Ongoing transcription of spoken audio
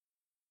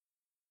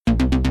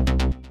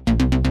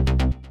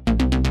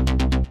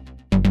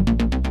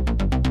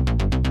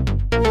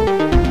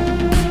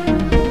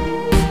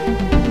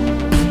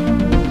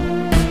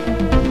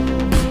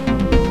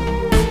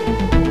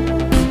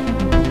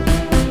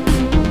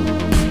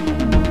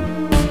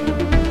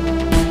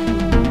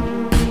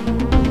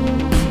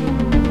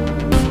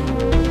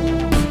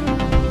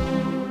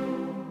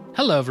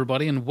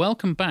everybody, and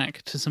welcome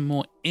back to some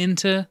more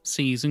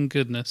inter-season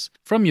goodness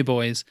from your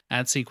boys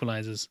at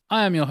Sequelizers.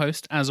 I am your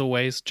host, as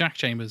always, Jack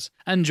Chambers,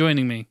 and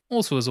joining me,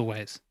 also as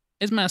always,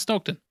 is Matt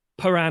Stockton.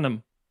 Per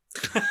annum.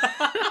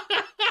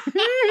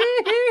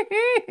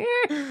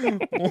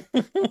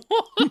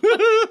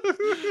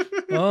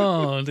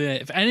 Oh dear.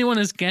 If anyone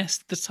has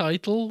guessed the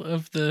title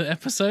of the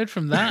episode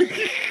from that,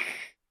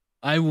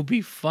 I will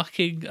be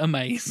fucking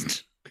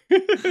amazed.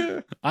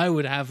 I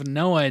would have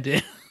no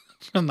idea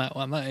from that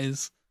one. That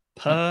is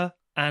Per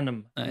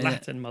annum.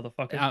 Latin,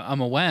 motherfucker. I'm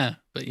aware,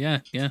 but yeah,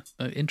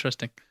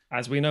 interesting.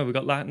 As we know, we've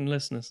got Latin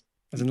listeners.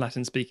 As in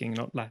Latin speaking,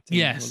 not Latin.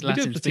 Yes, we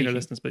Latin do have Latino speaking.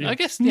 listeners, but yeah. I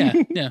guess,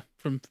 yeah,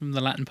 from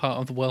the Latin part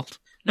of the world.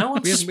 No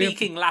one's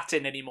speaking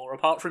Latin anymore,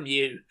 apart from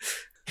you.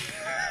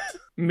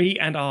 Me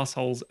and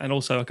arseholes, and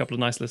also a couple of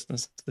nice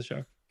listeners to the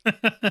show.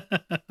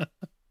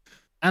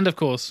 And of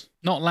course,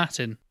 not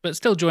Latin, but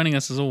still joining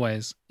us as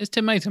always, is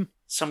Tim Matum.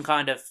 Some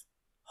kind of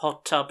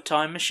hot tub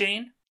time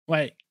machine?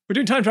 Wait. We're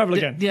doing time travel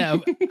again. Yeah,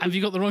 have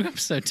you got the wrong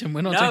episode, Tim?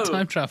 We're not doing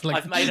time traveling.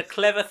 I've made a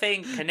clever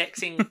thing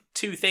connecting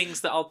two things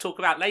that I'll talk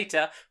about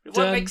later. It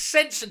won't make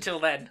sense until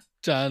then.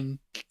 Dun,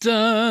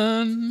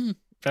 dun.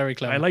 Very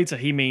clever. By later,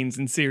 he means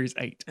in Series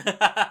 8.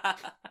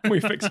 We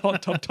fix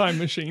Hot Tub Time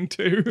Machine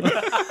too.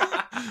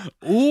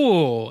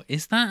 Ooh,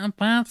 is that a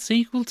bad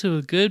sequel to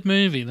a good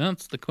movie?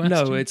 That's the question.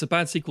 No, it's a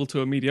bad sequel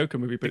to a mediocre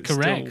movie, but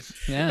correct. It's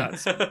still, yeah,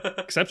 that's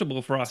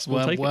acceptable for us.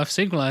 We'll take worth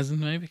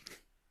sequelizing, maybe.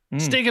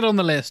 it. Stick it on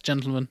the list,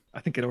 gentlemen. I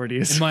think it already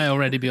is. It might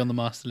already be on the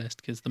master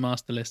list because the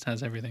master list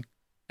has everything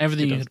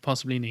you could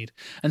possibly need.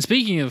 And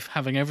speaking of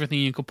having everything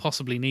you could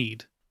possibly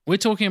need, we're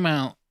talking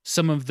about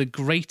some of the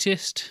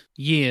greatest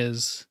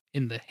years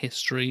in the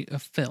history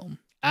of film.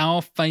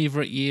 Our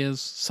favourite years,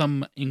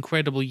 some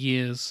incredible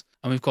years,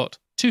 and we've got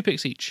 2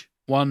 picks each.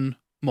 One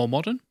more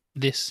modern,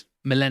 this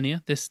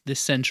millennia, this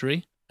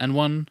century, and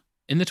one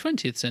in the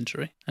 20th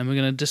century. And we're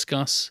going to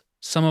discuss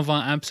some of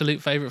our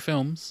absolute favourite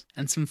films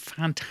and some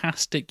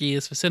fantastic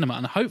years for cinema.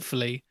 And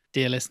hopefully,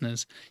 dear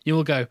listeners, you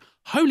will go,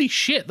 holy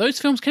shit, those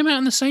films came out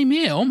in the same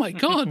year. Oh my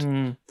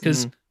God.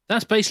 Because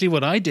that's basically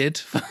what I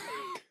did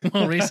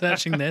while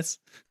researching this.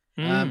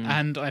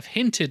 And I've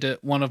hinted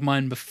at one of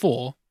mine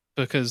before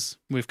because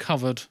we've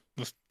covered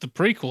the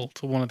prequel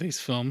to one of these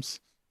films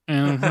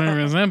in a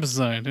previous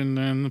episode in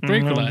the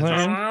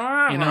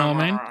prequel. You know what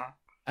I mean?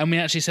 And we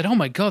actually said, oh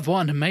my God, what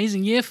an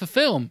amazing year for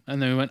film.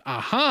 And then we went,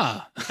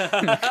 aha.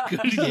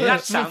 Good year That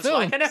for sounds film.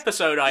 like an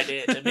episode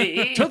idea to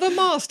me. To the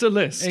master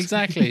list.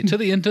 Exactly, to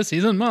the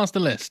inter-season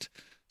master list.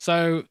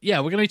 So, yeah,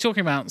 we're going to be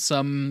talking about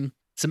some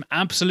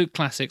absolute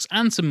classics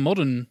and some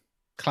modern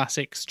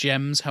classics,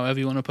 gems, however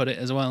you want to put it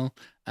as well.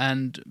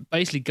 And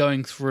basically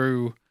going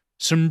through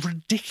some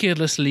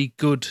ridiculously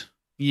good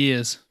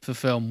years for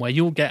film where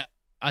you'll get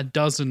a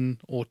dozen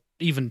or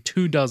even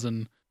 2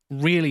 dozen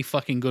really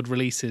fucking good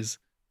releases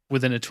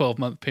within a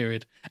 12-month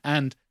period.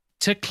 And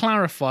to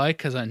clarify,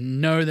 because I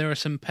know there are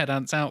some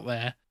pedants out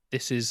there,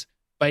 this is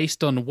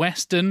based on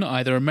Western,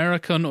 either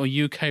American or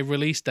UK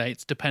release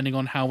dates, depending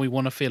on how we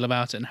want to feel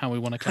about it and how we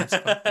want to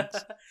classify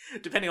things.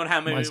 Depending on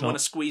how many we want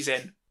to squeeze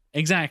in.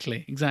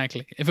 Exactly.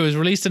 If it was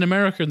released in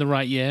America in the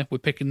right year, we're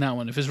picking that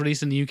one. If it's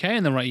released in the UK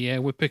in the right year,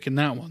 we're picking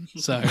that one.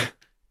 So,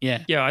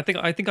 yeah. Yeah, I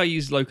think I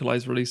use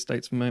localized release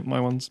dates for my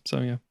ones,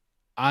 so yeah.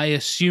 I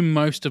assume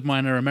most of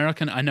mine are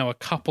American. I know a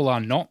couple are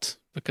not,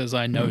 because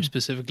I know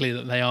specifically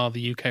that they are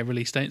the UK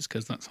release dates,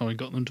 because that's how I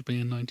got them to be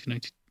in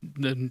 1980.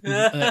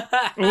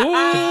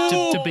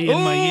 To be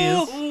in my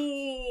years.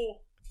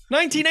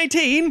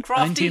 1918?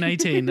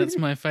 1918, that's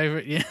my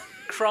favourite year.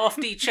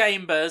 Crafty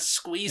Chambers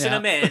squeezing Yeah.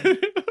 them in.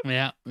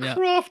 Yeah.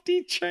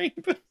 Crafty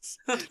Chambers.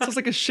 Sounds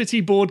like a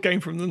shitty board game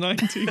from the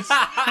 90s.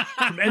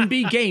 From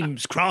MB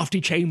Games,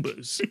 Crafty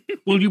Chambers.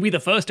 Will you be the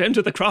first to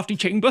enter the Crafty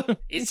Chamber?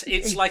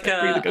 It's like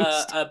Free the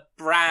ghost. a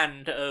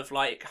brand of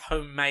like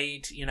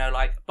homemade,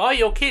 like buy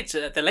your kids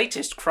the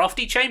latest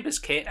Crafty Chambers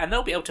kit and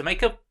they'll be able to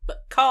make a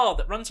car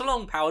that runs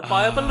along powered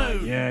by a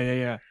balloon.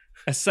 Yeah.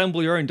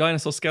 Assemble your own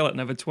dinosaur skeleton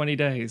over 20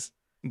 days.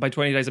 And by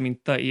 20 days, I mean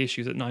 30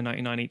 issues at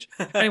 $9.99 each.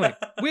 Anyway,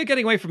 we're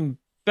getting away from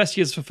best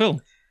years for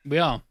film. We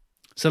are.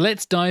 So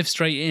let's dive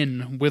straight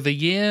in with a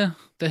year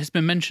that has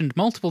been mentioned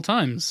multiple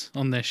times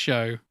on this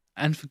show,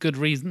 and for good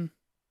reason.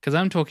 Because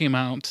I'm talking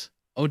about,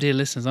 oh dear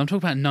listeners, I'm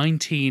talking about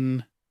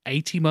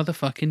 1980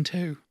 motherfucking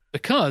 2.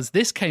 Because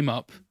this came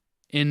up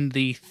in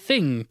the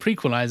Thing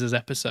Prequelizers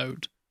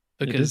episode.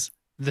 Because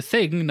The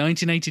Thing,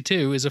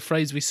 1982, is a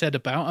phrase we said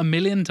about 1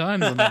 million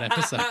times on that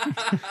episode.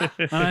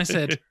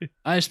 And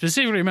I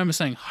specifically remember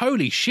saying,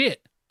 holy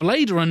shit,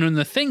 Blade Runner and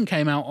The Thing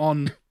came out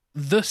on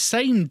the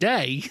same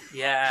day.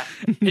 Yeah.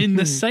 In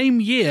the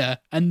same year,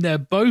 and they're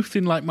both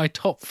in like my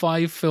top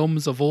 5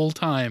 films of all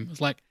time.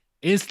 It's like,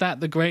 is that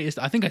the greatest?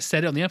 I think I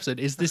said it on the episode.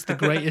 Is this the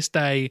greatest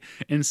day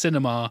in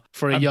cinema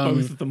for a young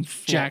both of them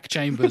Jack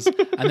Chambers?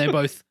 And they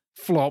both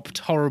flopped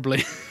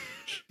horribly.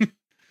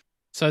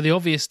 So the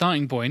obvious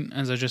starting point,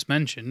 as I just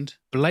mentioned,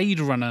 Blade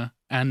Runner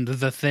and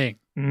The Thing.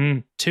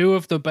 2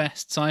 of the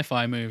best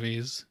sci-fi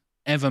movies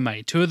ever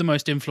made. 2 of the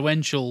most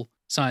influential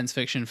science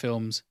fiction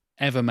films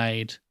ever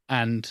made.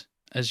 And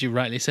as you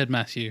rightly said,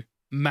 Matthew,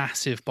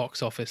 massive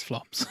box office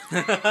flops.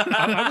 One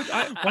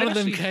I'd of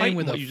them actually came heighten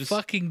with what a you just-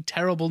 fucking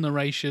terrible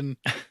narration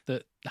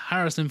that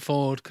Harrison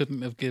Ford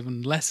couldn't have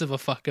given less of a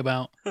fuck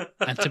about.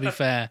 And to be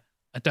fair,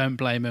 I don't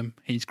blame him.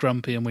 He's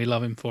grumpy and we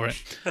love him for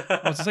it.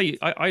 I was to say,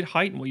 I'd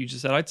heighten what you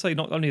just said. I'd say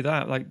not only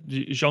that, like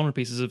genre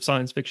pieces of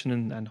science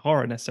fiction and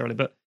horror necessarily,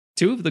 but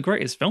two of the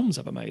greatest films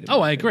ever made.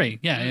 Oh, I agree.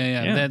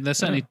 Yeah. They're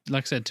certainly,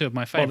 like I said, two of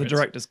my Well, favorites. the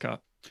director's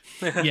cut.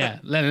 Yeah,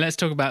 let's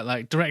talk about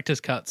like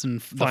director's cuts and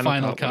the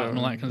final cut and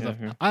all that kind of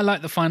stuff. I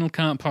like the final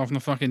cut, apart from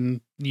the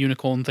fucking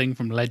unicorn thing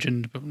from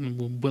Legend,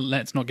 but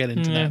let's not get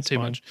into that too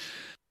much.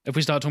 If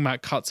we start talking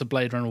about cuts of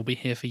Blade Runner, we'll be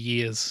here for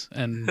years,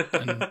 and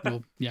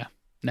we'll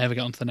never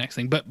get on to the next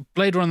thing. But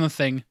Blade Runner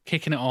thing,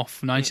 kicking it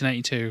off,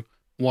 1982.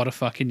 What a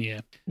fucking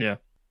year! Yeah,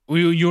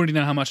 you already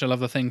know how much I love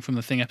the Thing from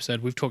the Thing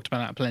episode. We've talked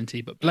about that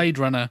plenty, but Blade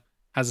Runner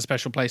has a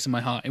special place in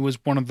my heart. It was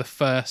one of the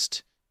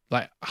first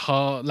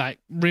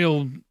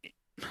real,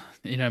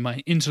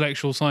 my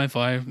intellectual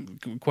sci-fi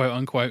quote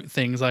unquote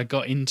things I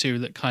got into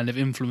that kind of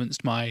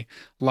influenced my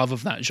love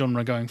of that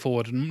genre going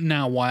forward, and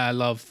now why I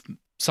love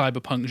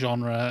cyberpunk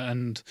genre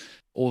and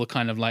all the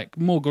kind of like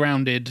more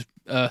grounded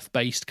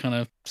earth-based kind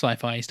of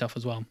sci-fi stuff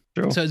as well.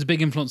 Sure. So it's a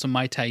big influence on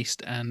my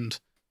taste, and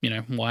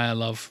why I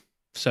love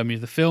so many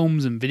of the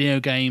films and video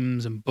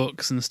games and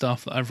books and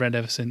stuff that I've read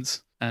ever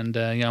since. And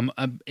I'm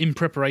in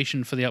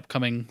preparation for the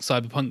upcoming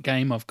cyberpunk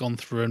game. I've gone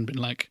through and been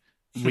like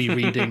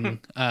rereading.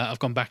 I've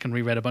gone back and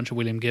reread a bunch of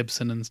William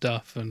Gibson and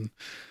stuff, and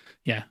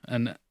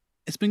and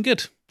it's been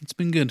good. It's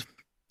been good.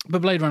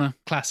 But Blade Runner,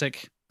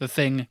 classic. The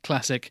Thing,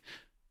 classic.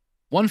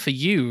 One for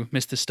you,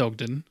 Mr.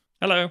 Stogden.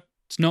 Hello.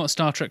 It's not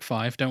Star Trek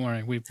 5. Don't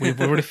worry, we've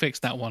already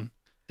fixed that one.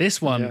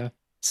 This one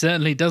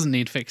certainly doesn't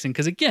need fixing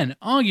because, again,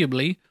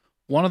 arguably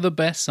one of the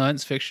best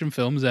science fiction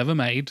films ever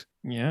made.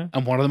 Yeah.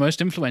 And one of the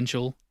most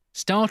influential.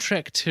 Star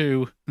Trek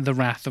II: The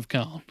Wrath of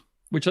Khan.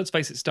 Which, let's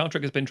face it, Star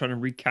Trek has been trying to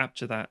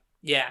recapture that.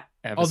 Yeah.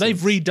 They've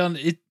redone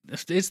it.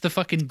 It's the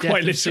fucking death.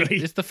 Quite literally.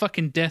 It's the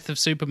fucking death of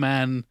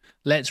Superman.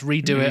 Let's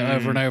redo it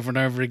over and over and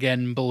over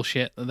again.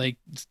 Bullshit.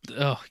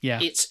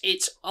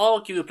 It's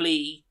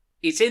arguably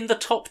it's in the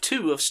top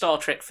 2 of Star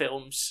Trek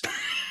films.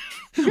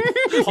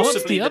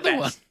 What's the other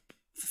one?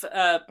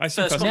 First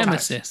Contact.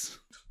 Nemesis.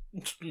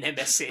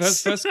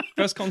 Nemesis.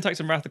 First Contact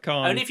and Wrath of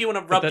Khan. Only if you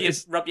want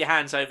to rub your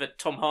hands over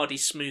Tom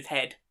Hardy's smooth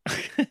head.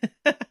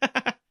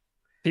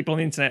 People on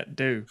the internet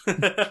do.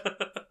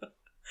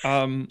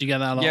 Do you get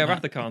that a lot? Yeah,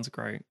 Wrath of Khan's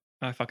great.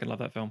 I fucking love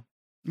that film.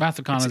 Wrath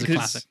of Khan is a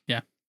classic.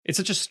 Yeah. It's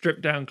such a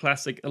stripped down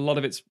classic. A lot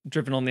of it's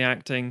driven on the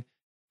acting.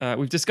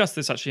 We've discussed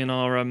this actually in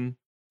our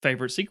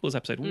favorite sequels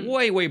episode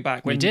way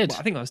back when we did.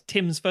 I think that was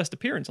Tim's first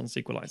appearance on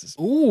Sequelizers.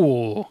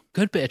 Ooh,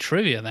 good bit of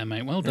trivia there,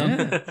 mate. Well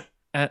done.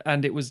 Yeah.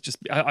 And it was just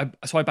I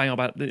bang on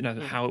about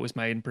how it was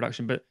made in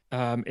production, but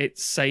it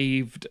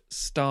saved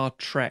Star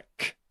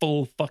Trek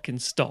full fucking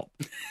stop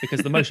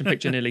because the motion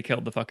picture nearly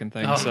killed the fucking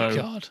thing. Oh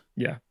God.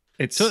 Yeah.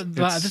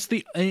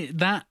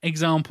 That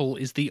example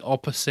is the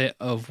opposite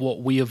of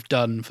what we have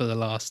done for the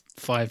last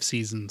 5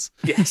 seasons.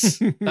 Yes.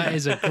 That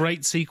is a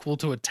great sequel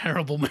to a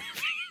terrible movie.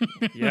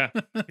 Yeah.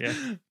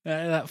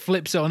 That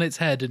flips it on its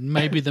head, and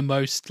maybe the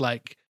most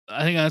like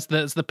I think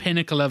that's the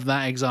pinnacle of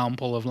that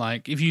example of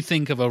like if you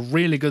think of a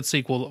really good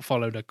sequel that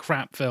followed a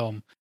crap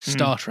film,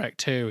 Star Trek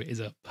 2 is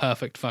a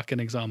perfect fucking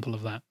example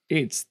of that.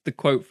 It's the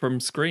quote from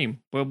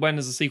Scream. Well, when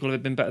has a sequel ever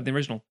been better than the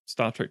original?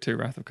 Star Trek 2: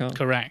 Wrath of Khan.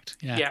 Correct.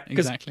 Yeah.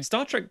 Exactly.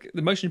 Star Trek,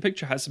 the motion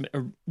picture has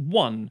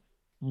one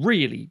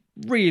really,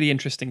 really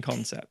interesting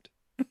concept.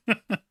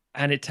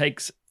 And it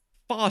takes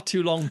far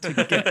too long to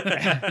get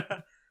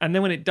there. And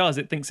then when it does,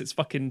 it thinks it's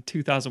fucking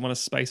 2001: A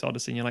Space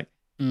Odyssey. And you're like,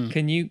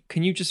 can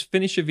you just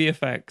finish your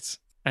VFX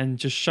and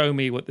just show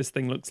me what this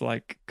thing looks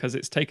like? Because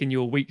it's taken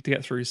you a week to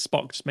get through.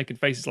 Spock just making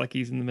faces like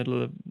he's in the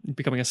middle of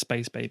becoming a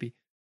space baby.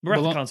 Wrath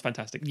of Khan's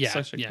fantastic. Yeah.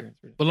 Really.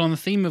 Well, on the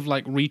theme of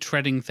like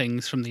retreading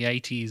things from the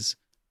 80s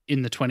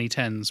in the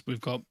 2010s, we've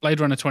got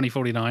Blade Runner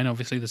 2049,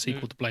 obviously the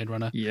sequel to Blade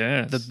Runner.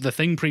 Yes. The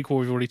Thing prequel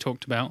we've already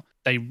talked about.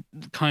 They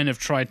kind of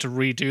tried to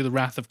redo the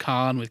Wrath of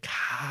Khan with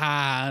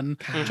John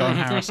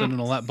Harrison and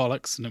all that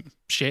bollocks and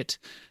shit.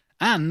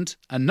 And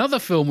another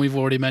film we've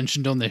already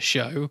mentioned on this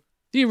show,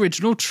 the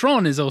original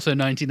Tron, is also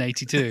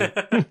 1982.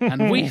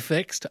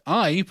 And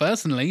I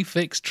personally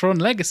fixed Tron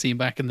Legacy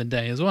back in the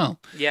day as well.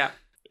 Yeah.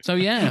 So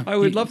yeah. I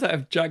would love that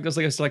if Jack does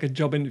like a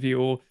job interview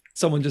or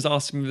someone just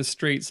asks him in the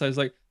street. So I was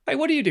like, hey,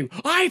 what do you do?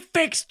 I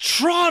fixed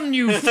Tron,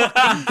 you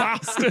fucking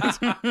bastard.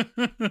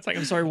 It's like,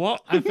 I'm sorry,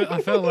 what?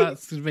 I feel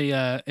that's going to be,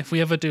 if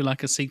we ever do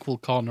like a sequel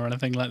con or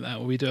anything like that,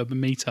 where we do a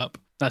meetup,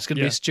 that's going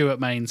to be Stuart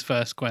Main's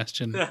first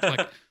question. It's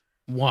like,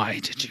 why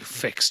did you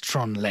fix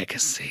Tron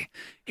Legacy?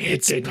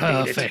 It's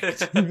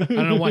perfect. I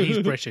don't know why he's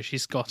British.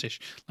 He's Scottish.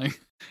 Like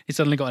he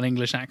suddenly got an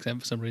English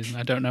accent for some reason.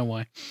 I don't know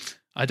why.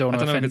 I don't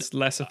know if it's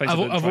less offensive.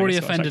 I've already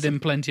offended him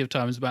plenty of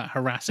times about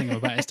harassing him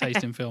about his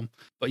taste in film.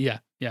 But yeah.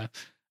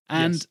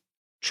 And yes.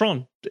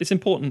 Tron, it's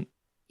important.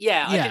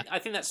 Yeah, I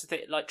think that's the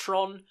thing. Like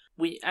Tron,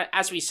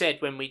 as we said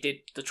when we did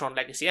the Tron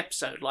Legacy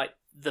episode, like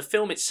the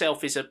film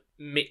itself is a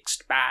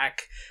mixed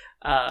bag.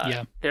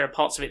 There are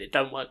parts of it that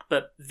don't work,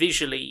 but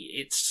visually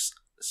it's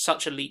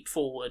such a leap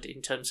forward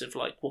in terms of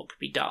like what could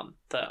be done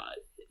that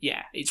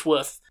it's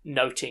worth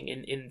noting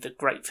in the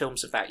great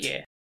films of that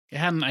year. It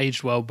hadn't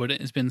aged well, but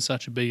it has been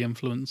such a big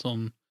influence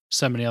on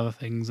so many other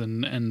things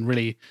and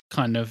really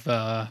kind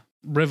of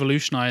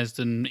revolutionized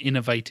and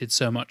innovated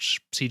so much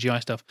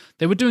CGI stuff.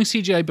 They were doing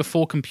CGI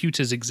before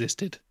computers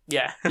existed.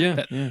 Yeah.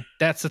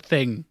 That's a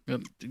thing.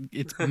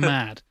 It's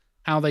mad.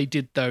 How they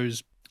did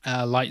those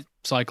light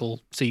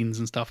cycle scenes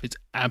and stuff, it's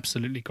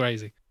absolutely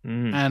crazy.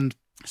 And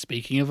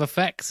speaking of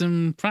effects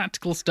and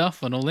practical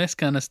stuff and all this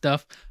kind of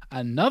stuff,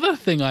 another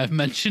thing I've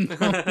mentioned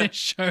on this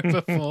show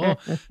before,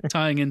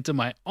 tying into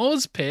my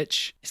Oz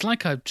pitch, it's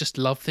like I just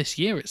love this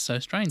year. It's so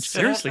strange.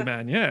 Seriously,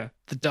 man, yeah.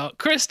 The Dark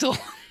Crystal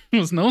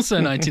was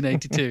also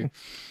 1982.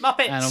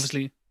 Muppets! And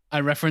obviously I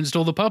referenced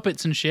all the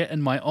puppets and shit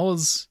and my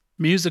Oz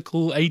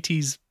musical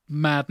 80s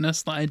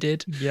madness that I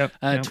did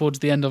towards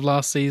the end of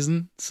last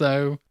season.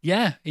 So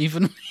yeah,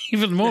 even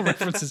more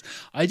references.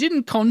 I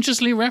didn't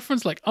consciously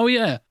reference like, oh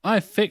yeah,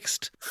 I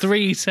fixed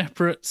 3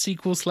 separate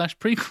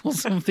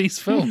sequels/prequels of these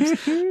films.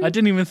 I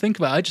didn't even think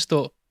about it. I just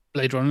thought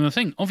Blade Runner the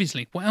thing.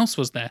 Obviously, what else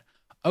was there?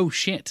 Oh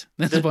shit,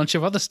 there's a bunch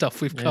of other stuff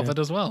we've covered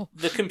as well.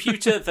 The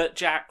computer that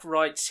Jack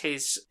writes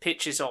his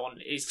pitches on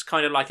is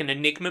kind of like an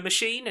Enigma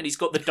machine, and he's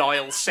got the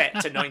dial set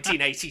to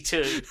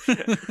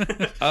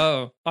 1982.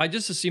 Oh, I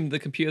just assumed the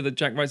computer that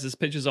Jack writes his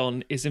pitches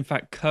on is in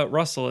fact Kurt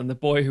Russell and the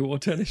boy who wore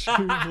tennis shoes.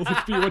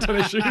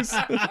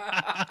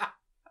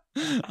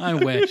 I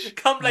wish.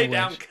 Come lay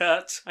down,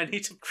 Kurt. I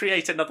need to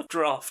create another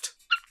draft.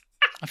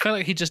 I feel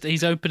like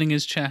he's opening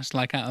his chest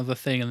like out of the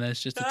thing, and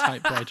there's just a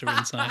typewriter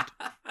inside.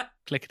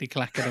 Clickety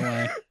clackety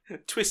away.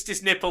 Twist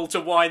his nipple to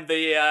wind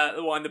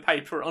the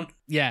paper on.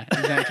 Yeah,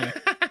 exactly.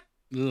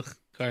 Ugh,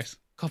 gross.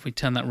 God, we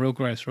turned that real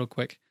gross real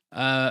quick.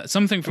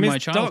 Something from my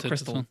childhood. Dark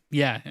Crystal.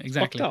 Yeah,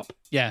 exactly. Fucked up.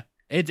 Yeah,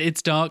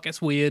 it's dark.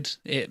 It's weird.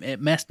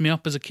 It messed me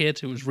up as a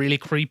kid. It was really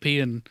creepy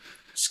and.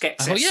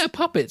 Skeksis. I thought, yeah,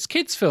 puppets,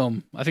 kids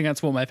film. I think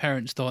that's what my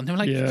parents thought. And they were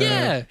like,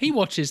 yeah, he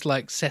watches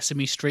like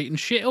Sesame Street and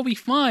shit. It'll be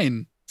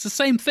fine. It's the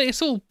same thing.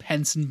 It's all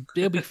pence and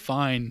it'll be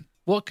fine.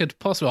 What could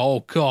possibly?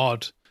 Oh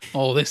God.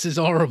 Oh, this is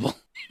horrible.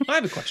 I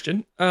have a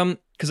question.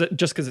 Because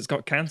it's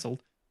got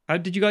cancelled.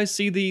 Did you guys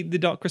see the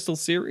Dark Crystal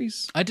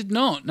series? I did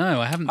not. No,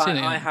 I haven't seen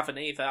it. I haven't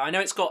either. I know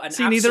it's got an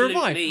neither have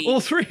I.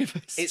 All 3 of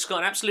us. It's got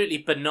an absolutely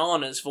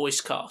bananas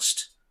voice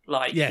cast.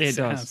 Like, yes,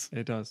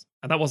 it does.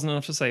 And that wasn't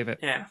enough to save it.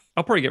 Yeah.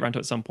 I'll probably get around to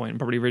it at some point and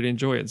probably really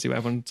enjoy it and see what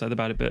everyone said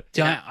about it. But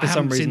I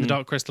haven't seen the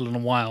Dark Crystal in a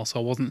while, so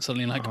I wasn't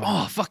suddenly like,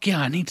 oh fuck yeah,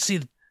 I need to see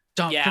the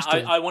Dark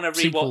Crystal. I want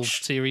to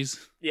rewatch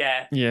series.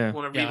 Yeah. Yeah.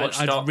 Want to rewatch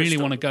I really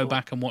want to go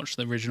back and watch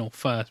the original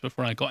first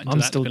before I got into that.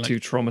 I'm still too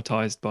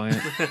traumatized by it.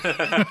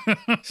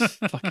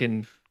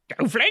 Fucking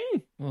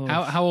Gelfling. Oh.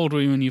 How old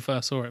were you when you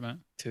first saw it, Matt?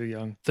 Too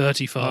young.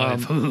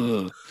 35.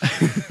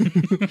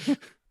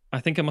 I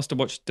think I must have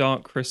watched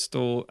Dark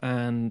Crystal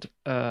and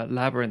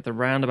Labyrinth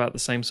around about the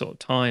same sort of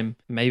time.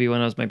 Maybe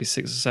when I was maybe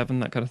 6 or 7,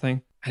 that kind of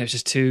thing. And it was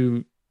just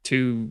too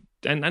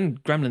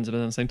and Gremlins at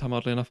the same time,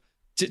 oddly enough.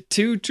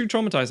 Too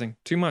traumatizing.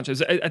 Too much. I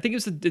think it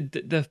was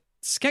the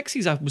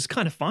Skeksis I was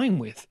kind of fine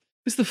with.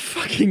 It was the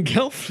fucking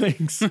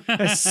Gelflings.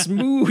 Their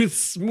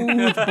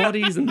smooth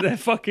bodies and their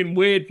fucking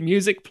weird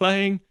music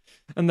playing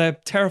and their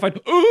terrified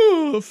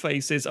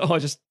faces. Oh, it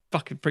just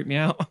fucking freaked me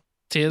out.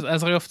 See,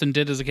 as I often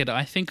did as a kid,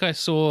 I think I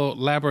saw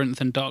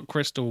Labyrinth and Dark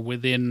Crystal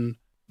within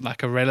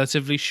like a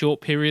relatively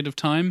short period of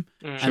time.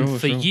 And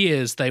for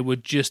years, they were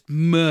just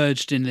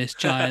merged in this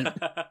giant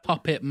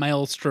puppet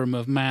maelstrom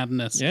of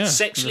madness. Yeah.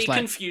 Sexually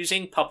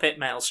confusing puppet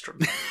maelstrom.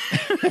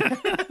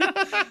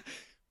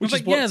 Which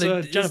is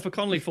what Jennifer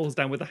Connelly falls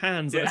down with the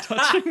hands that are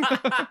touching.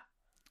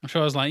 I'm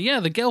sure I was like,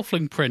 yeah, the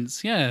Gelfling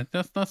Prince. Yeah,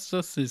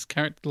 that's his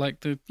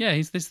character.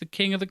 He's the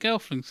king of the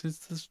Gelflings.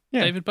 It's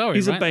David Bowie.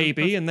 He's right? a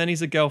baby, and then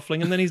he's a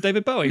Gelfling, and then he's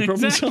David Bowie.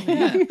 Exactly,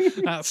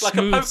 That's like a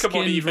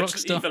Pokemon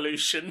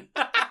evolution.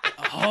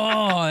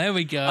 Oh, there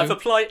we go. I've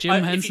applied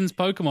Jim Henson's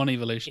Pokemon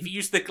evolution. If you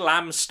use the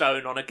Glam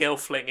Stone on a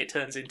Gelfling, it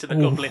turns into the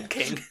Goblin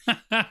King.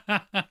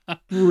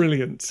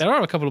 Brilliant. There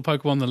are a couple of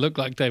Pokemon that look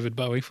like David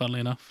Bowie,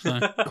 funnily enough. So.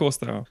 Of course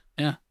there are.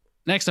 Yeah.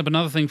 Next up,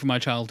 another thing from my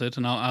childhood,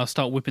 and I'll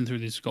start whipping through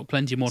these. We've got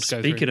plenty more to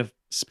go through.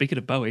 Speaking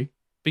of Bowie.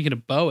 Speaking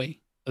of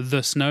Bowie,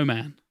 The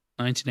Snowman,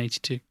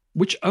 1982.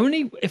 Which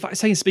only, if I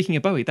say speaking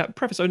of Bowie, that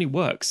preface only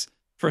works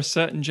for a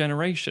certain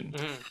generation.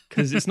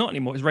 Because it's not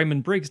anymore. It's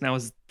Raymond Briggs now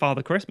as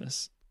Father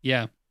Christmas.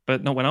 Yeah.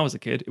 But not when I was a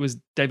kid. It was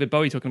David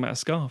Bowie talking about a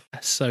scarf.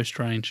 That's so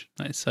strange.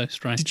 That is so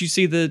strange. Did you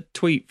see the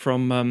tweet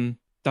from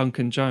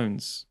Duncan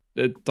Jones?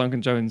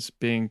 Duncan Jones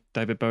being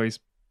David Bowie's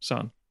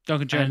son.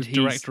 Duncan Jones,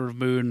 director of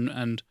Moon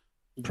and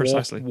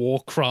precisely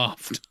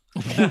Warcraft.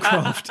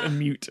 Warcraft and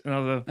Mute and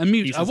other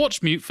Mute. pieces. I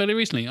watched Mute fairly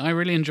recently. I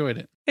really enjoyed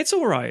it. It's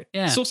all right.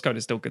 Yeah. Source Code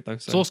is still good though.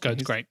 So Source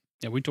Code's great.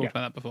 Yeah, we talked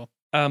about that before.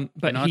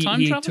 But in our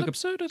time travel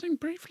episode, I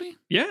think briefly.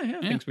 Yeah,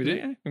 I think we did.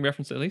 Yeah, we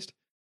referenced it at least.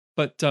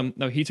 But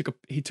no, he took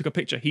a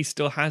picture. He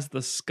still has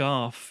the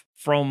scarf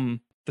from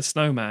the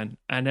snowman,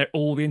 and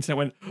all the internet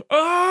went,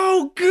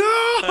 "Oh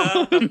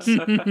God!"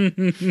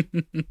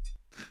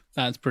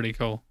 That's pretty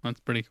cool.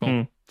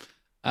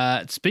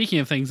 Speaking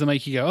of things that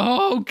make you go,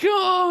 oh,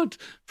 God,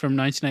 from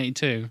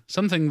 1982,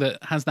 something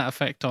that has that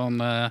effect on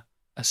a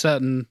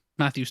certain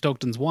Matthew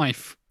Stockton's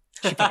wife.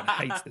 She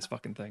fucking hates this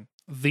fucking thing.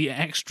 The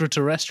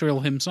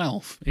extraterrestrial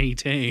himself,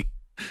 E.T.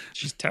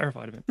 She's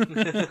terrified of him.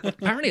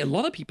 Apparently, a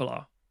lot of people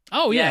are.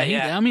 Oh, yeah.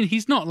 Yeah. I mean,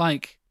 he's not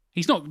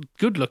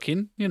good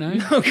looking, you know.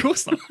 No, of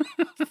course not.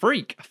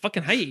 Freak. I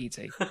fucking hate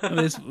E.T.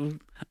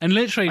 And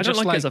literally, I don't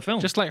like it as a film.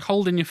 just like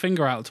holding your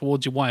finger out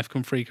towards your wife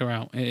can freak her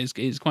out.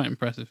 It's quite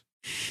impressive.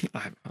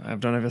 I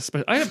don't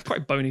have I have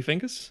quite bony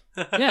fingers.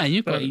 Yeah,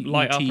 you've got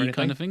light up or E.T. anything.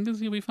 kind of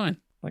fingers, you'll be fine.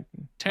 Like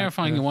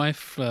Terrifying your wife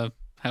for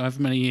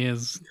however many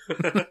years.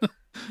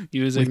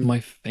 with my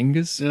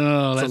fingers.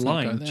 Oh, It's let's a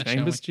not go line. there,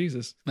 Chambers, shall we?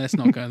 Jesus. Let's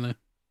not go there.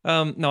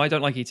 No, I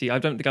don't like E.T. I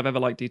don't think I've ever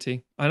liked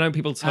E.T. I know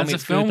people tell As me a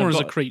it's film good. or I've as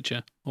a got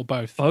creature, or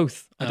both?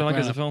 both. I Oh, don't like it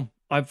fair as a film.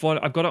 I've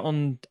got it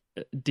on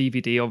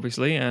DVD,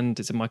 obviously, and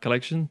it's in my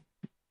collection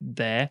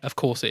there. Of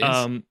course it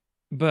is.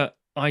 But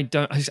I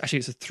don't. Actually,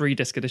 it's a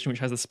 3-disc edition, which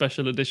has a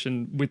special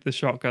edition with the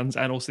shotguns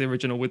and also the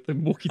original with the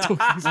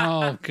walkie-talkies.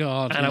 Oh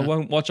God! And I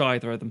won't watch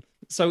either of them.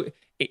 So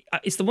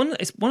it's one of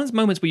those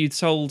moments where you're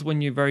told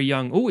when you're very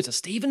young, oh, it's a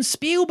Steven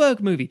Spielberg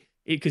movie,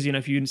 because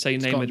if you say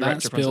It's name got a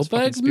director, that for instance,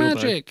 fucking Spielberg's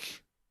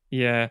magic.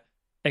 Yeah,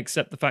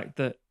 except the fact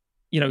that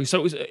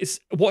so it's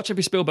watch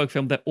every Spielberg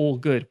film. They're all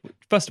good.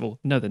 First of all,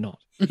 no, they're not.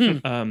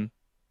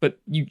 But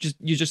you're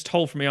just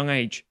told from a young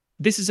age,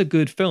 this is a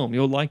good film.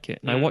 You'll like it.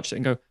 And I watched it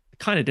and go, I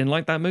kind of didn't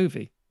like that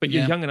movie. But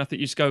you're young enough that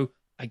you just go,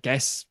 I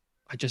guess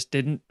I just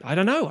didn't. I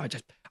don't know. I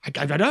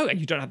don't know. And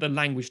you don't have the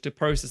language to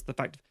process the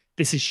fact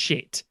this is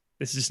shit.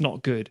 This is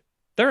not good.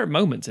 There are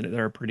moments in it that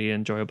are pretty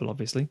enjoyable,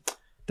 obviously.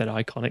 That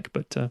are iconic,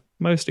 but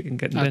most it can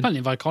get in the There's bin. plenty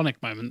of iconic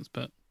moments,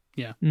 but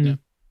yeah.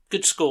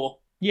 Good score.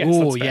 Yes,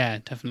 Oh that's fair. yeah,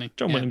 definitely.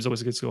 John Yeah. Williams is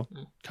always a good score.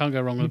 Can't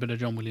go wrong with a bit of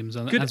John Williams.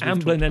 Good as we've Amblin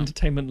talked about.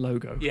 Entertainment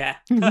logo. Yeah.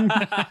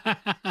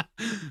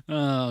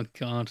 Oh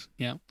God,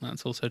 yeah,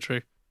 that's also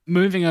true.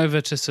 Moving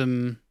over to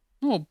some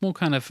more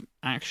kind of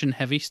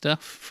action-heavy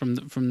stuff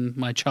from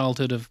my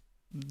childhood of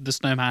the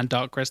Snowman,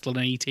 Dark Crystal,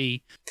 and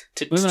E.T.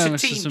 to Moving over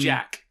Team some-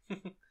 Jack.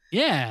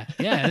 Yeah.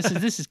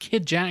 This is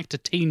Kid Jack to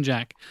Teen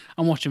Jack.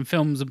 I'm watching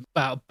films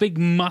about big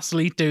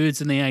muscly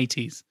dudes in the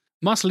 80s.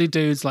 Muscly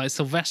dudes like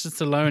Sylvester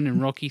Stallone in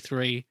Rocky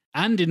 3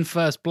 and in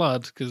First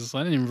Blood, because I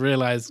didn't even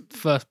realize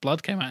First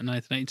Blood came out in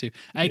 1982,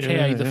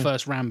 aka the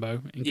first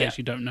Rambo, in case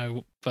you don't know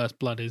what First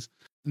Blood is.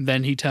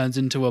 Then he turns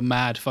into a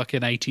mad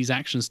fucking 80s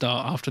action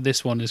star after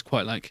this one is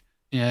quite like,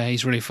 yeah,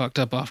 he's really fucked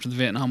up after the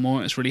Vietnam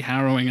War. It's really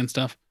harrowing and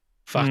stuff.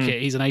 Fuck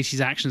it, he's an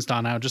 80s action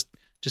star now. Just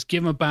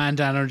give him a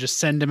bandana and just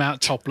send him out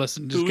topless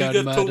and just Do go we to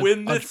get murder to win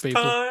a bunch this of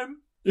people.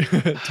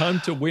 time? Time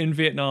to win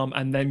Vietnam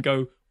and then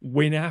go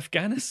win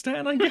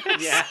Afghanistan, I guess.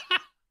 Yeah.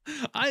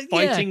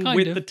 Fighting kind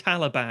with of. the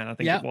Taliban, I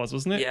think Yep. it was,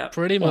 wasn't it? Yeah.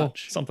 Pretty Or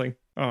much. something.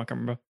 Oh, I can't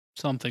remember.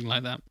 Something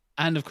like that.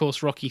 And of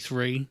course, Rocky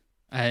 3,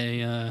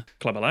 a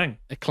Clubber Lang.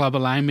 Clubber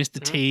Lang, Mr.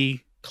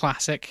 T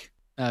classic.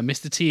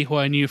 Mr. T, who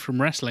I knew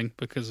from wrestling,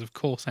 because of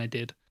course I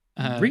did.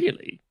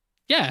 Really?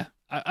 Yeah.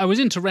 I was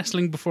into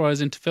wrestling before I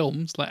was into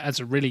films, like as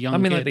a really young I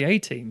mean, kid. like the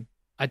A-Team.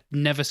 I'd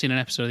never seen an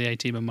episode of the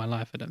A-Team in my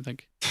life, I don't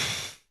think.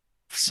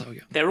 So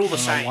young. They're all the I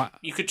don't know same. why-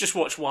 You could just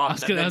watch one, I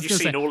was and gonna- I then was you've gonna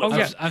seen say, all of oh, them.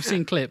 yeah. I've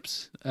seen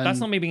clips. That's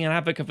not me being an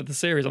advocate for the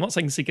series. I'm not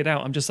saying seek it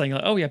out. I'm just saying,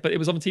 like, oh yeah, but it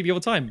was on TV all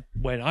the time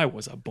when I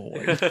was a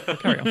boy.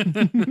 Carry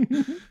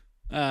on.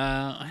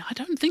 I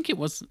don't think it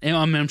was. I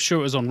mean, I'm sure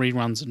it was on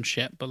reruns and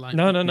shit, but like,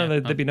 No, yeah,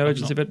 there'd be no I'm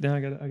urgency. not- But yeah,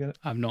 I get it.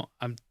 I'm not.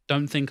 I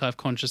don't think I've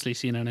consciously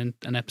seen an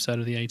episode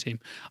of the A-Team.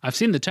 I've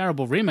seen the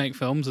terrible remake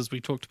films, as we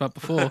talked about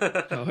before.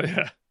 Oh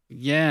yeah.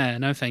 Yeah,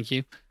 no, thank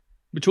you.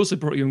 Which also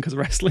brought you in because of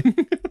wrestling.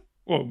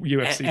 Well,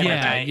 UFC. Yeah.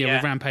 Yeah, yeah.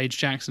 with Rampage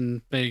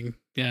Jackson being,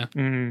 yeah,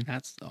 Mm.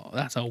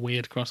 that's a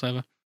weird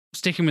crossover.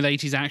 Sticking with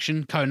 80s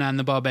action, Conan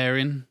the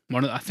Barbarian.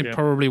 I think Yeah.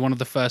 probably one of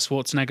the first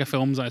Schwarzenegger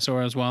films I saw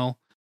as well.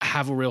 I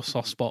have a real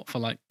soft spot for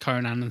like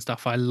Conan and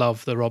stuff. I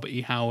love the Robert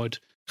E. Howard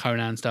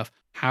Conan stuff.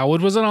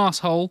 Howard was an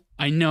asshole.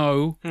 I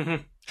know.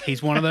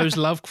 He's one of those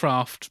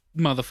Lovecraft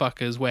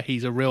motherfuckers where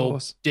he's a real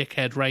course.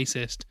 dickhead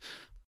racist.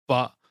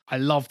 But I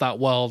love that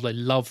world. I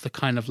love the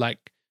kind of like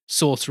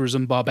sorcerers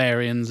and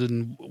barbarians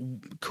and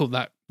call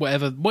that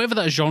whatever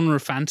that genre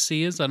of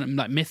fantasy is. I don't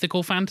like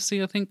mythical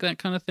fantasy. I think that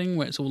kind of thing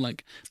where it's all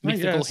like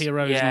mythical guess.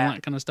 heroes and Yeah. all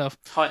that kind of stuff.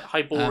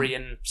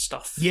 Hyborian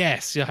stuff.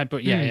 Yes,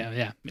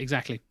 yeah,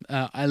 exactly.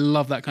 I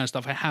love that kind of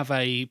stuff. I have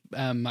a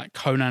like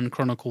Conan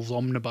Chronicles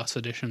Omnibus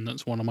edition.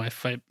 That's one of my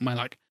my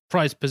like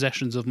prized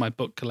possessions of my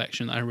book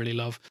collection that I really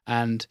love.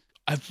 And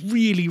I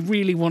really,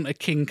 really want a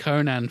King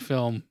Conan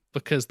film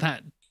because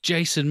that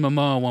Jason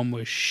Momoa one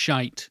was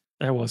shite.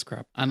 That was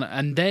crap.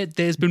 And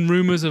there's been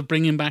rumors of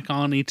bringing back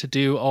Arnie to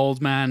do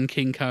Old Man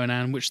King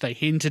Conan, which they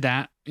hinted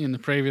at in the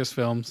previous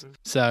films.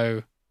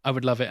 So I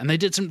would love it. And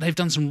they've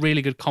done some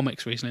really good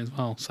comics recently as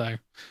well. So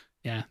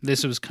yeah,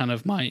 this was kind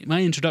of my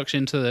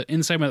introduction to in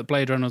the same way that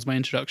Blade Runner was my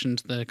introduction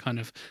to the kind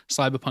of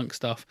cyberpunk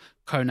stuff.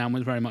 Conan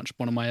was very much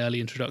one of my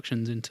early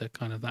introductions into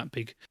kind of that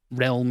big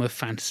realm of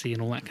fantasy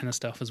and all that kind of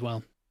stuff as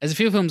well. There's a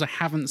few films I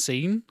haven't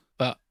seen,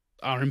 but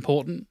are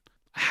important.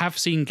 I have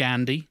seen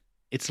Gandhi.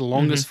 It's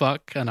long as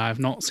fuck, and I have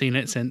not seen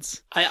it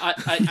since. I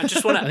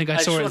just want to. I think I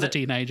saw it as a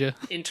teenager.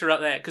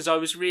 Interrupt there because I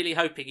was really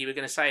hoping you were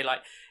going to say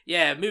like,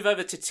 yeah, move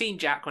over to Teen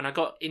Jack when I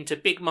got into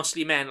big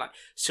muscly men like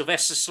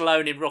Sylvester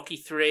Stallone in Rocky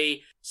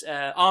 3,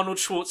 Arnold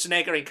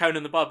Schwarzenegger in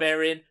Conan the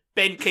Barbarian,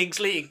 Ben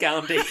Kingsley in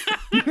Gandhi.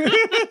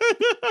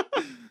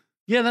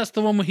 Yeah, that's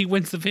the one where he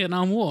wins the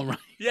Vietnam War, right?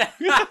 Yeah.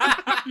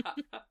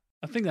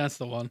 I think that's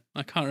the one.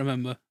 I can't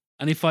remember.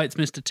 And he fights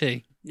Mr.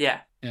 T.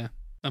 Yeah. Yeah,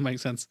 that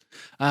makes sense.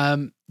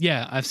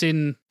 Yeah, I've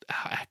seen...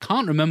 I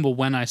can't remember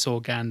when I saw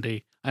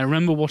Gandhi. I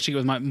remember watching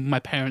it with my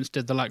parents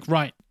did the like,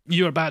 right,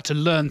 you're about to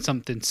learn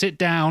something. Sit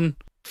down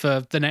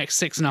for the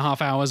next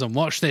 6.5 hours and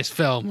watch this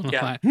film. And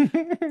Yeah. I'm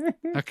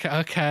like,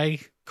 okay,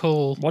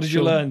 cool. What did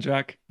you learn,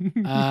 Jack?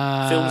 Films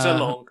are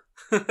long.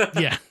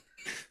 Yeah.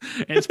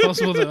 It's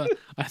possible that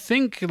I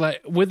think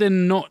like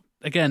within not,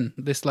 again,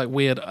 this like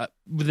weird,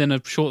 within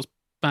a short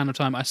span of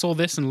time, I saw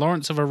this and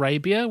Lawrence of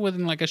Arabia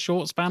within like a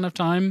short span of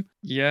time.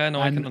 Yeah, no,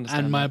 I can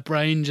understand. And my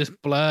brain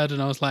just blurred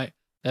and I was like,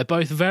 they're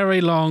both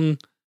very long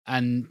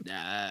and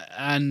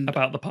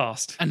about the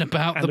past. And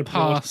about the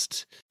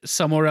past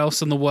somewhere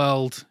else in the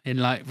world in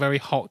like very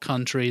hot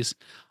countries.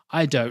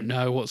 I don't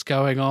know what's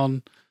going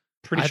on.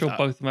 Pretty sure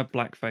both of them have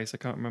blackface. I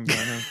can't remember.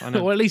 I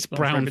know. Or at least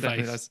brown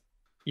face.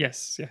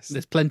 Yes.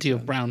 There's plenty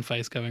of brown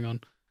face going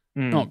on.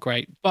 Not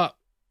great. But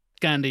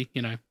Gandhi,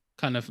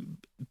 kind of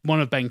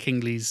one of Ben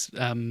Kingsley's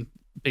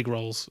big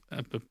roles.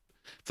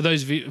 For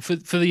those of you, for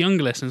the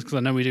younger listeners, because I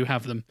know we do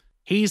have them,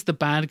 he's the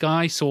bad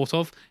guy, sort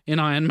of, in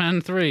Iron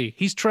Man 3.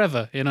 He's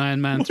Trevor in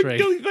Iron Man 3.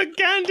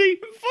 Gandhi,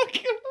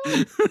 fuck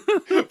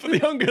you. For the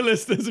younger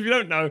listeners, if you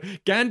don't know,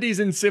 Gandhi's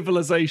in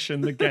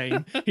Civilization, the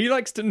game. He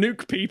likes to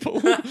nuke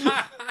people.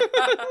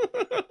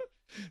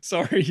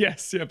 Sorry,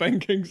 yes, yeah, Ben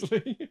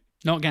Kingsley.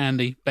 Not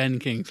Gandhi, Ben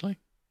Kingsley.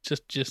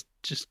 Just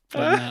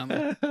putting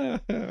that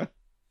out there.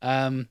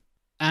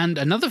 And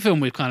another film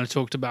we've kind of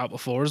talked about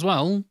before as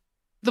well,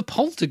 the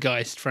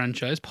Poltergeist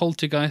franchise.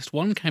 Poltergeist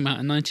 1 came out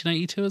in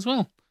 1982 as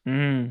well.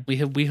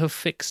 We have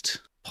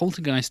fixed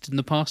Poltergeist in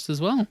the past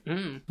as well.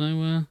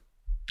 So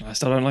I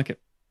still don't like it.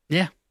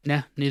 Yeah,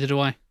 neither do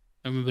I. I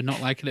remember not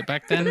liking it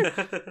back then.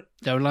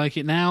 Don't like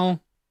it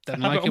now.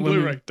 Don't like it on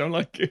Blu-ray. Don't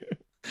like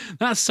it.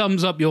 That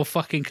sums up your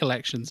fucking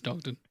collections,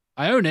 Dogden.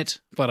 I own it,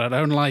 but I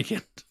don't like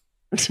it.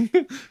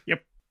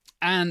 Yep.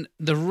 And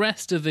the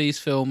rest of these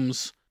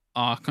films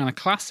are kind of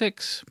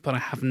classics, but I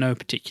have no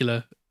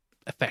particular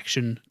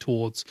affection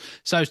towards.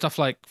 So stuff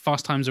like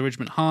Fast Times at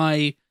Ridgemont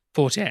High,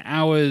 48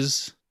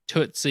 Hours,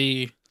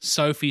 Tootsie,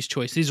 Sophie's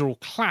Choice. These are all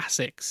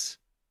classics,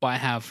 but I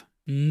have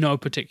no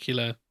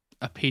particular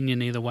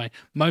opinion either way.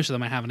 Most of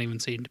them I haven't even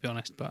seen, to be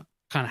honest, but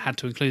kind of had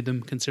to include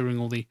them considering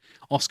all the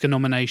Oscar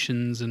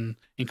nominations and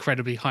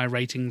incredibly high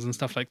ratings and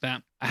stuff like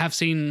that. I have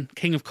seen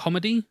King of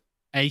Comedy,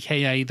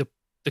 aka the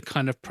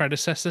kind of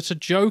predecessor to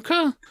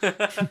Joker.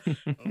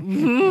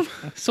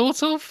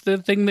 Sort of. The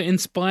thing that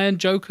inspired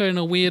Joker in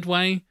a weird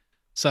way.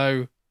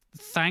 So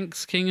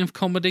thanks, King of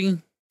Comedy,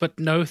 but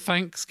no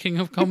thanks, King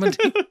of Comedy.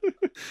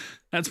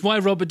 That's why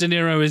Robert De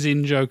Niro is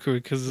in Joker,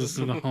 because this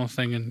is the whole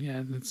thing. And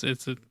yeah, it's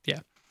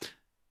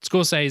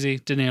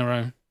Scorsese, De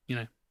Niro,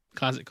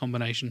 classic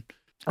combination.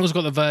 I've also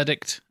got The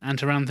Verdict, and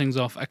to round things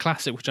off, a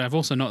classic which I've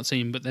also not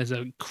seen, but there's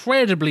an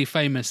incredibly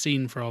famous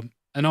scene from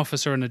An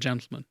Officer and a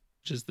Gentleman,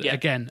 which is,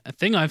 again, a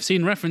thing I've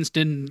seen referenced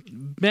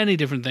in many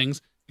different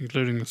things,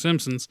 including The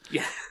Simpsons.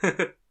 Yeah.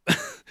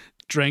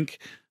 Drink,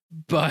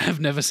 but I have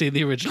never seen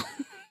the original.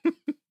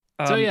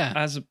 So yeah.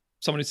 As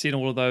someone who's seen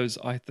all of those,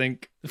 I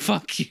think...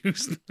 Fuck you.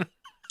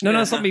 No,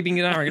 it's not me being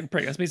an arrogant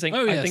prick. That's me saying...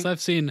 Oh, yes,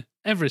 I've seen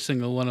every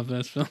single one of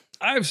those films.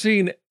 I've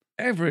seen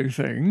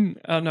everything.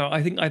 No,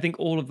 I think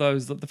all of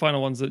those, the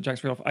final ones that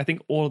Jack's read off, I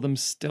think all of them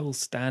still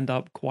stand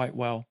up quite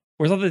well.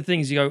 Whereas other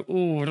things you go,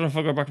 oh, I don't know if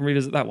I'll go back and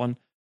revisit that one.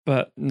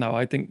 But no,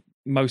 I think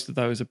most of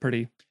those are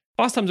pretty...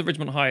 Fast Times at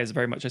Ridgemont High is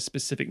very much a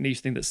specific niche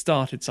thing that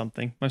started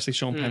something, mostly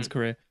Sean Penn's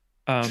career.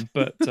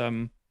 But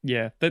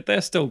yeah,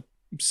 they're still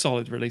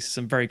solid releases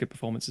and very good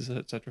performances,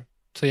 etc.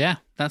 So yeah,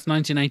 that's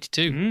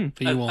 1982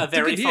 for you all. A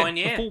very fine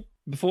year.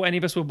 Before any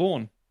of us were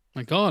born.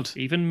 My God.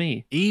 Even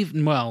me.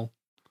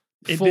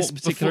 Before, this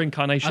particular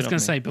incarnation. I was going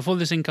to say, before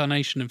this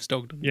incarnation of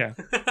Stogden. Yeah.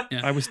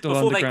 I was still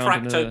before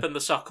underground. Before they cracked open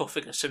the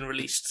sarcophagus and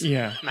released.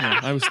 Yeah,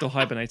 I was still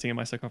hibernating in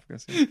my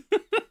sarcophagus. Yeah.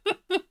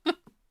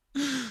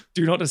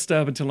 Do not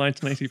disturb until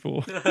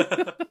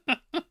 1984.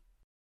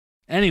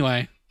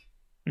 Anyway.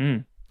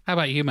 How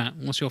about you, Matt?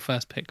 What's your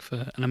first pick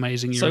for an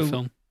amazing year of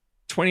film?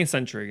 20th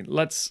century.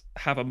 Let's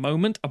have a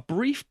moment, a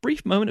brief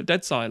moment of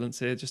dead silence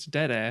here, just a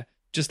dead air.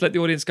 Just let the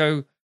audience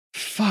go,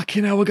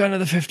 fucking hell, we're going to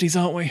the 50s,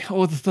 aren't we?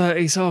 Or the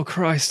 30s. Oh,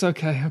 Christ.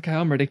 Okay,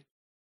 I'm ready.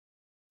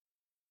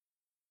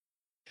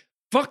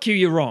 Fuck you,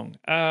 you're wrong.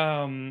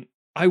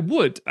 I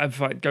would,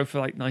 if I'd go for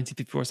like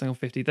 1954 or something, or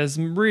 50. There's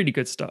some really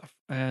good stuff,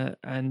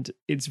 and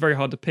it's very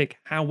hard to pick.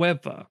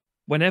 However,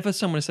 whenever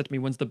someone has said to me,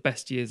 when's the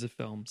best years of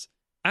films,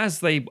 as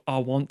they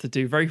are wont to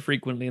do very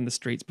frequently in the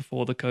streets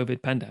before the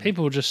COVID pandemic.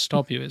 People will just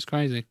stop you. It's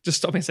crazy. Just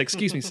stop me and say,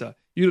 "Excuse me, sir.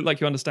 You look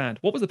like you understand.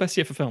 What was the best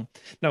year for film?"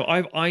 No,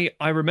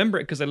 I remember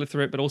it because I lived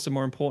through it, but also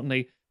more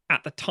importantly,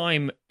 at the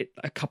time,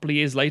 a couple of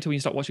years later, when you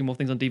start watching more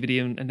things on DVD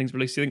and things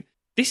released, you think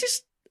this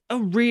is a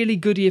really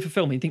good year for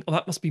film. And you think, "Oh,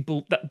 that must be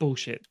that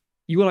bullshit."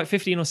 You were like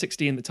 15 or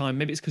 16 at the time.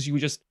 Maybe it's because you were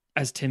just,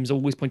 as Tim's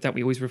always pointed out,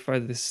 we always refer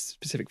to this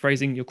specific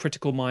phrasing, your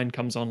critical mind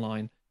comes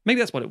online. Maybe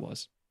that's what it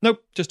was.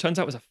 Nope, just turns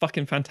out it was a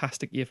fucking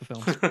fantastic year for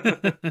films.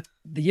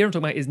 The year I'm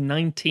talking about is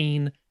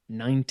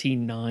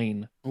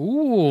 1999.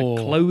 Ooh.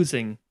 The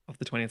closing of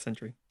the 20th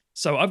century.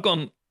 So I've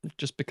gone,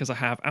 just because I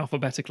have,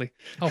 alphabetically.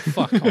 Oh,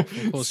 fuck off.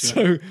 Of course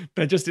you have. So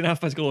they're just in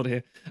alphabetical order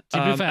here.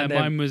 To be fair,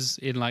 mine was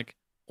in like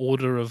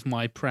order of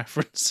my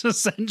preference,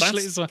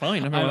 essentially. That's so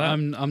fine.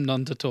 I'm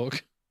none to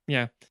talk.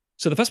 Yeah.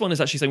 So the first one is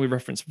actually something we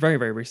referenced very,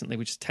 very recently,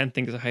 which is 10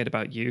 Things I Hate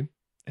About You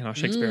in our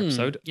Shakespeare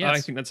episode. Yes.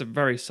 I think that's a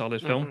very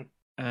solid film.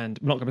 And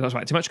we're not going to talk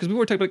about it too much because we've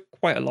already talked about it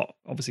quite a lot,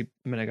 obviously,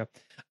 a minute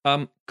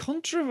ago.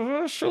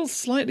 Controversial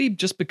slightly,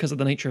 just because of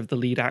the nature of the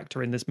lead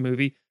actor in this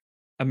movie.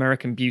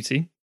 American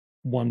Beauty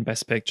won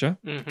Best Picture.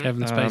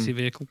 Kevin Spacey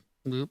vehicle.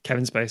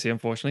 Kevin Spacey,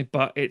 unfortunately.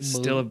 But it's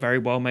still a very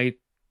well-made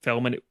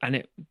film, and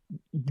it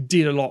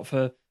did a lot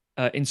for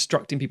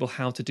instructing people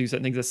how to do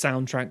certain things. The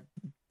soundtrack,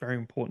 very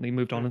importantly,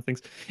 moved on and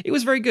things. It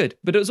was very good,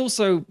 but it was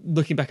also,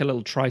 looking back, a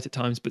little trite at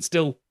times, but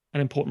still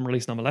an important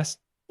release nonetheless.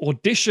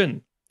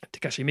 Audition,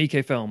 Takashi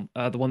Miike film,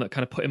 the one that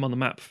kind of put him on the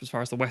map as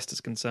far as the West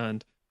is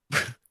concerned,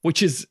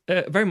 which is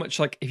very much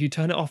like, if you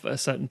turn it off at a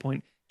certain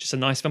point, just a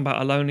nice film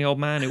about a lonely old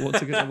man who wants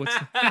to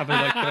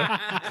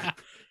have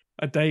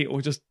a date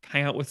or just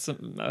hang out with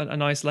a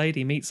nice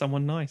lady, meet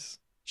someone nice.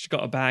 She's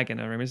got a bag in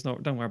her room.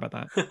 Don't worry about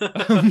that.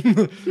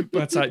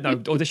 But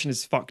no, Audition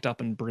is fucked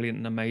up and brilliant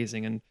and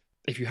amazing. And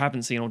if you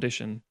haven't seen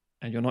Audition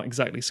and you're not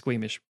exactly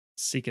squeamish,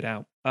 seek it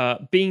out.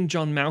 Being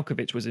John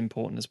Malkovich was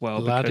important as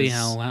well. Bloody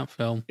hell, that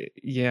film.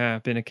 Yeah,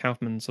 being a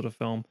Kaufman sort of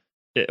film.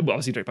 Well,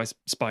 obviously directed by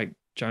Spike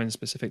Jones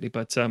specifically,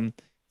 but kind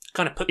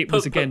of put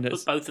both of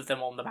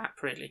them on the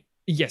map, really.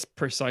 Yes,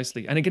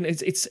 precisely. And again,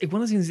 it's one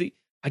of those things that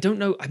I don't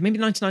know. Maybe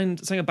 99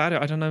 something about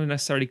it. I don't know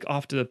necessarily.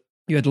 After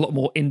you had a lot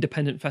more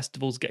independent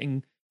festivals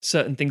getting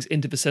certain things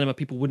into the cinema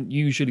people wouldn't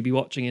usually be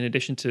watching, in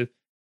addition to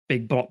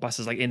big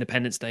blockbusters like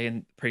Independence Day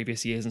in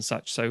previous years and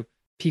such. So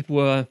people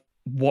were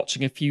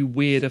watching a few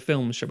weirder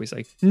films, shall we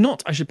say.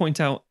 Not, I should point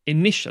out,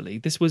 initially,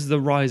 this was the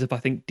rise of, I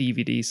think,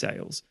 DVD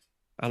sales.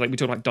 Like we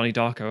talked about Donnie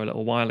Darko a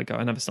little while ago.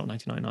 I know it's not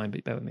 1999,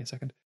 but bear with me a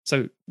second.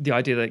 So the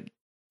idea that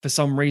for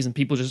some reason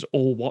people just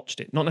all watched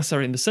it, not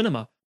necessarily in the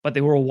cinema, but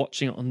they were all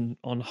watching it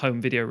on home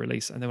video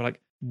release. And they were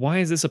like, why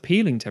is this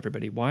appealing to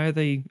everybody? Why are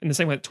they, in the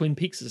same way that Twin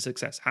Peaks is a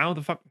success? How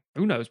the fuck,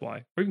 who knows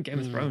why? Or even Game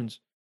of Thrones.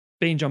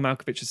 Being John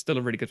Malkovich is still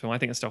a really good film. I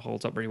think it still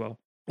holds up really well.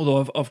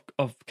 Although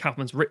of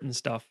Kaufman's written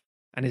stuff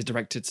and his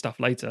directed stuff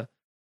later,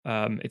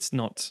 it's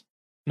not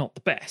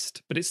the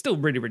best, but it's still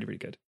really, really, really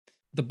good.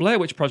 The Blair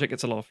Witch Project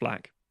gets a lot of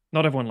flack.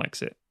 Not everyone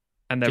likes it.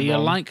 And they're Do you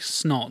wrong. like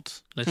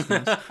snot,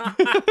 listeners?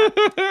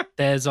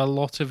 There's a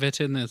lot of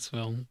it in this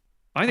film.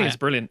 I think it's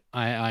brilliant.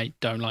 I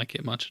don't like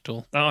it much at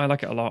all. No, I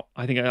like it a lot.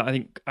 I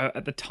think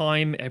at the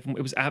time, it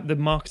was the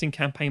marketing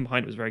campaign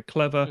behind it was very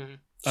clever.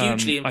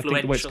 Hugely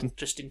influential,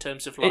 just in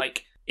terms of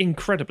like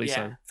incredibly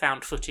so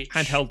found footage,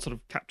 handheld sort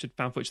of captured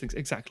found footage things.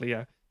 Exactly,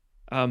 yeah.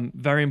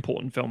 Very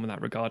important film in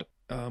that regard.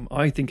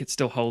 I think it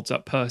still holds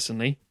up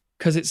personally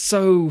because it's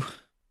so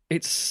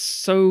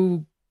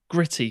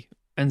gritty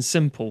and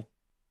simple.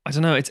 I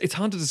don't know. It's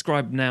hard to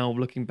describe now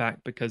looking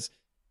back because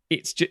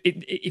it's just,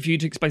 if you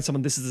to explain to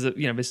someone this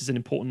is an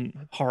important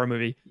horror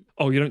movie,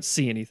 oh, you don't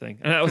see anything,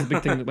 and that was the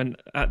big thing when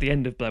at the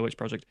end of Blair Witch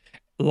Project,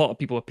 a lot of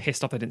people were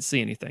pissed off they didn't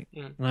see anything,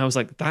 and I was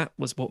like, that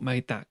was what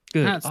made that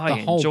good. That's the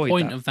whole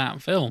point of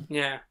that film.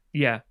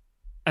 Yeah,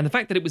 and the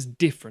fact that it was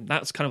different,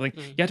 that's kind of like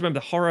you have to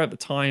remember the horror at the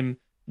time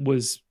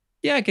was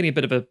getting a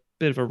bit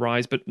of a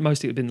rise, but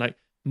mostly it had been like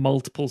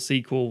multiple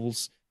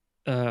sequels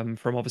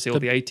from obviously all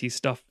the 80s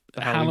stuff.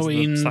 The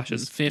Halloween,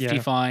 slashes,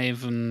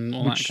 55 and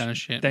all that kind of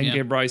shit. Then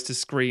gave rise to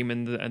Scream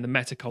and the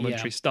meta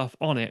commentary stuff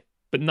on it,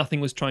 but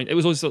nothing was trying. It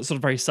was always sort of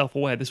very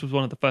self-aware. This was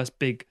one of the first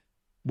big,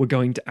 we're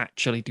going to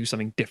actually do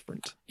something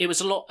different. It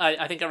was a lot.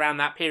 I think around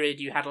that period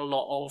you had a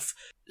lot of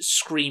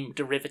Scream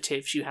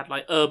derivatives. You had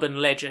like Urban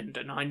Legend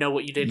and I Know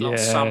What You Did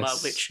Last Summer,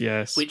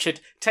 which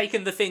had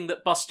taken the thing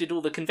that busted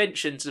all the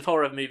conventions of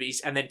horror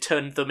movies and then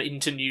turned them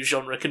into new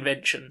genre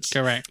conventions.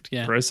 Correct.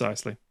 Yeah.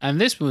 Precisely.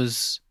 And this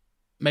was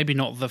maybe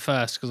not the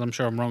first, because I'm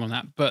sure I'm wrong on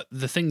that, but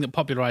the thing that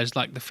popularized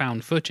like the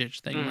found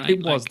footage thing, right?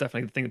 It was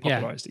definitely the thing that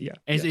popularized it,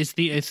 It's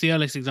the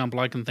earliest example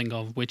I can think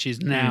of, which is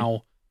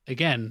now,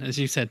 again, as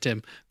you said,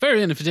 Tim,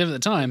 very innovative at the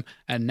time,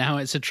 and now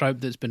it's a trope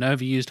that's been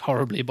overused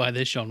horribly by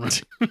this genre.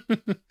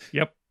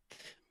 Yep.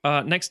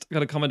 Next,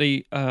 got a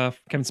comedy,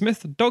 Kevin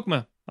Smith,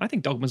 Dogma. I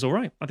think Dogma's all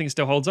right. I think it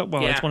still holds up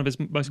well. It's one of his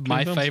most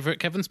my films. favorite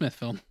Kevin Smith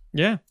film.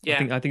 Yeah. I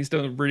think it's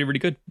still really, really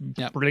good.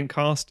 Yep. Brilliant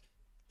cast.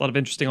 A lot of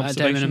interesting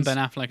observations. Damon and Ben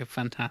Affleck are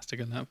fantastic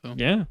in that film.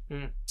 Yeah,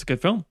 it's a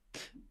good film.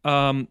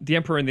 The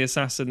Emperor and the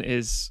Assassin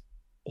is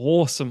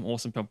awesome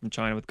film from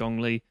China with Gong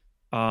Li.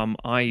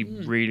 I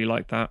really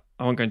like that.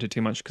 I won't go into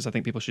too much because I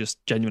think people should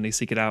just genuinely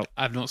seek it out.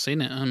 I've not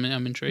seen it. I'm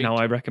intrigued. No,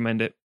 I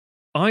recommend it.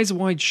 Eyes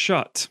Wide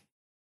Shut,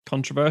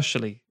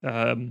 controversially,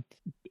 Stanley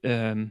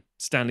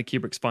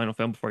Kubrick's final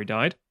film before he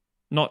died.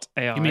 Not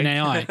AI. You mean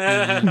AI?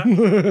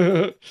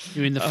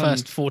 You mean the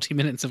first 40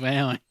 minutes of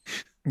AI?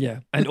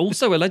 Yeah. And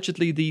also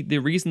allegedly the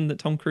reason that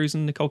Tom Cruise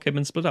and Nicole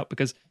Kidman split up,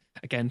 because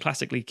again,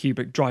 classically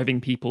Kubrick driving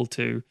people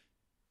to,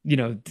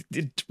 really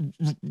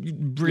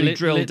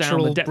drill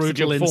down the depths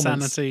brutal of your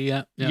performance.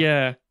 insanity.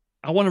 Yeah.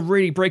 I want to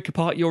really break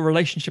apart your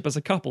relationship as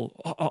a couple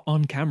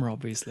on camera,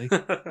 obviously.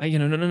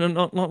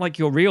 Not like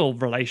your real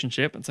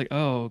relationship. It's like,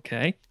 oh,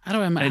 okay. How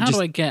do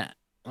I get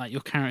like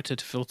your character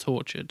to feel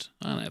tortured?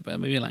 I don't know,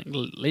 but maybe like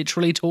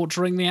literally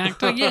torturing the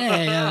actor.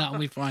 Yeah, that'll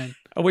be fine.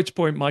 At which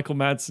point Michael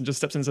Madsen just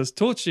steps in and says,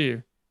 "Torture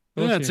you."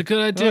 Yeah, it's a good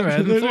idea. I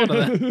hadn't thought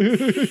of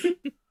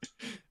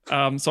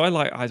that. So I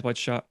like Eyes Wide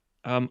Shut.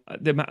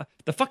 The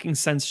fucking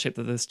censorship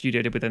that the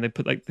studio did with them,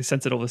 they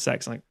censored all the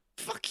sex. I'm like,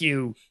 fuck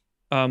you.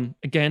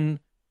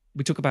 Again,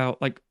 we talk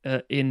about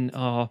in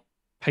our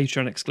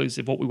Patreon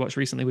exclusive what we watched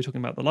recently. We're talking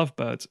about The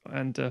Lovebirds,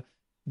 and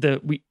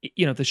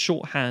the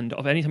shorthand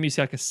of anytime you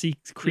see like a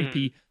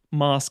creepy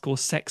mask or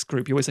sex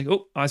group, you always think,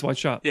 oh, Eyes Wide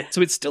Shut. Yeah.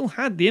 So it still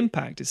had the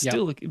impact. It's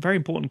still a very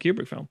important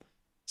Kubrick film.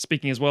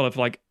 Speaking as well of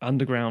like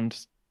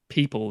underground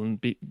people and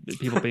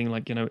people being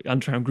like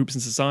underground groups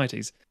and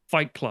societies.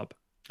 Fight Club.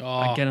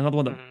 Oh. Again, another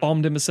one that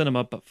bombed in the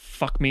cinema, but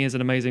fuck me, is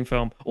an amazing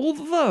film.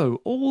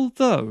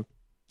 Although,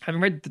 having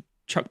read the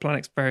Chuck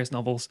Palahniuk's various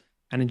novels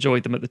and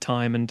enjoyed them at the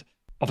time, and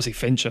obviously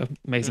Fincher,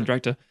 amazing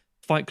director,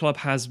 Fight Club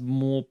has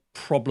more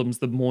problems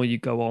the more you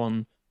go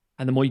on,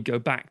 and the more you go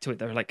back to it,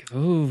 they're like,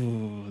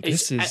 oh,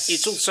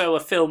 It's also a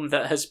film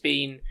that has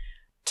been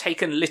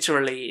taken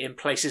literally in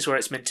places where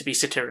it's meant to be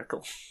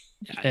satirical.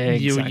 Exactly.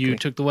 You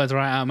took the words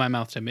right out of my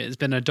mouth, Tim. It's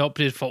been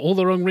adopted for all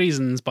the wrong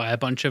reasons by a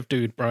bunch of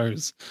dude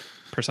bros.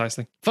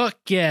 Precisely. Fuck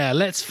yeah,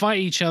 let's fight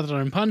each other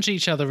and punch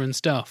each other and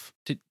stuff.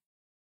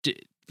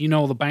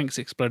 All the banks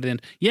exploded in.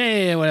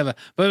 Yeah, whatever.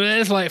 But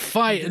let's like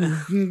fight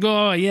and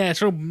go. Yeah,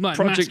 it's all like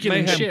Project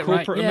masculine Mayhem, shit,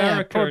 corporate right?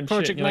 America, Yeah, and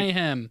Project shit.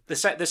 Mayhem. The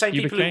same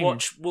people who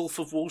watch Wolf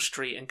of Wall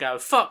Street and go,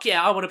 fuck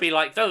yeah, I want to be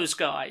like those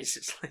guys.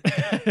 It's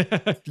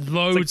like...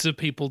 Loads of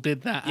people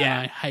did that, Yeah.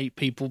 and I hate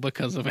people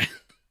because of it.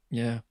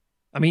 Yeah.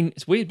 I mean,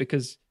 it's weird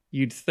because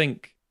you'd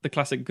think the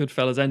classic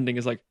Goodfellas ending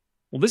is like,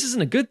 well, this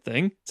isn't a good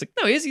thing. It's like,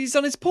 no, he's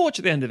on his porch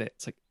at the end of it.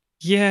 It's like,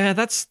 yeah,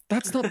 that's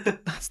not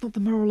the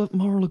moral of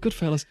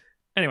Goodfellas.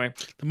 Anyway,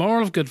 The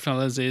moral of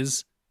Goodfellas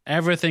is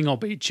everything will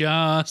be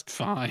just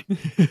fine.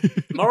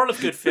 Moral of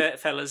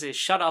Goodfellas is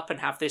shut up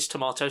and have this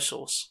tomato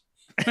sauce.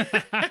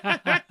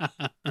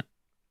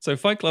 so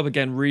Fight Club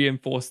again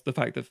reinforced the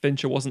fact that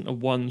Fincher wasn't a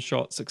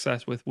one-shot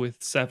success with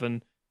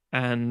Seven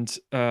and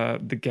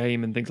The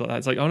Game and things like that.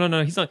 It's like, oh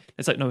no, he's not.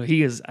 It's like, no,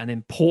 he is an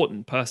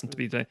important person to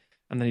be there.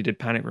 And then he did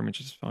Panic Room, which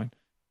is fine.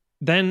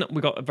 Then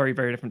we got a very,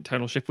 very different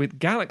tonal shift with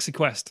Galaxy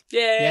Quest.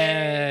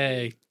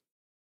 Yay!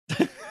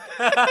 What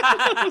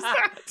was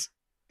that?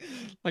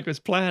 Like it was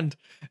planned.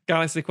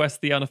 Galaxy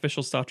Quest, the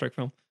unofficial Star Trek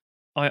film.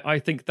 I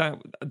think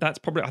that's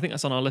probably, I think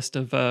that's on our list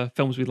of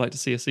films we'd like to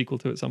see a sequel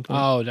to at some point.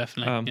 Oh,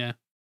 definitely. Yeah.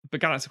 But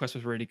Galaxy Quest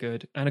was really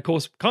good. And of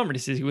course, can't really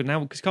see it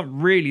now because you can't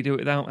really do it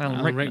without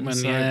Alan Rickman.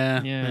 So,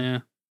 yeah.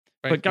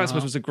 But Galaxy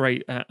Quest was a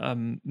great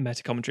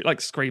meta commentary,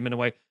 like Scream in a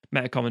way,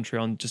 meta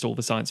commentary on just all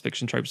the science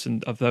fiction tropes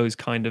and of those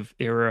kind of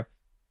era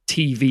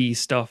TV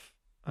stuff,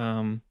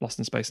 Lost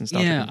in Space and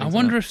stuff. Yeah, I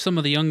wonder if some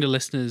of the younger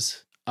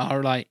listeners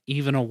are like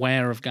even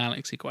aware of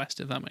Galaxy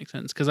Quest, if that makes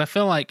sense. Because I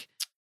feel like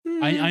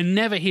I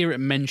never hear it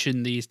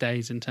mentioned these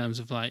days in terms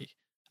of like,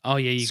 oh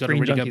yeah, you got to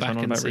really go back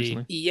and see.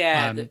 Recently.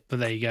 Yeah, but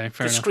there you go.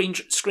 Fair enough.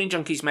 Screen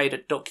Junkies made a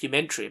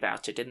documentary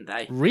about it, didn't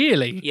they?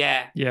 Really?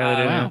 Yeah. Yeah,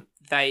 they did. Wow.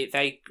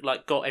 They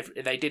like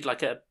they did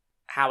like a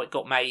how it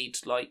got made,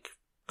 like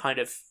kind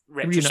of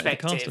Reunite the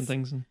retrospective cast and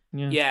things. And,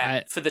 yeah.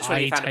 Yeah, for the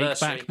 20th I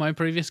anniversary. take back my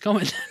previous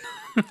comment.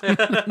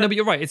 No, but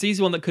you're right. It's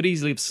easy one that could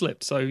easily have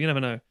slipped, so you never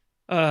know.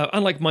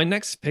 Unlike my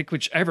next pick,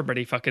 which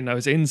everybody fucking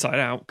knows inside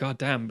out,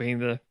 goddamn, being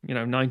the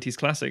 90s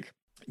classic,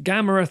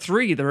 Gamera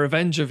 3: The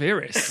Revenge of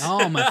Iris.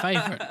 Oh, my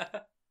favourite.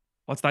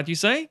 What's that you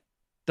say?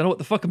 Don't know what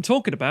the fuck I'm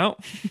talking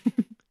about.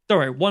 Don't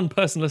worry, one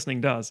person listening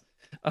does.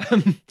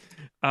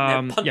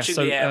 They're punching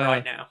the air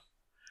right now.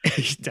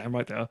 Damn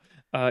right they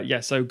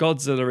are. So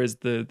Godzilla is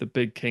the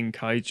big king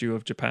kaiju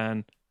of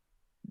Japan.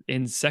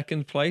 In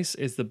second place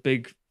is the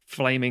big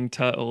flaming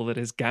turtle that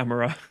is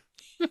Gamera.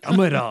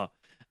 Gamera.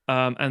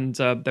 And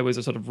there was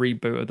a sort of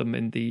reboot of them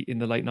in the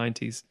late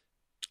 90s.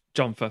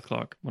 John Firth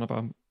Clark, one of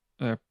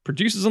our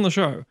producers on the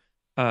show,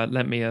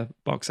 lent me a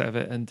box set of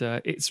it, and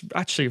it's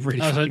actually really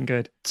fucking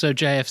good. So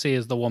JFC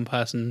is the one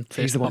person.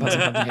 He's the one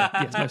person funding it.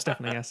 Yes, most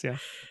definitely, yes, yeah.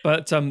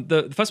 But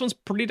the first one's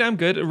pretty damn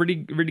good. A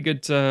really, really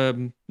good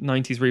 90s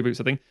reboot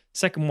sort of thing.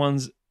 Second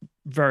one's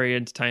very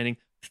entertaining.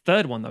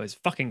 Third one, though, is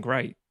fucking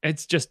great.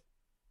 It's just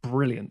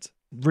brilliant.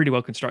 Really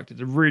well constructed.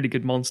 A really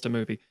good monster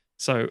movie.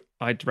 So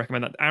I'd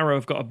recommend that. Arrow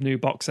have got a new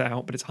box set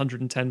out, but it's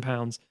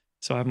 £110,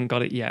 so I haven't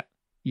got it yet.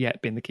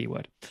 Yet being the key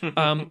word.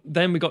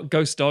 Then we got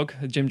Ghost Dog,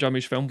 a Jim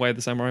Jarmusch film, Way of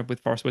the Samurai with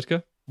Forrest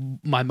Whitaker.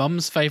 My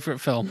mum's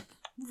favourite film.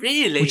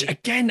 Really? Which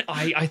again,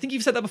 I think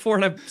you've said that before,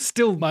 and I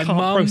still My can't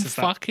mum process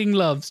that. fucking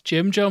loves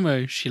Jim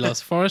Jarmusch. She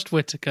loves Forrest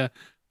Whitaker,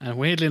 and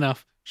weirdly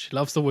enough, she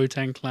loves the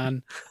Wu-Tang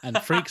Clan and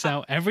freaks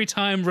out every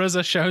time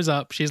RZA shows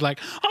up. She's like,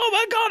 "Oh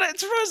my god,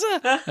 it's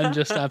RZA!" and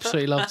just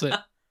absolutely loves it.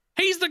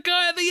 He's the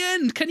guy at the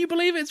end. Can you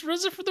believe it's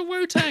RZA from the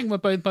Wu-Tang? Where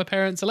both my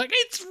parents are like,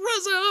 "It's RZA!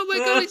 Oh my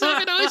god, he's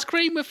having ice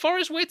cream with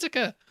Forrest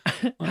Whitaker."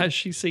 Has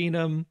she seen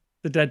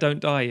The Dead Don't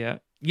Die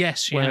yet?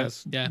 Yes, she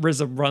has. Yeah.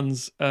 RZA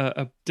runs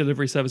a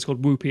delivery service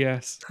called Woo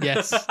PS.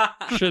 Yes.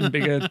 Shouldn't be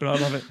good, but I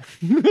love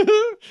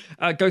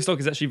it. Ghost Dog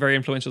is actually very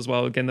influential as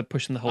well. Again, they're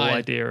pushing the whole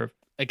idea of...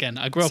 Again,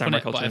 I grew up on samurai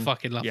it, but I culture.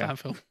 fucking love Yeah. that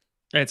film.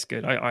 It's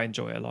good. I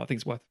enjoy it a lot. I think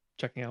it's worth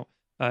checking out.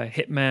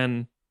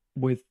 Hitman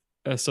with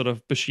a sort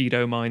of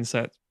Bushido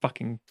mindset.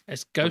 Fucking...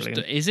 It's Ghost.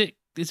 Brilliant. Is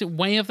it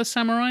Way of the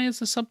Samurai as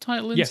the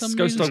subtitle in Yes, some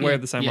Ghost movies? Dog Way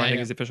of the Samurai, Yeah, I think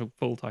yeah. is the official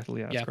full title.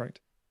 Yeah, that's Yeah. correct.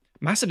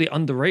 Massively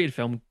underrated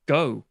film,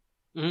 Go.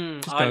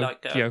 I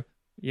like Go. Yo.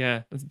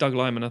 Yeah, it's Doug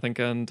Liman, I think,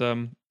 and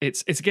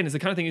it's the kind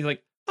of thing you're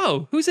like,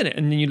 oh, who's in it?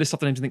 And then you list off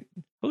the names and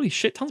think, holy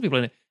shit, tons of people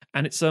in it.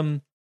 And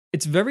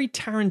it's very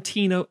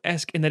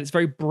Tarantino-esque in that it's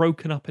very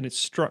broken up in its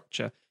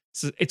structure.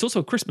 So it's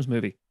also a Christmas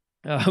movie,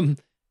 and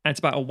it's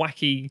about a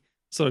wacky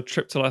sort of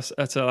trip to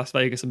Las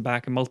Vegas and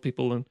back, and multiple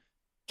people and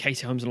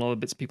Katie Holmes and a lot of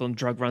bits of people and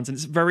drug runs, and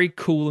it's very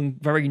cool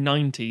and very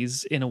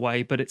 90s in a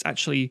way, but it's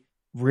actually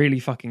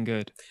really fucking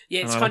good.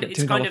 Yeah, it's And I kind like of it.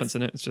 Timothy it's kind Olyphant's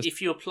of in it. It's just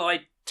if you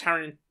applied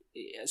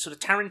sort of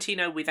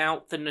Tarantino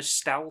without the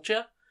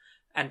nostalgia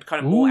and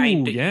kind of more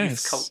aimed at yes.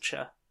 youth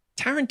culture.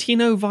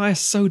 Tarantino via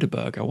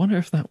Soderbergh. I wonder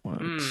if that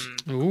works.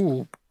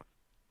 Ooh.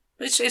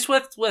 But it's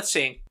worth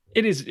seeing.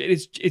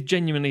 It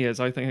genuinely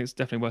is. I think it's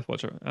definitely worth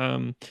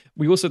watching.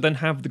 We also then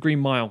have The Green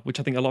Mile, which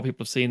I think a lot of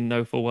people have seen and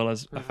know full well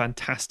as a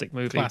fantastic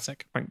movie.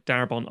 Classic. Frank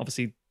Darabont,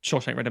 obviously,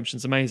 Shawshank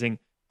Redemption's amazing.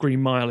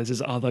 Green Mile is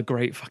his other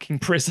great fucking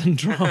prison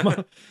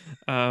drama.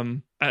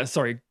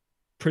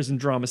 Prison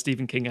drama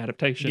Stephen King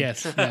adaptation.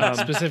 Yes, yeah,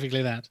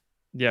 specifically that.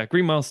 Yeah,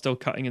 Green Mile's still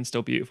cutting and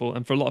still beautiful,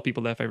 and for a lot of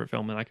people, their favorite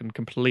film, and I can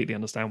completely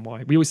understand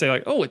why. We always say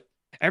like, "Oh,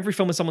 every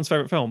film is someone's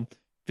favorite film."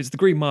 If it's The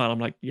Green Mile, I'm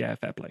like, "Yeah,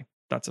 fair play."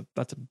 That's a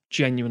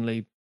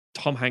genuinely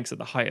Tom Hanks at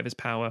the height of his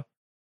power,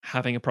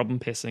 having a problem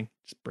pissing.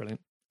 It's brilliant.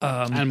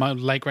 And my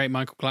late great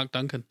Michael Clark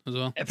Duncan as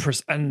well.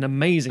 An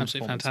amazing,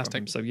 Absolutely performance from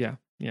fantastic. him. So yeah.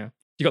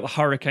 You got The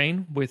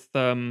Hurricane with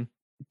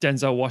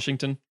Denzel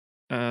Washington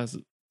as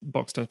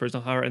box turns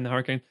prisoner in The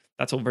Hurricane.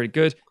 That's all very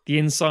good. The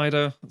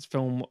Insider, that's a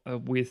film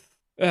with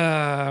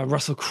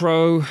Russell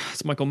Crowe.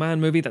 It's a Michael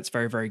Mann movie. That's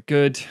very, very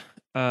good.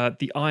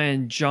 The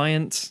Iron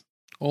Giant.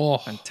 Oh,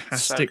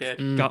 Fantastic so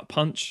good. gut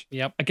punch.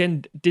 Yep.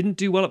 Again, didn't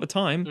do well at the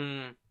time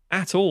Mm.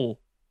 at all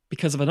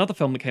because of another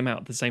film that came out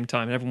at the same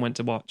time and everyone went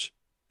to watch.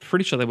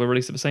 Pretty sure they were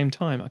released at the same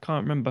time. I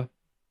can't remember.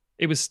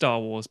 It was Star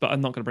Wars, but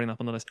I'm not going to bring that up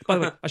on the list. By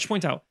the way, I should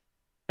point out,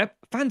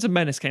 Phantom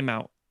Menace came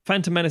out.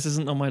 Phantom Menace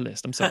isn't on my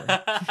list. I'm sorry.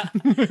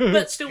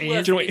 But still, Do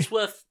you know what- it's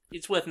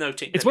worth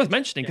noting. It's that worth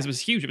mentioning because yeah. it was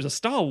huge. It was a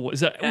Star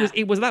Wars. It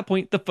Yeah. was at that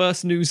point the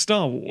first new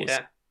Star Wars.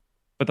 Yeah.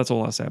 But that's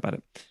all I'll say about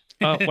it.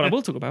 What I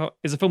will talk about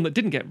is a film that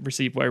didn't get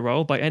received very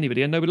well by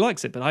anybody, and nobody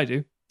likes it, but I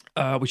do,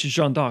 which is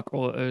Jeanne d'Arc,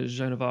 or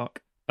Joan of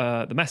Arc,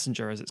 The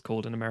Messenger, as it's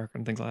called in America,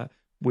 and things like that,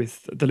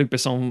 with the Luc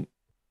Besson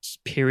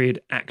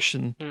period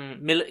action.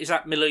 Is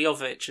that Mila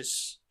Jovovich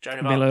as Joan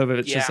of Arc? Mila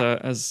Jovovich Yeah.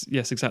 as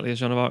yes, exactly, as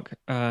Joan of Arc.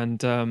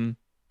 And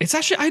it's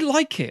actually, I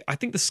like it. I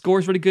think the score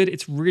is really good.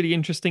 It's really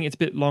interesting. It's a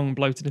bit long,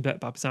 bloated, and a bit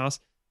Bab's house.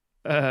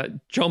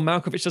 John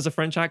Malkovich does a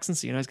French accent,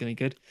 so you know it's going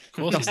to be good. of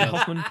course he Dustin does.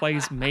 Hoffman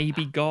plays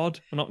maybe God.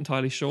 I'm not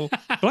entirely sure,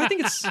 but I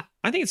think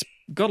it's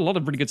got a lot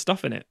of really good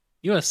stuff in it.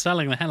 You are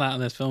selling the hell out of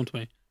this film to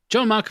me.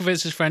 John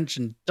Malkovich is French,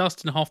 and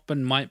Dustin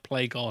Hoffman might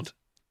play God.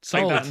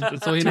 Take Sold. that.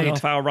 That's all you 2.5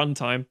 need. hour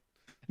runtime.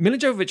 Mila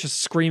Jovovich is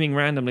screaming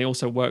randomly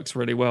also works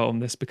really well on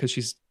this because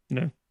she's,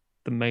 the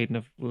Maiden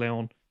of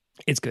Leon.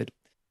 It's good.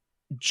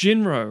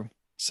 Jinro.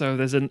 So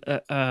there's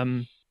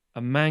a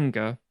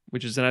manga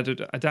which is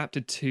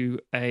adapted to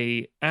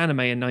a anime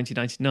in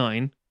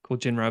 1999 called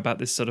Jinro about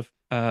this sort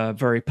of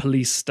very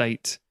police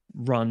state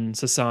run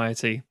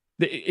society.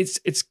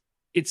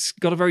 It's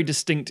got a very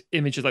distinct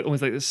image of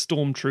almost like a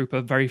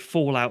stormtrooper, very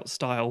Fallout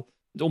style,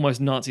 almost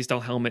Nazi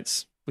style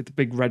helmets with the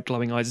big red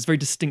glowing eyes. It's very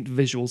distinct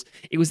visuals.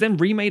 It was then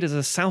remade as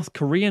a South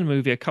Korean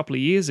movie a couple of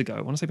years ago.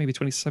 I want to say maybe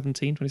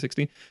 2017,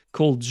 2016,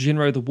 called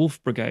Jinro the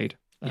Wolf Brigade.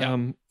 Yeah.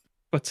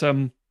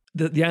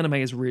 The anime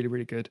is really,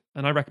 really good.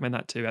 And I recommend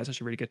that too. That's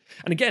actually really good.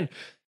 And again,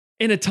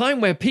 in a time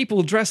where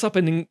people dress up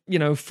in,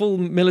 full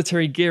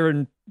military gear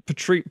and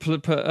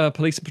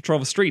police and patrol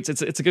the streets,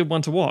 it's a good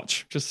one to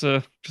watch. Just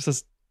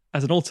as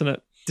an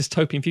alternate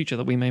dystopian future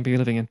that we may be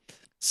living in.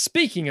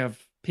 Speaking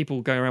of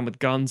people going around with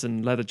guns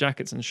and leather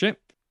jackets and shit,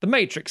 The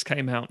Matrix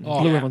came out and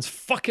blew yeah. everyone's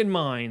fucking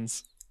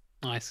minds.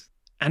 Nice.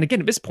 And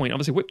again, at this point,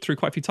 obviously whipped through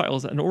quite a few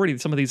titles, and already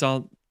some of these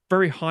are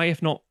very high,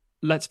 if not,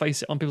 let's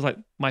face it, on people's like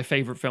my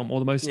favorite film or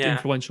the most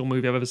influential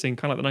movie I've ever seen,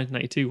 kind of like the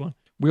 1982 one.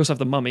 We also have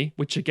The Mummy,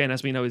 which again,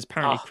 as we know, is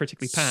apparently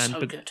critically panned, so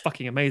but good.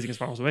 fucking amazing as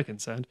far as we're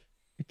concerned.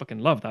 We fucking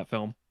love that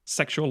film.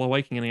 sexual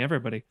awakening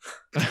everybody.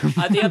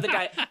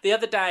 The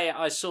other day,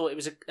 I saw it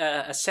was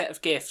a set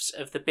of gifs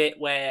of the bit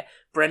where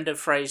Brendan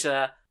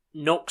Fraser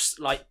knocks,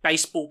 like,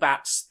 baseball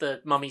bats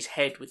the mummy's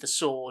head with the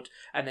sword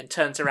and then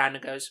turns around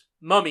and goes,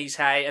 "Mummies,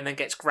 hey," and then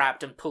gets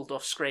grabbed and pulled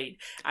off screen.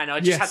 And I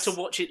just had to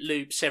watch it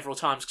loop several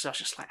times because I was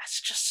just like, that's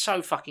just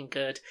so fucking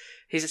good.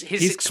 His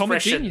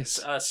expressions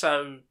are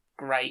so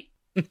great.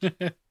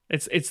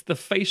 It's the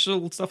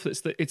facial stuff.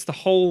 It's the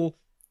whole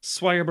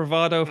swagger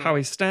bravado of how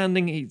he's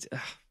standing.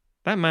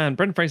 That man,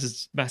 Brendan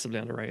Fraser's massively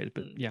underrated,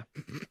 but yeah,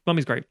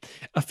 Mummy's great.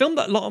 A film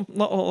that not a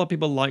lot of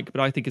people like,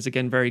 but I think is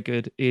again very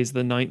good, is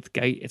The Ninth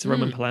Gate. It's a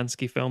Roman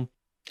Polanski film.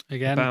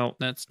 Again,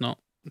 let's not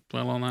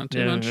dwell on that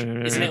too much.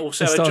 Isn't it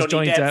also a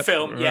Johnny Depp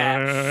film?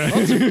 Yeah.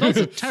 lots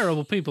of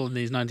terrible people in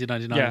these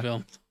 1999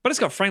 films. But it's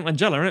got Frank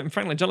Langella in it, and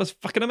Frank Langella's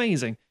fucking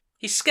amazing.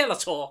 He's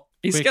Skeletor.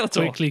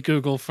 Quickly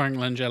Google Frank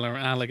Langella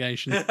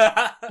allegation.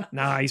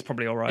 Nah, he's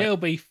probably all right. He'll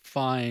be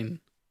fine.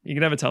 You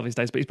can never tell these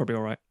days, but he's probably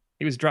all right.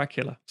 He was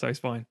Dracula, so he's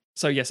fine.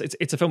 So yes,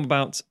 it's a film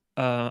about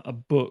a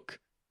book,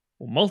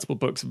 or multiple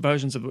books,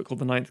 versions of a book called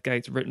The Ninth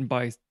Gate, written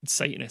by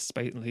Satanists,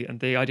 basically. And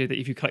the idea that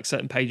if you collect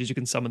certain pages, you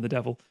can summon the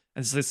devil.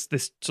 And it's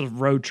this sort of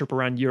road trip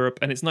around Europe.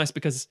 And it's nice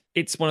because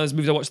it's one of those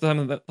movies I watched at the time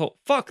and I thought,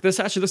 fuck, this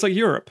actually looks like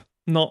Europe.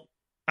 Not,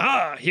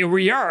 here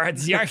we are at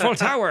the Eiffel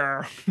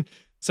Tower.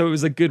 So it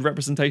was a good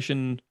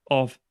representation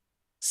of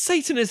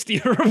Satanist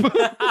Europe.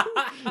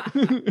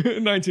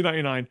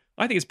 1999.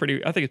 I think it's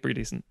pretty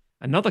decent.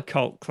 Another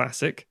cult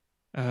classic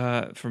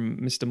from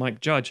Mr.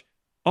 Mike Judge,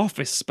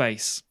 Office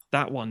Space.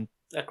 That one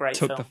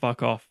took the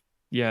fuck off.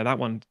 Yeah, that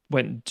one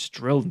went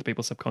drilled into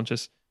people's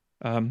subconscious.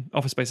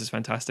 Office Space is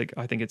fantastic.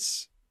 I don't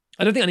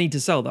think I need to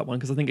sell that one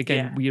because I think,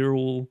 again, we are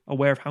all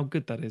aware of how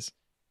good that is.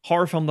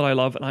 Horror film that I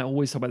love, and I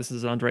always talk about this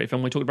as an underrated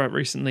film. We talked about it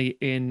recently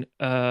in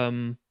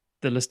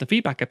the listener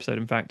feedback episode,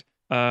 in fact.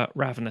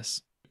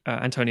 Ravenous.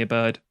 Antonia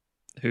Bird,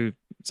 who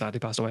sadly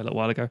passed away a little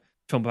while ago.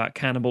 Film about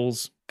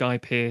cannibals, Guy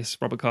Pearce,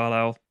 Robert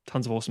Carlyle,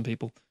 tons of awesome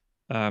people.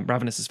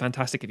 Ravenous is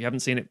fantastic. If you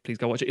haven't seen it, please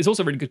go watch it. It's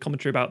also a really good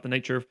commentary about the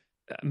nature of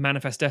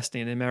manifest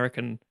destiny and the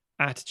American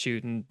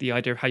attitude and the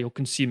idea of how you're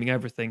consuming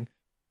everything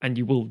and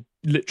you will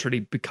literally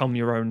become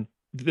your own,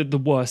 the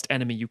worst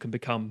enemy you can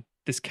become,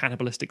 this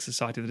cannibalistic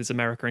society that is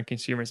America and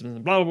consumerism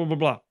and blah, blah, blah,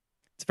 blah.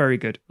 It's very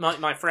good.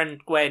 My friend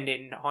Gwen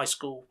in high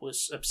school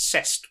was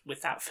obsessed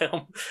with that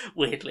film,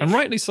 weirdly. And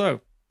rightly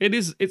so.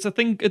 It's a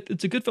thing.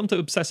 It's a good film to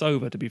obsess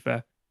over, to be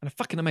fair. And a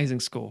fucking amazing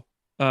score.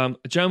 A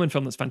German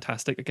film that's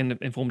fantastic. Again,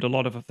 informed a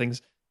lot of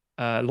things.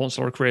 Launched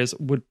a lot of careers.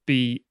 Would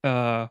be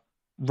Run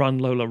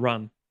Lola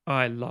Run.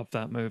 I love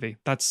that movie.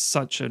 That's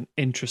such an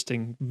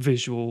interesting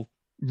visual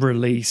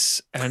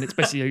release, and it's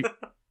basically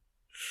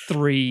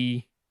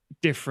 3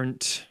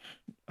 different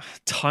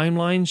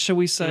timelines, shall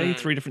we say?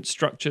 3 different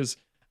structures.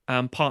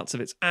 Parts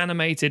of it's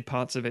animated.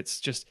 Parts of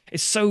it's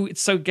so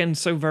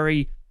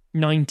very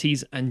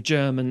 90s and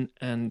German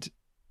and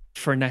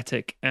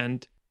frenetic,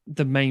 and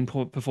the main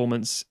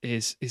performance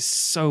is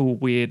so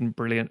weird and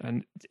brilliant,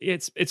 and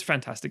it's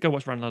fantastic. Go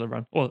watch Run Lola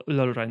Run, or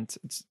Lola Run.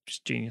 It's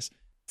just genius.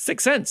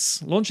 Sixth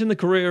Sense, launching the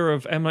career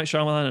of M. Night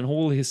Shyamalan and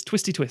all his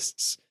twisty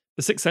twists.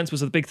 The Sixth Sense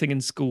was the big thing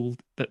in school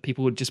that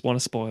people would just want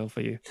to spoil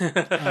for you.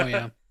 Oh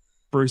yeah,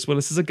 Bruce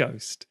Willis is a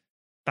ghost.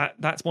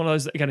 That's one of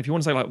those, again, if you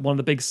want to say like one of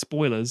the big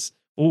spoilers.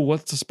 Oh,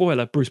 what's a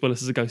spoiler? Bruce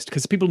Willis is a ghost,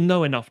 because people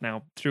know enough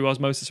now through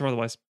osmosis or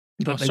otherwise.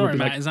 Oh, sorry,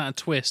 Matt. Is that a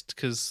twist?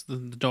 Because the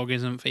dog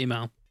isn't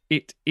female.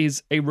 It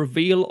is a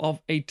reveal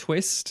of a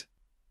twist.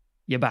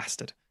 You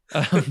bastard.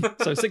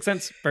 So Sixth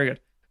Sense, very good.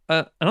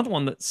 Another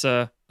one that's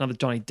another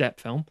Johnny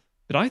Depp film,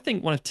 but I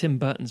think one of Tim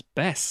Burton's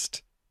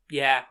best.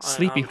 Yeah,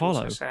 Sleepy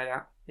Hollow. Say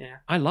that. Yeah,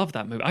 I love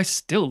that movie. I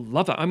still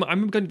love that. I'm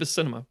going to the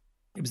cinema.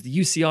 It was the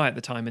UCI at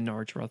the time in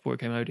Norwich, right before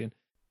it came Odeon.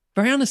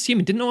 Very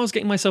unassuming. Didn't know what I was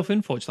getting myself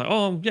in for. Just like,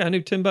 oh yeah, a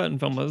new Tim Burton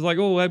film. I was like,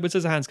 oh, Edward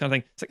Scissorhands kind of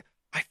thing. It's like,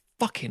 I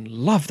fucking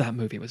love that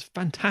movie. It was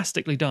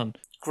fantastically done.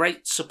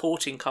 Great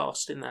supporting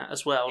cast in that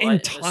as well.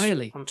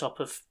 Entirely. On top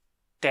of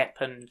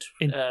Depp and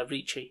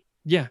Ricci.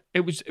 Yeah,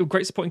 it was a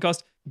great supporting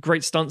cast,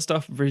 great stunt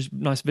stuff,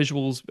 nice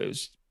visuals. It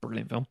was a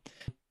brilliant film.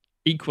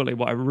 Equally,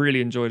 what I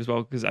really enjoyed as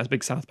well, because as a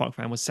big South Park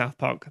fan, was South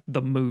Park,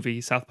 the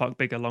movie, South Park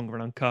Bigger, Longer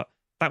and Uncut.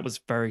 That was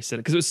very silly,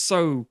 because it was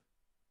so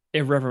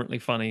irreverently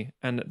funny,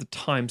 and at the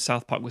time,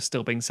 South Park was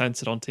still being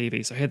censored on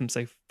TV, so I heard them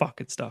say fuck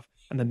and stuff,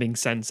 and then being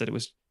censored. It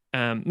was,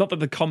 not that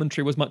the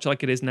commentary was much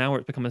like it is now, where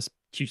it's become a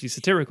hugely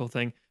satirical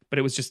thing, but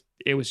it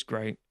was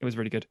great. It was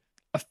really good.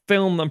 A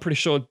film I'm pretty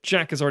sure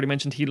Jack has already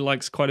mentioned he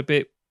likes quite a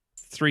bit,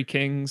 Three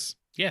Kings.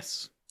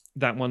 Yes.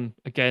 That one,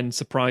 again,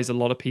 surprised a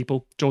lot of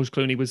people. George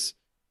Clooney was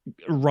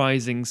a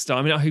rising star.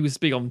 I mean, he was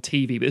big on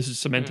TV, but this was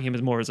cementing him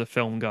as more as a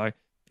film guy.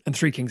 And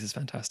Three Kings is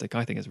fantastic.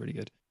 I think it's really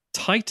good.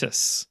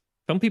 Titus.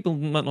 Some people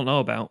might not know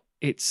about.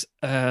 It's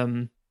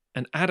an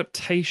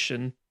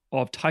adaptation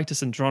of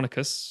Titus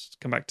Andronicus,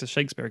 come back to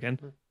Shakespeare again,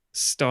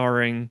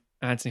 starring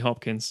Anthony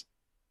Hopkins.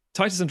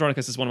 Titus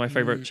Andronicus is one of my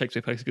favorite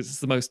Shakespeare plays because it's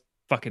the most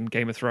fucking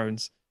Game of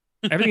Thrones.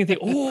 Everything you think,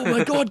 oh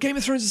my god, Game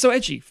of Thrones is so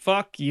edgy.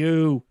 Fuck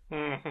you.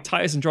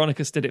 Titus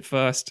Andronicus did it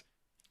first.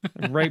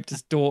 and raped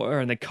his daughter,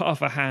 and they cut off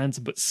her hands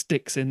and put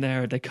sticks in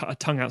there, and they cut her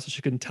tongue out so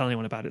she couldn't tell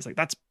anyone about it. It's like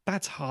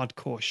that's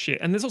hardcore shit.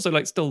 And there's also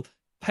like still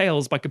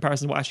pales by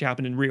comparison to what actually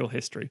happened in real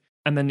history.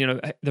 And then,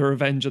 the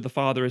revenge of the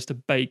father is to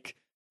bake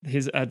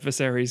his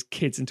adversary's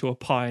kids into a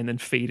pie and then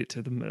feed it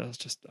to them.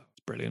 That's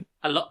brilliant.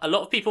 A lot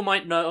of people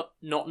might not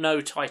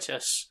know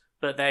Titus,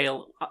 but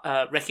they'll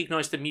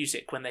recognize the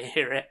music when they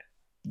hear it.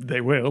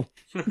 They will.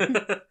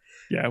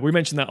 Yeah, we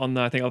mentioned that on,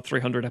 I think, our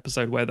 300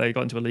 episode where they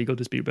got into a legal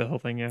dispute with the whole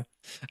thing, yeah.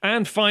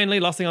 And finally,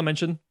 last thing I'll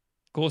mention,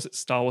 of course, it's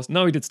Star Wars.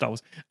 No, he did Star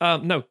Wars.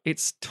 No,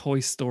 it's Toy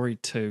Story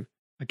 2.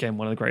 Again,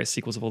 one of the greatest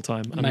sequels of all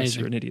time. Unless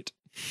you're an idiot.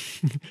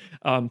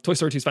 Toy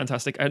Story 2 is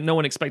fantastic. No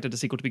one expected a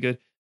sequel to be good.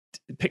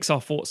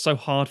 Pixar fought so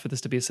hard for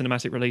this to be a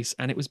cinematic release,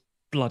 and it was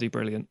bloody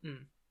brilliant.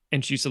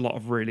 Introduced a lot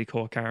of really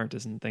core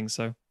characters and things.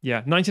 So,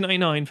 yeah,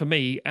 1999 for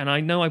me, and I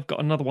know I've got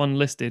another one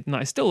listed, and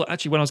I still,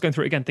 actually, when I was going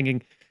through it again,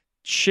 thinking,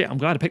 shit, I'm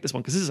glad I picked this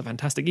one because this is a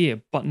fantastic year.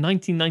 But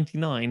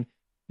 1999,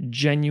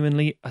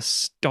 genuinely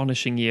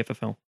astonishing year for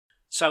film.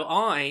 So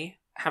I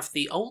have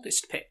the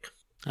oldest pick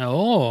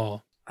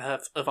Oh.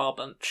 of our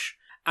bunch,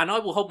 and I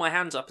will hold my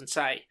hands up and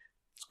say,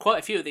 there's quite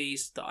a few of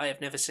these that I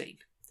have never seen.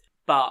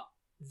 But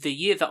the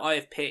year that I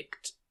have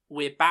picked,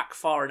 we're back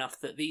far enough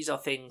that these are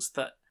things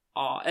that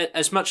are,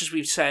 as much as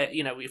we've said,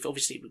 we've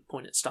obviously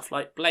pointed at stuff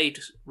like Blade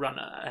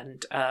Runner,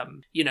 and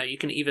you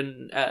can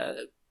even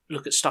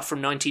look at stuff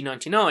from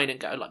 1999 and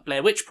go like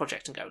Blair Witch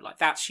Project and go like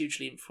that's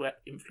hugely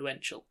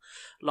influential.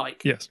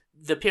 Like, yes.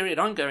 The period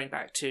I'm going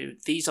back to,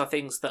 these are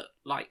things that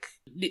like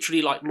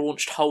literally like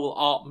launched whole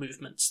art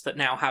movements that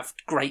now have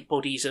great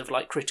bodies of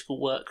like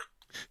critical work,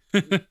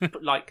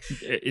 like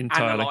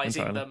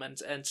analysing them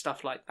and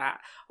stuff like that.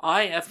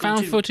 I have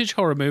found footage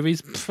horror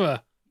movies.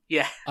 Pfft.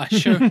 Yeah,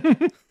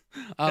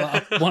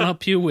 I'll one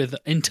up you with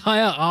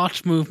entire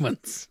art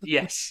movements.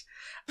 Yes.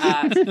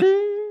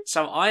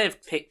 So I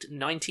have picked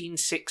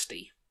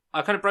 1960.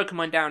 I've kind of broken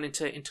mine down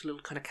into little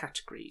kind of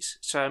categories.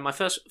 So my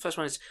first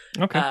one is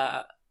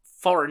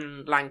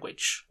foreign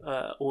language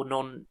or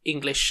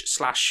non-English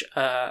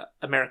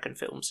 / American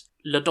films.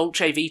 La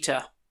Dolce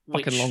Vita,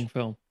 which like a long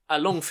film. A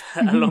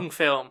long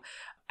film.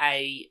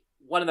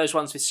 One of those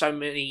ones with so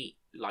many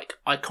like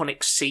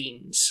iconic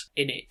scenes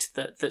in it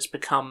that's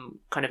become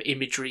kind of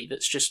imagery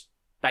that's just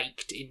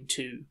baked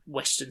into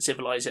Western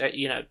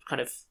civilization,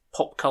 kind of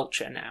pop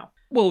culture now.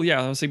 Well, yeah,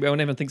 obviously when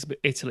everyone thinks of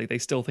Italy, they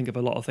still think of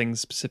a lot of things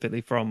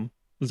specifically from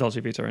the Dolce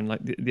Vita and like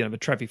the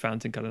Trevi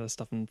Fountain kind of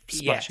stuff and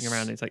splashing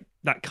around. It's like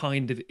that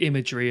kind of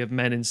imagery of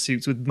men in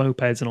suits with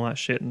mopeds and all that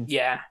shit. And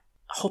yeah.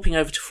 Hopping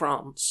over to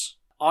France,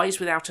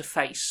 Eyes Without a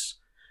Face,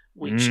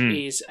 which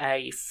is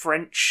a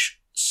French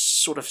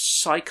sort of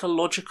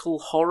psychological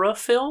horror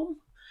film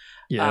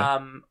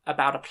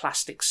about a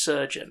plastic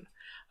surgeon.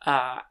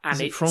 And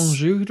is it Franju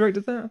who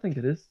directed that? I think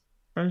it is.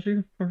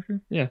 Franju?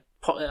 Yeah.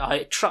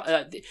 A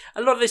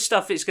lot of this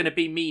stuff is going to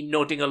be me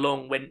nodding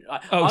along when.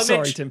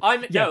 Tim.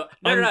 No.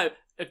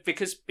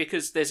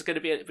 Because there's going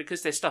to be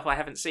because there's stuff I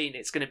haven't seen.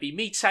 It's going to be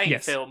me saying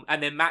film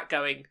and then Matt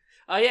going,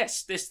 "Oh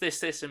yes, this,"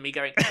 and me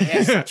going,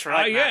 "Yes, that's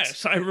right."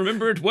 Yes, I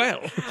remember it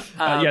well.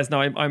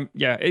 I'm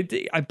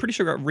pretty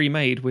sure it got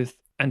remade with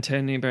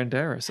Antonio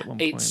Banderas at one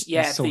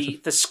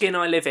point. The Skin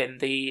I Live In,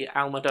 the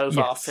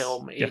Almodovar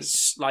film,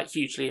 is like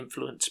hugely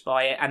influenced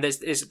by it, and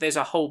there's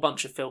a whole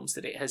bunch of films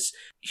that it has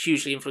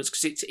hugely influenced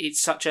because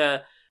it's such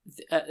a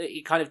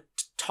it kind of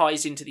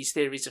ties into these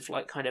theories of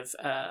like kind of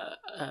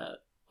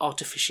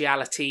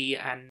artificiality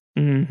and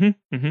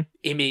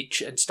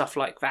image and stuff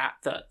like that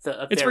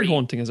are it's very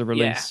haunting as a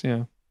release.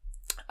 Yeah.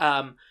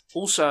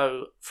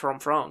 Also from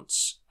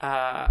France,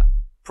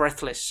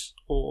 Breathless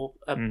or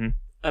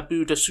A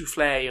Bout de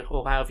Soufflé,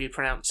 or however you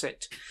pronounce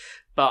it.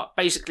 But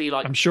basically,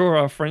 like... I'm sure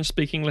our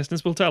French-speaking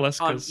listeners will tell us,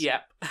 because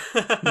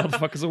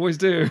motherfuckers always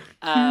do.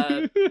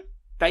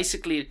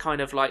 Basically,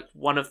 kind of like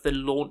one of the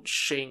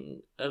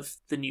launching of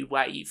the new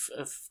wave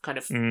of kind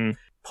of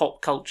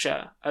pop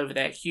culture over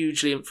there,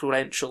 hugely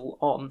influential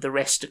on the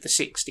rest of the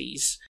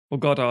 60s. Well,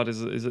 Godard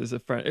is a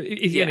French...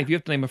 If you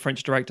have to name a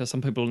French director,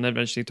 some people will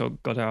eventually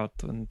talk Godard,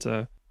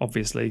 and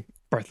obviously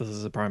Breathless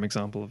is a prime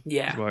example of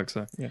his work.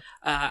 So,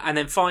 and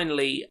then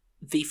finally...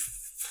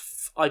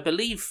 I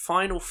believe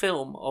final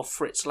film of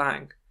Fritz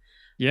Lang.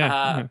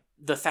 The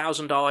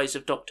 1,000 Eyes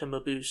of Dr.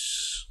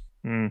 Mabuse.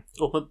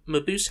 Or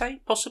Mabuse,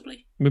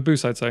 possibly?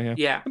 Mabuse, I'd say,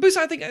 yeah. Mabuse,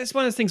 I think it's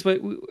one of those things where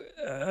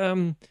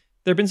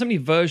there have been so many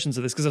versions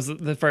of this because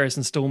of the various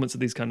installments of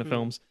these kind of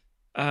films.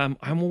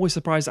 I'm always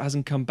surprised it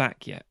hasn't come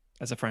back yet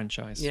as a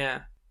franchise.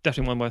 Yeah.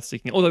 Definitely one worth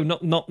seeking out. Although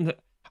not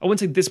I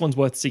wouldn't say this one's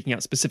worth seeking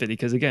out specifically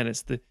because, again,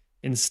 it's the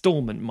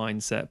installment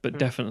mindset, but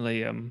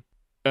definitely...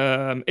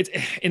 it's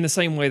in the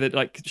same way that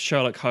like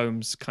Sherlock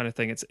Holmes kind of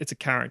thing. It's a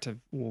character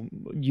or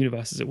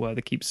universe, as it were,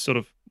 that keeps sort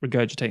of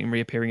regurgitating,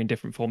 reappearing in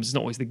different forms. It's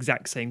not always the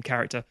exact same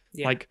character,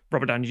 like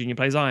Robert Downey Jr.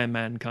 plays Iron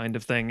Man kind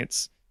of thing.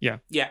 It's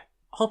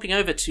Hopping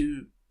over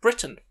to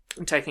Britain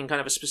and taking kind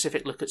of a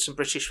specific look at some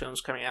British films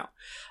coming out.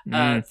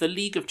 The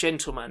League of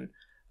Gentlemen,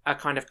 a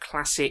kind of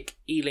classic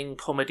Ealing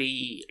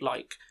comedy,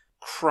 like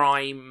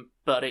crime,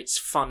 but it's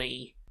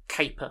funny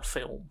caper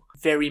film.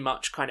 Very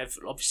much kind of,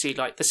 obviously,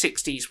 like the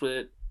 60s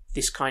were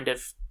this kind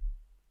of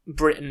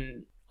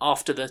Britain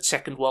after the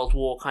Second World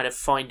War kind of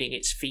finding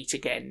its feet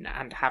again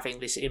and having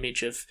this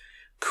image of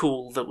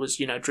cool that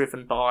was,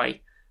 driven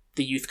by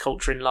the youth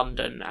culture in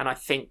London. And I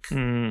think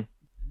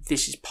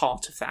this is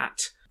part of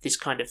that, this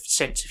kind of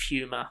sense of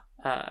humour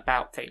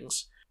about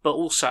things. But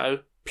also,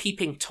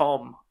 Peeping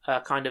Tom,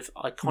 a kind of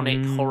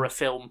iconic horror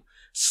film,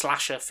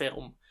 slasher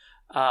film,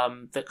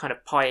 that kind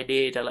of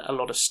pioneered a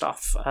lot of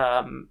stuff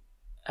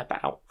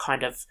about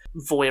kind of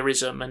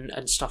voyeurism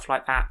and stuff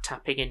like that,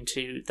 tapping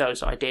into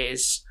those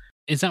ideas.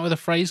 Is that where the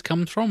phrase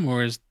comes from,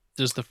 or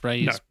does the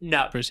phrase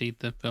no. precede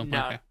the film?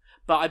 No. Okay.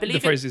 But I believe the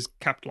phrase is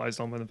capitalised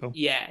on in the film.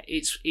 Yeah,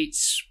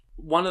 it's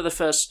one of the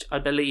first, I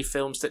believe,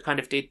 films that kind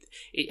of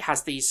it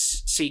has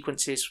these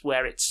sequences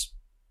where it's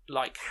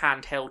like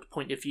handheld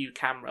point of view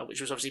camera,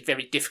 which was obviously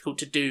very difficult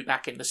to do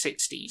back in the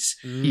 60s.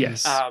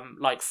 Yes.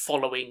 Like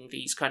following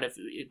these kind of,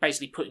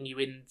 basically putting you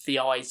in the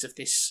eyes of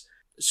this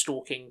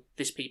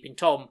Peeping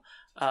Tom,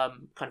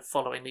 kind of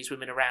following these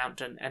women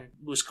around, and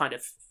was kind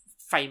of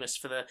famous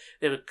for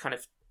there were kind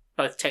of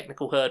both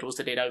technical hurdles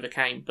that it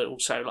overcame, but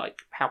also like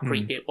how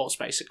creepy it was,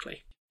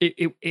 basically.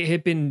 It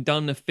had been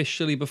done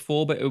officially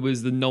before, but it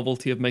was the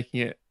novelty of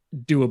making it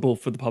doable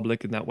for the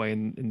public in that way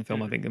in the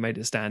film, I think, that made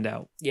it stand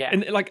out. Yeah.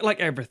 And like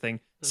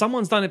everything,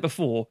 someone's done it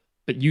before,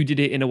 but you did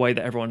it in a way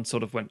that everyone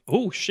sort of went,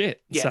 oh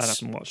shit, sat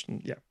up and watched.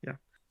 And yeah.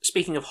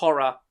 Speaking of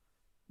horror,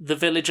 The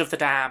Village of the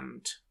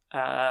Damned,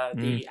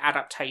 the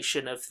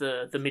adaptation of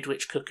the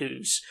Midwich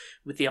Cuckoos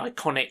with the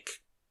iconic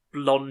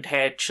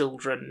blonde-haired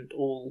children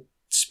all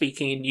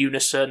speaking in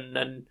unison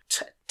and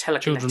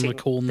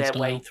telekinetic their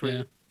way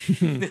through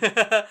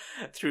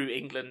through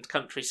England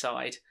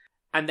countryside.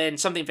 And then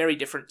something very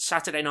different,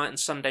 Saturday Night and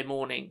Sunday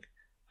Morning,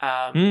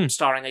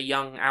 starring a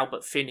young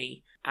Albert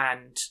Finney,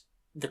 and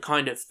the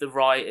kind of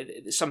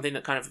something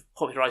that kind of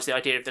popularised the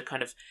idea of the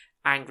kind of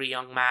angry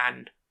young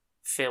man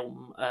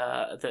film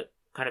that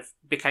kind of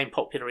became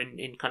popular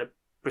in kind of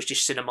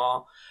British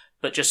cinema,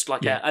 but just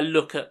like a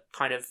look at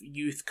kind of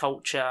youth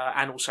culture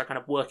and also kind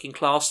of working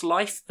class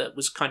life that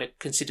was kind of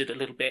considered a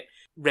little bit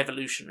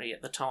revolutionary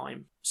at the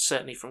time,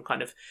 certainly from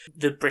kind of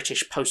the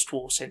British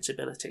post-war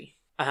sensibility.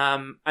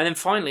 And then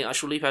finally, I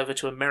shall leap over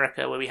to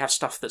America, where we have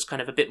stuff that's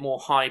kind of a bit more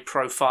high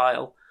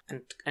profile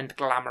and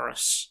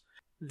glamorous.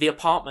 The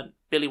Apartment,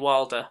 Billy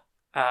Wilder,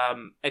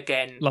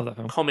 again, love that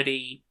film.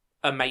 Comedy,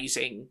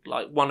 amazing,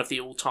 like one of the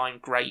all-time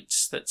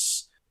greats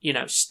that's,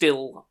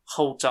 still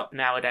holds up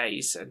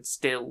nowadays and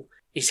still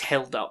is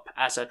held up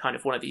as a kind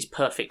of one of these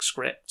perfect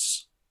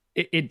scripts.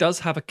 It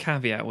does have a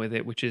caveat with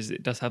it, which is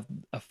it does have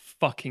a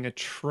fucking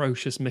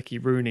atrocious Mickey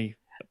Rooney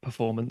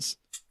performance.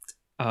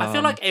 I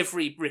feel like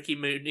every Ricky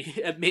Mooney...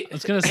 I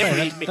was going to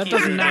say, that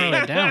doesn't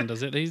narrow it down,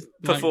 does it?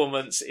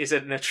 Performance is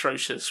an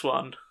atrocious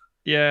one.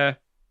 Yeah.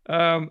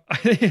 I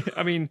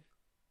mean,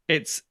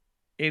 it's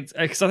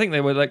because I think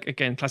they were like,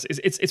 again, classic.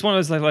 It's one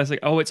of those like,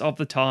 oh, it's of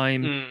the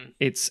time.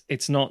 It's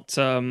not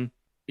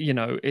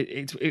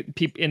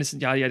people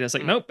innocent yada yada. It's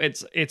like, nope,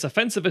 it's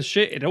offensive as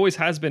shit. It always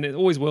has been. It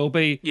always will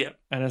be. Yeah.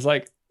 And it's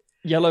like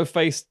yellow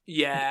faced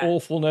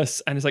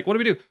awfulness. And it's like, what do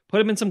we do? Put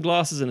him in some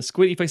glasses and a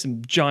squinty face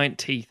and giant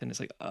teeth. And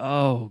it's like,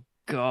 oh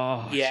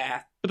god.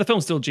 Yeah. But the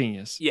film's still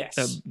genius.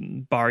 Yes.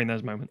 Barring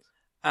those moments.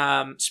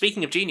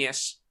 Speaking of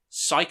genius,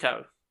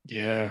 Psycho.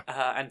 Yeah.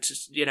 And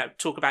to,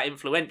 talk about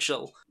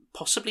influential,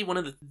 possibly one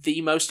of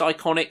the most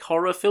iconic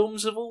horror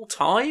films of all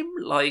time.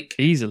 Like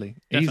easily.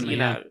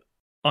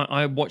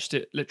 I watched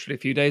it literally a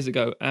few days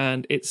ago,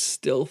 and it's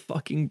still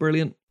fucking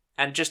brilliant.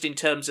 And just in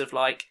terms of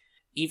like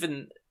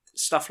even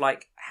stuff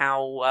like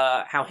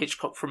how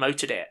Hitchcock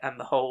promoted it, and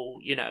the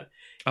whole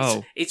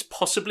it's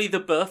possibly the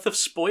birth of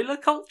spoiler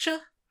culture.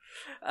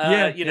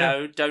 Don't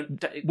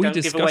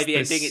give away the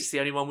ending. It's the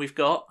only one we've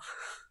got.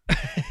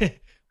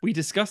 We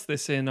discussed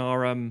this in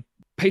our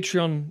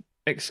Patreon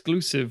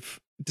exclusive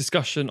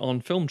discussion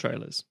on film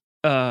trailers.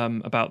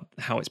 About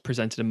how it's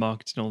presented and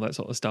marketed and all that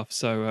sort of stuff.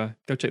 So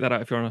go check that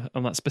out if you're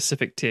on that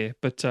specific tier.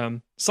 But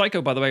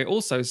Psycho, by the way,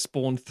 also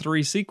spawned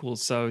 3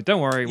 sequels. So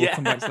don't worry, we'll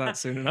come back to that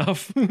soon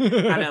enough.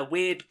 And a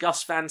weird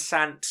Gus Van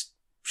Sant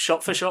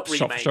shot-for-shot remake.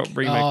 Shot-for-shot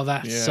remake. Oh,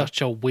 that's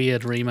such a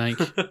weird remake.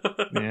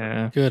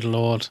 Yeah. Good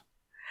lord.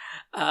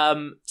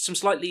 Some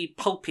slightly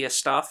pulpier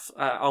stuff.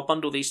 I'll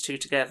bundle these two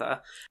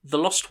together. The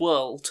Lost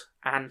World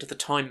and The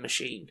Time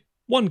Machine.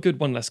 One good,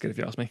 one less good, if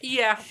you ask me.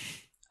 Yeah.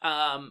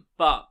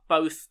 But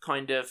both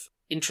kind of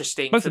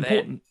interesting. Both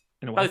important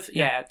in a way. Both,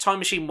 yeah. Time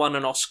Machine won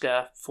an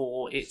Oscar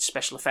for its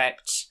special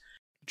effects,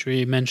 which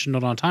we mentioned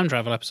on our time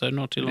travel episode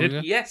not too long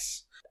ago.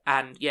 Yes.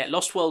 And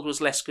Lost World was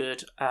less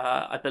good.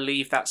 I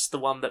believe that's the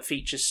one that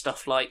features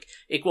stuff like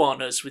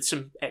iguanas with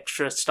some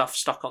extra stuff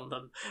stuck on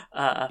them.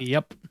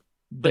 Yep.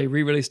 They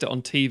re-released it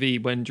on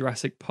TV when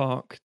Jurassic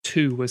Park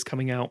 2 was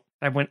coming out.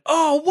 I went,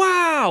 oh,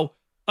 wow!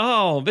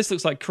 Oh, this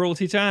looks like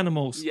cruelty to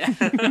animals. Yeah.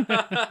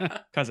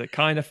 Because it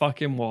kind of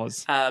fucking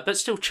was. But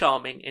still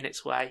charming in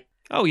its way.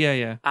 Oh,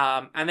 yeah.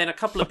 And then a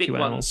couple of big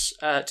ones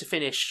to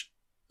finish.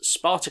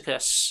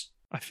 Spartacus.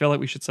 I feel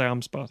like we should say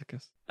I'm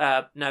Spartacus.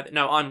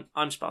 No,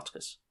 I'm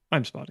Spartacus.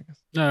 I'm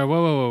Spartacus. No,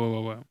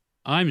 whoa.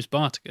 I'm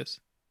Spartacus.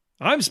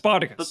 I'm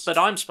Spartacus. But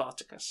I'm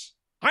Spartacus.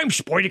 I'm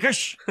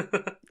Spartacus.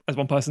 As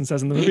one person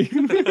says in the movie.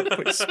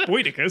 Like,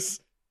 Spartacus?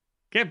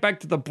 Get back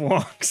to the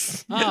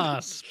Bronx.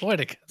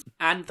 Spartacus.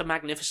 And the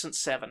Magnificent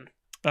Seven.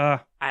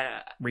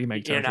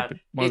 Remake. You know,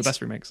 one of the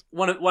best remakes.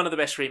 One of the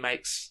best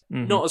remakes.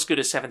 Mhm. Not as good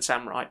as Seven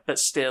Samurai, but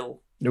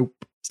still.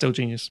 Nope. Still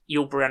genius.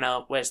 Yul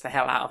Brynner wears the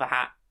hell out of a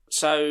hat.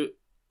 So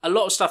a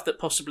lot of stuff that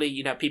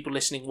possibly, people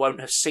listening won't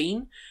have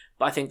seen,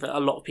 but I think that a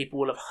lot of people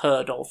will have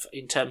heard of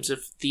in terms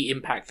of the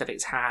impact that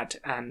it's had.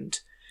 And,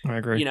 I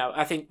agree.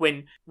 I think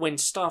when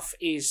stuff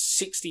is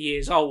 60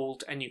 years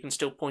old and you can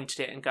still point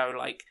at it and go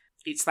like,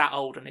 it's that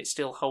old and it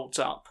still holds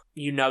up,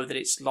 you know that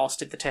it's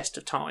lasted the test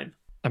of time.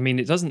 I mean,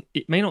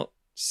 it may not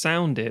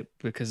sound it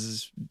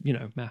because,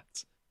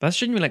 maths. That's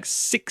genuinely like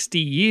 60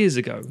 years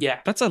ago.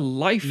 Yeah. That's a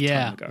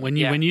lifetime ago. When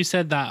you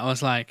said that, I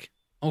was like,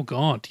 oh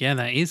God, yeah,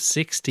 that is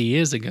 60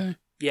 years ago.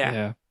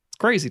 Yeah. It's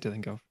crazy to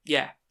think of.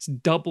 Yeah. It's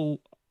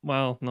double,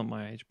 well, not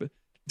my age, but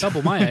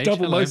Double my age.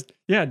 double hello. most.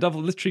 Yeah,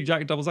 literally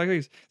Jack doubles like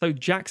these. So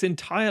Jack's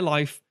entire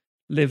life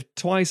lived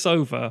twice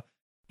over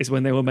is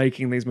when they were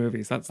making these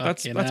movies. That's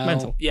Fucking hell.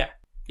 mental. Yeah.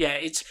 Yeah,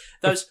 it's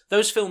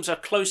those films are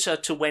closer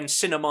to when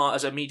cinema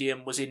as a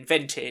medium was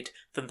invented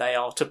than they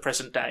are to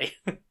present day.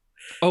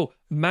 Oh,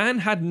 man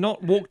had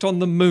not walked on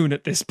the moon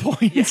at this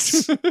point.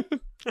 Yes.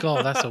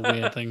 God, that's a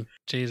weird thing.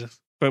 Jesus.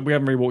 But we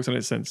haven't really walked on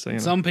it since. So,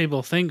 Some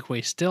people think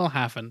we still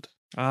haven't.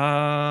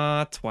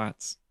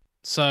 Twats.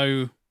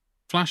 So,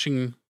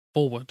 flashing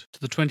forward to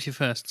the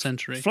 21st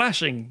century,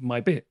 Flashing my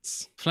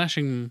bits.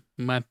 flashing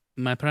my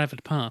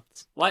private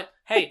parts. Why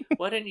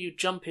don't you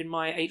jump in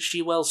my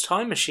H.G. Wells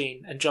time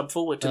machine and jump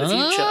forward to the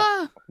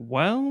future?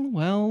 Well.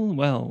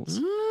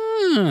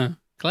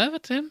 Clever,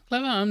 Tim.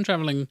 Clever. I'm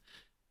traveling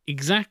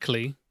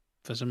exactly,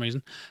 for some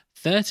reason,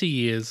 30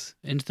 years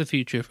into the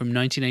future from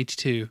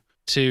 1982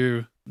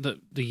 to the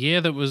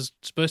year that was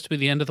supposed to be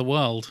the end of the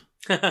world.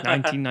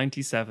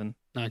 1997.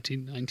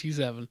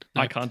 1997.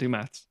 I can't do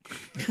maths.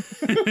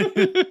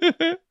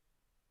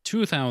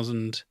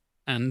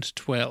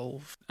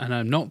 2012. And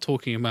I'm not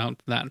talking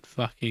about that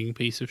fucking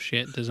piece of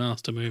shit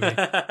disaster movie.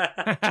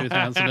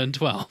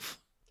 2012.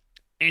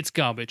 It's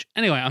garbage.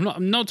 Anyway, I'm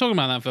not talking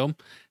about that film.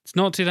 It's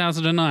not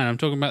 2009. I'm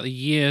talking about the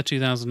year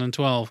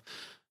 2012.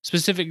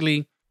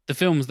 Specifically, the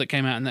films that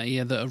came out in that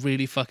year that are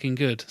really fucking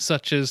good,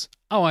 such as,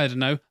 I don't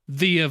know,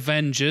 The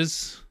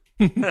Avengers.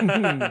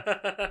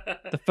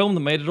 The film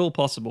that made it all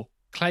possible.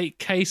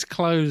 Case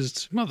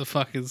closed,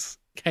 motherfuckers.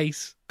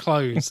 Case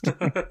closed.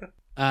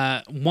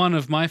 One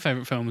of my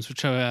favourite films,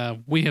 which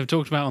we have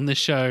talked about on this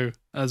show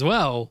as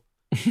well.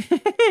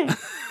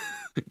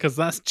 Because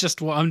that's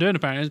just what I'm doing,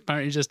 apparently.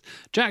 Apparently, just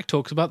Jack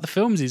talks about the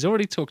films he's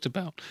already talked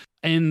about.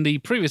 In the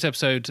previous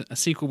episode, a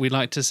sequel we'd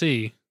like to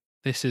see.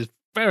 This is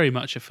very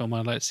much a film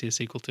I'd like to see a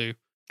sequel to.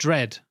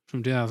 Dread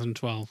from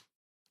 2012,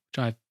 which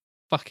I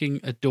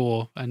fucking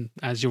adore, and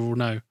as you all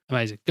know,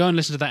 amazing. Go and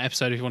listen to that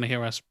episode if you want to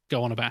hear us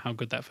go on about how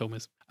good that film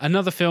is.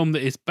 Another film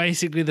that is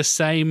basically the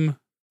same,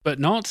 but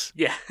not,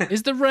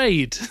 is The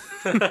Raid,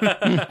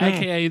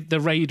 aka The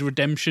Raid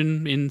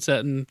Redemption in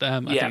certain, I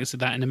think it's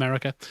that in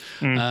America.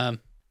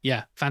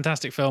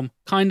 Fantastic film.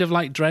 Kind of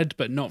like Dread,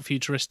 but not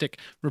futuristic.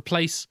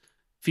 Replace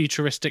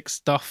futuristic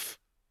stuff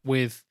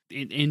with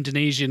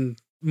Indonesian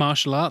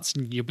martial arts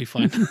and you'll be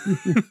fine.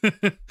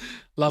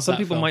 Love Some that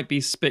people film. might be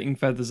spitting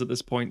feathers at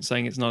this point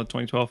saying it's not a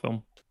 2012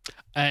 film.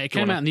 It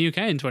came out in the UK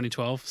in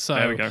 2012, so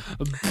There we go.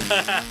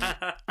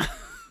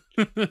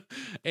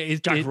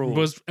 it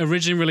was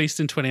originally released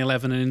in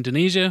 2011 in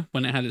Indonesia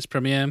when it had its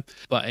premiere,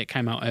 but it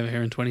came out over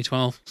here in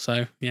 2012.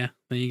 So yeah,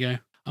 there you go.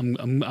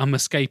 I'm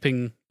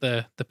escaping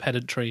the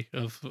pedantry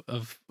of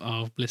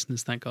our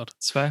listeners, thank God.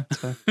 It's fair.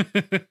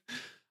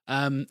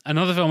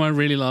 Another film I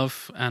really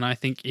love, and I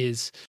think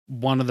is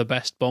one of the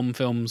best Bond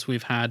films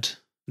we've had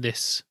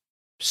this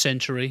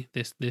century,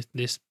 this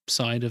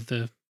side of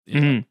the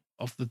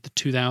of the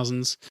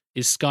 2000s,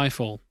 is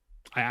Skyfall.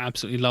 I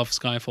absolutely love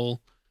Skyfall.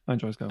 I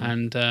enjoy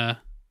Skyfall.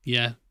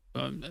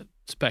 And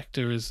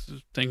Spectre is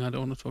a thing I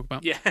don't want to talk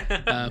about. Yeah.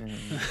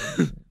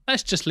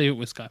 Let's just leave it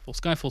with Skyfall.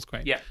 Skyfall's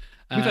great. Yeah.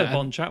 We've had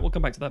Bond chat. We'll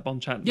come back to that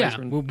Bond chat. Yeah,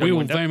 later we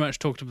will very much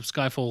talk about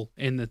Skyfall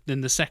in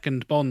the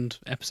second Bond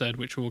episode,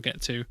 which we'll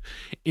get to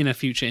in a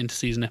future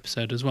interseason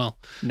episode as well.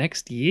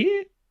 Next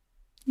year?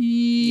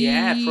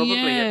 Yeah, probably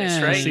at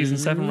this rate. Season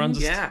 7 runs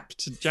Yeah.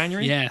 to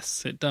January?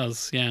 Yes, it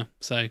does. Yeah.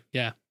 So,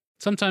 yeah.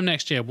 Sometime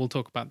next year, we'll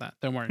talk about that.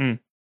 Don't worry.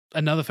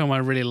 Another film I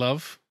really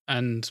love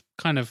and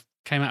kind of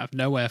came out of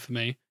nowhere for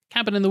me,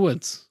 Cabin in the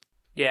Woods.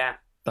 Yeah.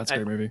 That's a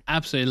great movie.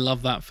 Absolutely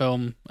love that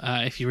film.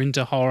 If you're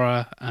into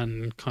horror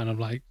and kind of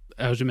like,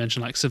 as you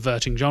mentioned, like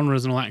subverting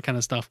genres and all that kind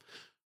of stuff,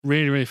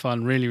 really, really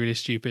fun, really, really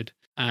stupid,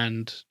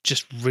 and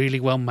just really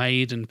well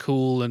made and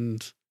cool,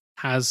 and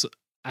has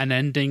an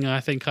ending I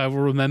think I will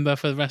remember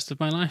for the rest of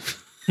my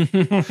life.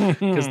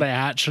 Because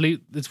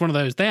it's one of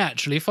those, they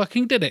actually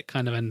fucking did it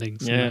kind of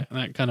endings. Yeah.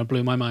 That kind of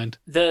blew my mind.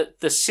 The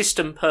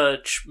system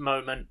purge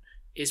moment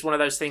is one of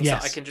those things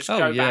that I can just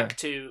go back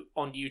to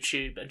on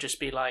YouTube and just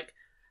be like,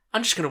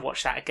 I'm just going to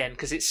watch that again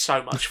because it's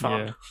so much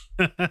fun.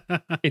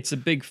 It's a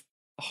big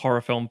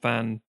horror film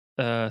fan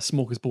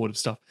smorgasbord of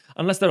stuff.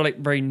 Unless they're like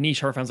very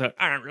niche horror fans, like,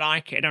 I don't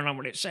like it, I don't know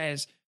what it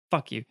says.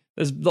 Fuck you.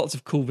 There's lots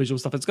of cool visual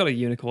stuff. It's got a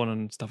unicorn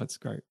and stuff. It's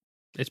great.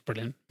 It's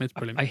brilliant. It's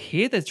brilliant. I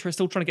hear they're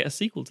still trying to get a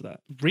sequel to that.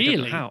 Really? I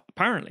don't know how.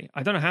 Apparently.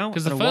 I don't know how.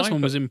 Because the first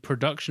one was in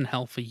production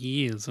hell for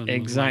years. And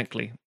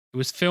exactly. It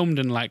was filmed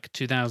in like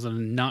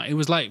 2009. It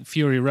was like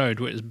Fury Road,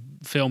 where it was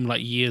filmed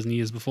like years and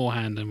years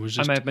beforehand, and was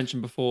just. I may have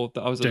mentioned before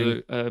that I was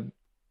at an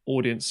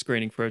audience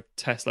screening for a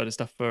test load of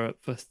stuff for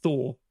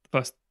Thor, the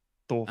first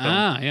Thor film.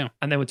 Yeah.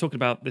 And they were talking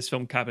about this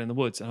film Cabin in the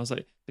Woods, and I was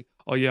like,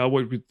 oh yeah, I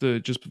worked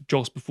with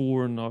Joss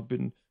before, and I've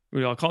been.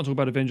 I can't talk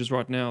about Avengers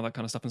right now, that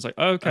kind of stuff. And it's like,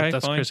 okay,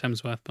 that's fine. Chris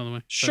Hemsworth, by the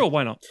way. Sure,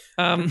 why not?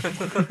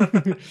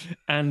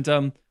 And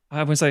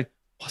I would say,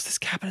 what's this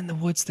Cabin in the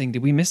Woods thing?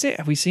 Did we miss it?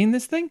 Have we seen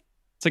this thing?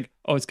 It's like,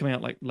 oh, it's coming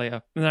out like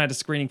later. And then I had a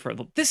screening for it. I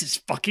thought, this is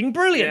fucking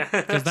brilliant.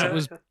 Because that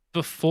was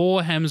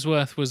before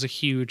Hemsworth was a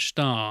huge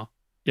star.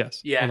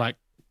 Yes. Yeah.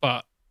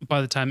 But by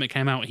the time it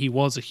came out, he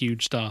was a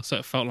huge star. So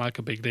it felt like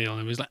a big deal.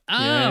 And it was like,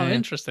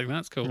 interesting.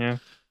 That's cool.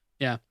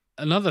 Yeah.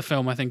 Another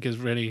film I think is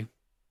really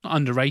not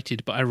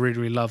underrated, but I really,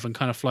 really love and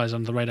kind of flies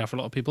under the radar for a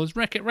lot of people is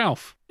Wreck-It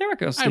Ralph. Yeah,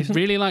 Wreck-It Ralph. I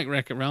really like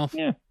Wreck-It Ralph.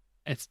 Yeah.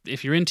 It's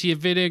if you're into your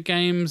video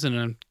games and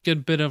a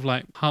good bit of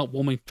like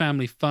heartwarming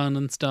family fun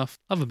and stuff,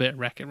 love a bit of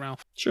Wreck-It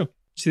Ralph. Sure.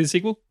 See the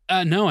sequel?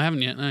 No, I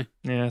haven't yet, no.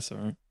 Yeah, that's all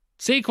right.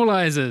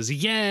 Sequelizers,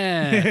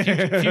 yeah!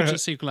 Future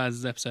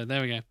Sequelizers episode,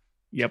 there we go.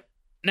 Yep.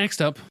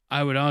 Next up,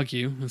 I would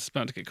argue, it's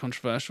about to get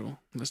controversial,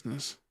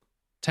 listeners,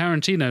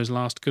 Tarantino's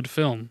last good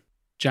film,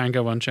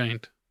 Django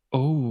Unchained.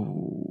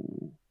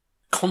 Oh.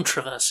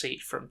 Controversy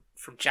from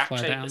Jack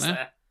Chambers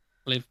there.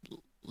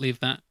 Leave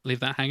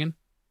that hanging.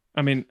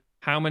 I mean,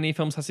 how many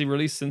films has he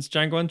released since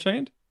Django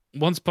Unchained?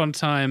 Once Upon a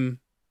Time,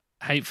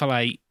 Hateful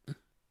Eight.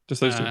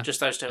 Just those two? Just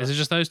those two. Is it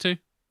just those two?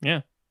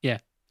 Yeah. Yeah.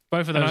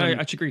 Both of those. I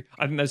actually agree.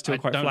 I think those two are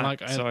quite flat.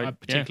 I don't like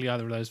particularly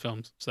either of those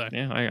films. So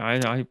yeah,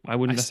 I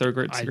wouldn't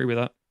necessarily disagree with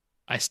that.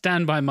 I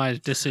stand by my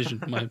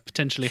decision, my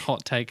potentially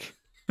hot take.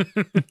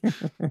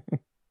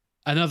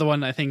 Another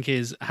one I think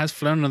has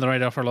flown under the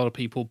radar for a lot of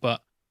people,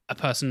 but a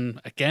person,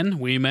 again,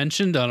 we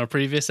mentioned on a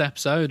previous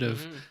episode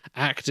of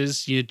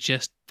actors you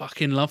just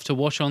fucking love to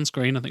watch on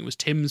screen. I think it was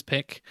Tim's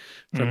pick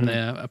from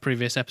a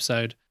previous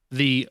episode.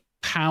 The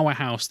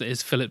powerhouse that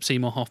is Philip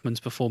Seymour Hoffman's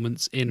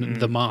performance in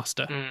The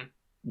Master.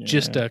 Yeah.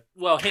 Just a him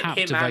and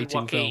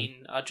captivating Joaquin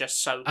film. Are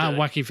just so good. And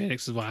Joaquin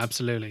Phoenix as well,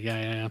 absolutely.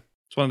 Yeah.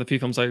 It's one of the few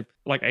films I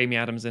like Amy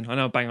Adams in. I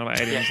know I'm banging on about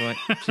aliens, like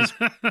she's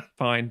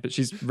fine, but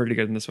she's really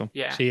good in this one.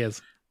 Yeah. She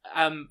is.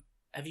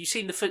 Have you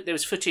seen there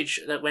was footage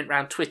that went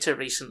around Twitter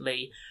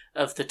recently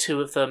of the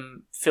two of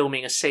them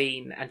filming a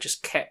scene and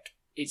just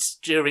it's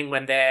during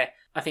when they're,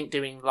 I think,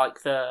 doing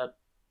like the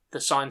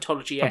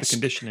Scientology-esque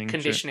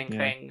conditioning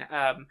thing.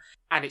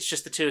 And it's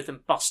just the two of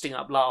them busting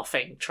up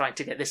laughing, trying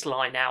to get this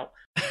line out.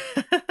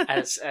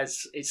 as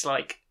it's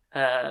like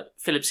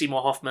Philip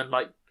Seymour Hoffman,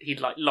 like he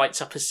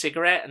lights up a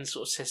cigarette and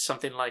sort of says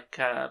something like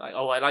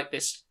oh, I like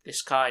this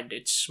kind,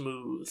 it's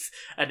smooth.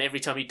 And every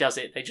time he does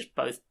it, they just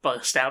both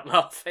burst out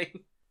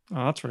laughing.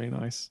 Oh, that's really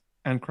nice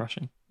and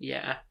crushing.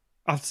 Yeah,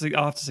 I'll have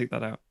to seek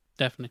that out.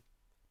 Definitely.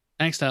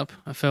 Next up,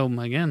 a film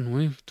again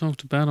we've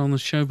talked about on the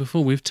show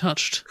before. We've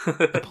touched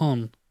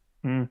upon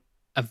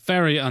a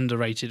very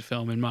underrated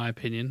film, in my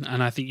opinion,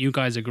 and I think you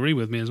guys agree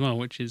with me as well,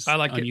 which is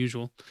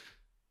unusual.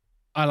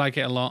 I like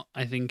it a lot.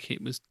 I think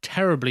it was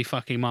terribly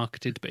fucking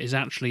marketed, but is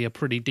actually a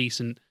pretty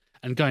decent.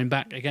 And going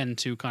back again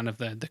to kind of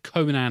the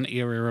Conan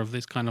era of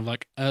this kind of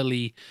like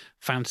early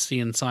fantasy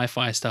and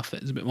sci-fi stuff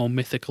that is a bit more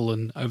mythical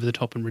and over the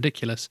top and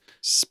ridiculous.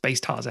 Space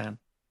Tarzan,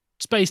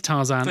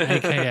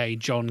 aka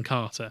John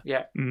Carter.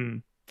 Yeah.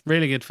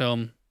 Really good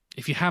film.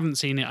 If you haven't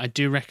seen it, I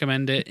do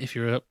recommend it. If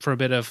you're up for a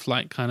bit of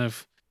like kind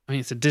of, I mean,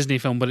 it's a Disney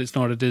film, but it's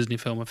not a Disney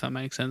film, if that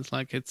makes sense.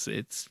 Like it's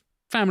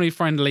family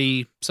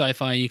friendly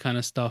sci-fi kind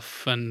of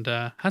stuff, and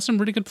has some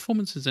really good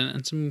performances in it,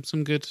 and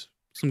some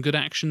good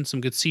action,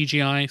 some good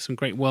CGI, some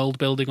great world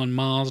building on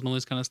Mars and all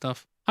this kind of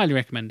stuff. Highly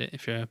recommend it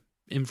if you're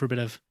in for a bit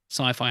of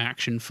sci-fi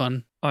action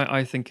fun.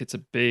 I think it's a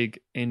big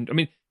I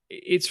mean,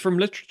 it's from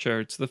literature.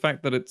 It's the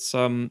fact that it's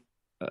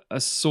a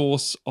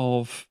source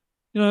of,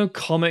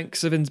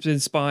 comics have been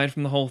inspired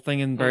from the whole thing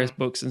in various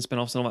books and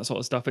spin-offs and all that sort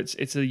of stuff.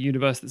 It's a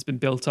universe that's been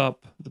built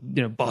up,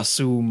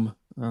 Barsoom,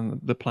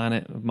 the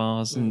planet of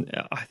Mars, and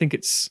I think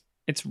it's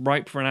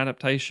ripe for an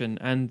adaptation.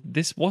 And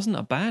this wasn't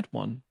a bad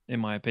one, in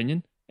my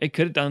opinion. It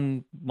could have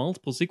done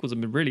multiple sequels and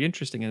been really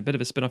interesting and a bit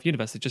of a spin-off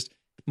universe. It just,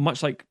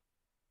 much like,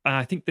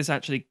 I think this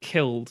actually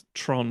killed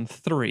Tron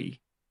 3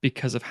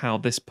 because of how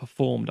this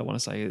performed, I want to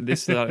say.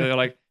 This, they're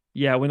like,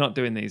 yeah, we're not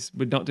doing these.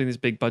 We're not doing these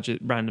big budget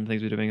random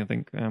things we're doing, I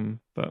think.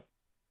 But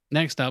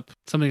next up,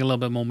 something a little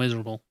bit more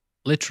miserable.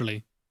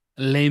 Literally,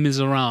 Les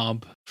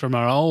Miserables from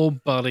our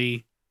old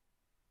buddy,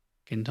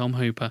 King Tom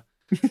Hooper.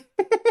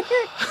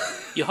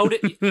 You're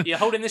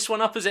holding this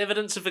one up as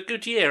evidence of a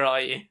good year, are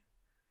you?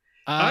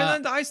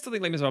 I still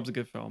think Les Miserables is a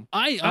good film.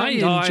 I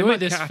enjoy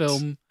this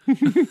film.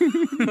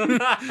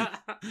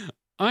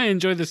 I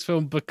enjoy this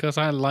film because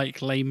I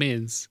like Les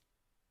Mis.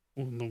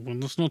 well,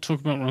 let's not talk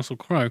about Russell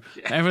Crowe.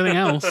 Everything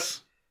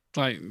else,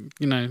 like,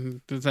 you know,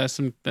 there's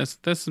some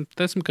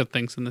good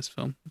things in this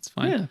film. It's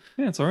fine.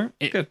 Yeah, it's all right.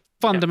 It Good.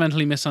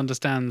 fundamentally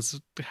misunderstands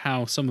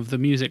how some of the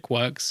music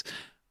works,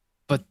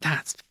 but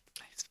that's.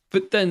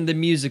 But then the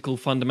musical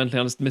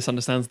fundamentally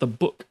misunderstands the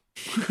book.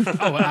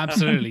 Oh,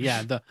 absolutely,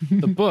 yeah.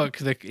 The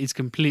book is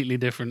completely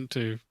different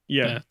to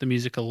the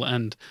musical,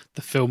 and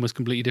the film is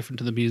completely different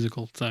to the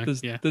musical. So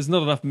there's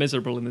not enough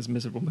miserable in this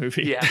miserable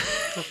movie. Yeah.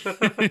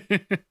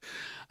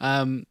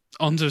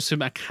 Onto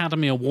some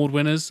Academy Award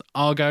winners.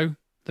 Argo,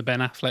 the Ben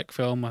Affleck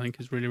film, I think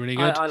is really, really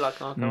good. I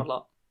like Argo a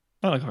lot.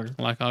 I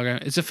like Argo.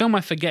 It's a film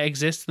I forget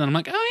exists, and then I'm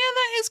like, oh yeah,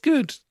 that is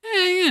good.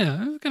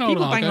 Yeah. People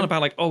bang on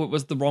about like, oh, it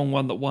was the wrong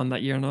one that won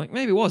that year, and I'm like,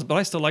 maybe it was, but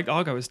I still like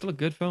Argo. It's still a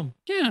good film.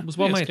 Yeah, it was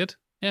well made. Good.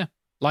 Yeah,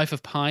 Life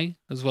of Pi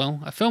as well.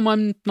 A film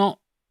I'm not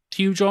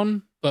huge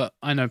on, but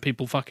I know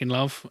people fucking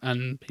love,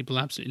 and people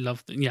absolutely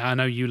love. Yeah, I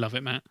know you love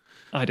it, Matt.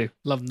 I do.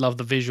 Love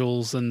the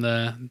visuals and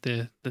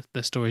the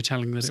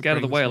storytelling. That scared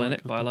of the brings. whale in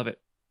it, but I love it.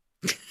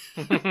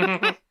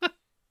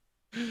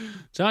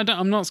 So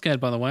I'm not scared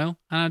by the whale,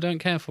 and I don't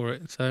care for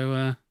it.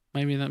 So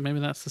maybe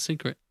that's the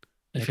secret.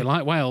 If you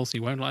like whales,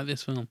 you won't like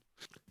this film.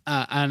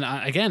 And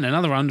again,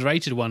 another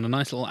underrated one, a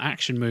nice little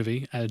action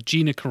movie,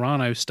 Gina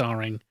Carano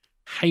starring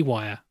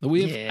Haywire, that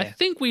I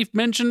think we've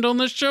mentioned on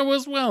the show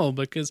as well,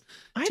 because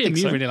Tim,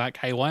 you really like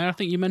Haywire. I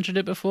think you mentioned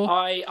it before.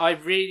 I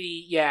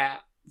really,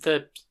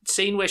 the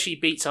scene where she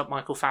beats up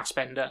Michael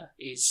Fassbender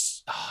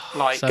is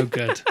like so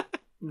good.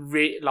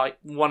 Like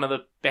one of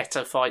the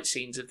better fight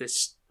scenes of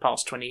this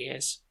past 20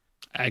 years.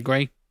 I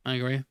agree.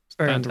 It's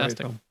very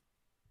fantastic.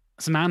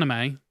 Some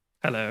anime.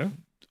 Hello.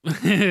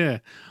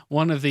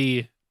 One of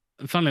the,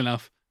 funnily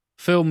enough,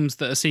 films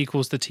that are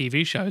sequels to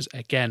TV shows,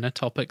 again, a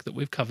topic that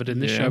we've covered in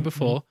this show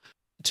before,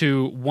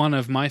 to one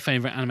of my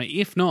favourite anime,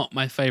 if not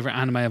my favourite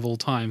anime of all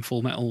time,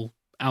 Full Metal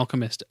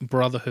Alchemist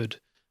Brotherhood.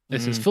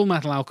 This is Full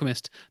Metal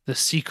Alchemist, the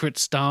secret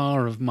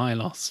star of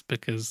Milos,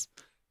 because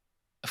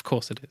of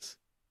course it is.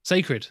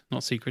 Sacred,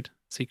 not secret.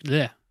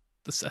 I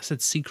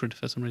said secret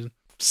for some reason.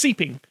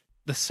 Seeping.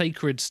 The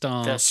sacred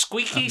star. The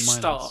squeaky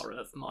star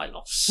of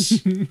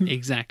Milos.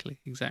 Exactly.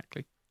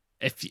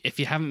 If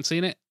you haven't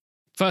seen it,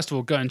 first of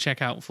all, go and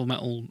check out Full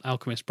Metal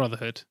Alchemist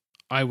Brotherhood.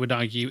 I would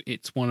argue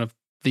it's one of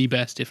the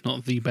best, if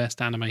not the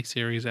best, anime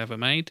series ever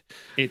made.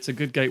 It's a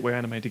good gateway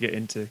anime to get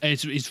into.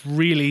 It's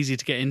really easy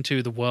to get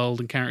into. The world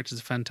and characters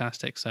are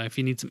fantastic. So if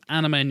you need some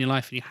anime in your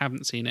life and you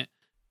haven't seen it,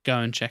 go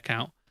and check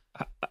out.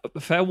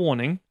 Fair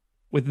warning,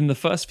 within the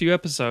first few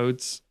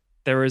episodes,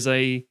 there is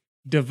a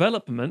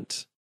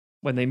development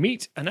when they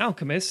meet an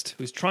alchemist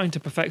who's trying to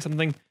perfect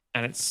something,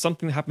 and it's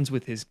something that happens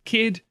with his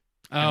kid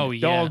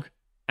and dog,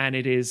 and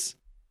it is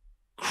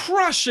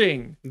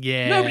crushing.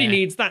 Yeah. Nobody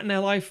needs that in their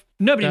life.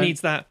 Nobody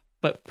needs that,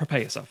 but prepare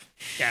yourself.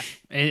 Yeah.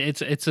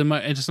 It's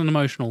an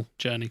emotional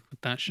journey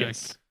with that show.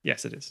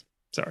 Yes, it is.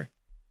 Sorry.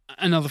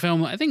 Another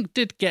film that I think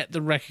did get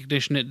the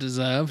recognition it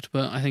deserved,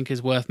 but I think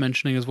is worth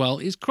mentioning as well,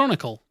 is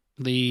Chronicle,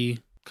 the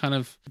kind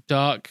of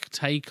dark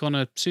take on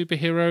a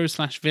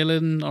superhero /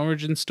 villain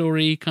origin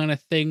story kind of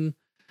thing.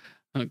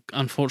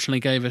 Unfortunately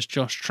gave us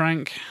Josh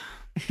Trank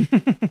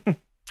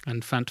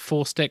and Fant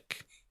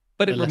Forstick.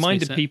 But it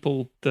reminded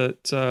people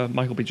that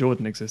Michael B.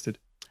 Jordan existed.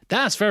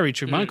 That's very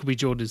true. Michael B.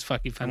 Jordan is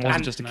fucking fantastic. And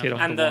wasn't just a kid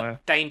off the wire.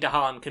 Dane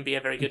DeHaan can be a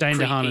very good Dane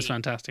DeHaan is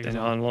fantastic. Dane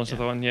DeHaan launched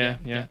the one,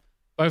 yeah.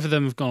 Both of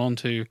them have gone on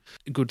to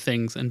good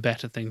things and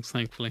better things,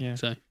 thankfully. Yeah.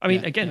 So, I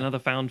mean, another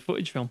found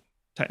footage film,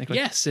 technically.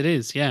 Yes, it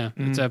is, yeah.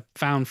 It's a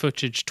found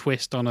footage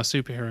twist on a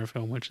superhero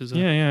film, which is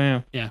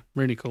Yeah,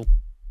 really cool.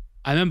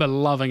 I remember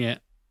loving it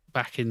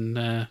back in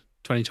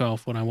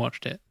 2012 when I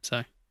watched it.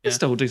 So it's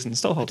still decent,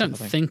 still holds up.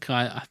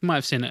 I might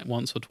have seen it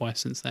once or twice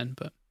since then,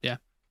 but yeah.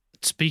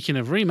 Speaking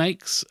of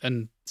remakes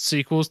and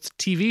sequels to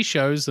TV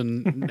shows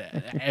and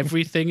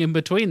everything in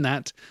between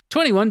that,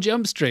 21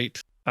 Jump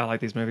Street. I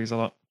like these movies a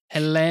lot.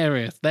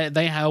 Hilarious.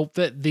 They help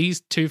that these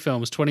two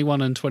films,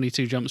 21 and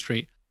 22 Jump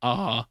Street,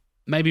 are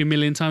maybe a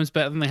million times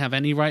better than they have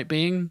any right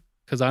being,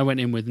 because I went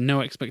in with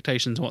no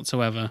expectations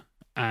whatsoever,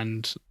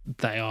 and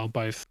they are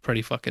both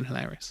pretty fucking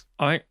hilarious.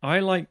 I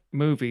like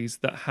movies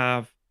that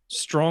have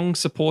strong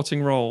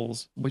supporting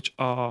roles, which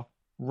are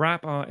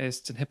rap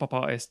artists and hip-hop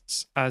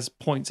artists as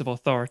points of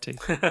authority.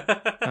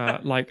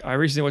 Like, I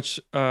recently watched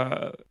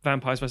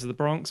Vampires vs. the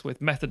Bronx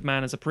with Method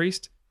Man as a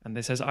priest, and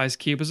this has Ice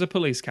Cube as a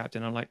police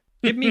captain. I'm like,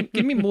 give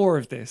me more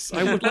of this.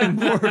 I would like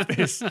more of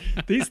this.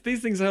 These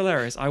things are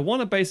hilarious. I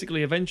want to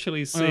basically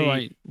eventually see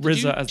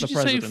RZA as the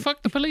president. Did you say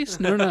fuck the police?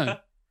 No.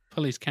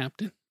 Police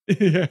captain.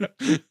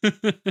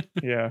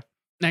 Yeah.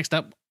 Next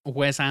up,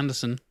 Wes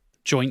Anderson,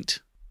 Joint,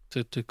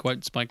 to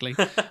quote Spike Lee.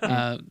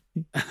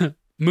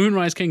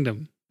 Moonrise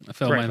Kingdom, a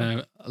film I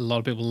know a lot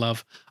of people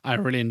love. I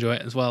really enjoy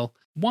it as well.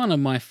 One of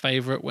my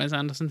favourite Wes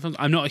Anderson films.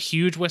 I'm not a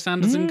huge Wes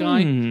Anderson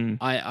guy.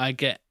 I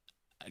get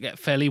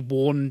fairly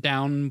worn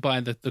down by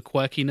the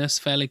quirkiness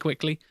fairly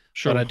quickly.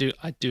 Sure. But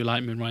I do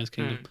like Moonrise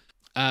Kingdom.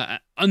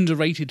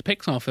 Underrated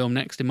Pixar film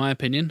next, in my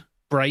opinion.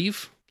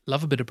 Brave.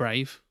 Love a bit of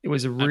Brave. It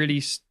was a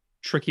really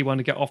tricky one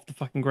to get off the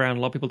fucking ground.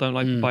 A lot of people don't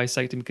like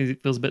Bisecting because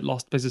it feels a bit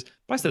lost places.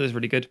 But I said it's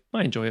really good.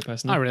 I enjoy it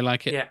personally. I really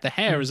like it. Yeah. The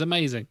hair is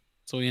amazing.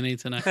 That's all you need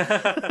to know.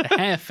 The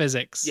hair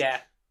physics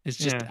is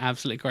just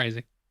absolutely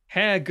crazy.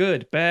 Hair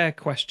good, bear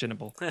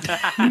questionable.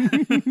 I'm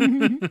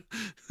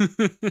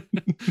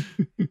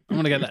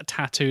going to get that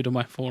tattooed on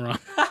my forearm.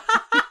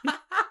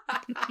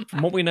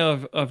 From what we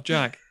know of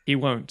Jack, he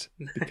won't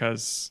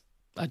because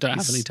I don't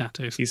have any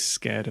tattoos. He's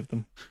scared of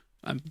them.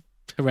 I'm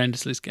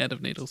horrendously scared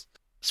of needles.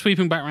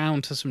 Sweeping back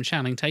round to some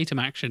Channing Tatum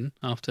action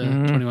after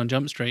 21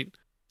 Jump Street.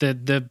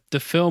 The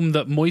film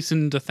that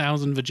moistened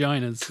 1,000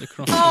 vaginas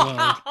across the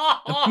world.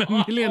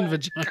 A million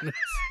vaginas.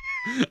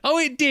 Oh,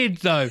 it did,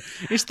 though.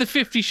 It's the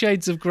 50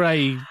 Shades of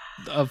Grey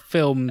of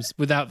films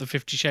without the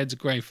 50 Shades of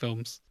Grey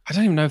films. I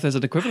don't even know if there's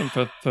an equivalent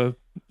for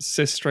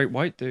cis straight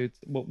white dudes.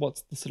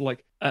 What's the sort of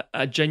like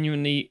a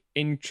genuinely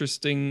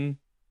interesting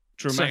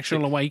dramatic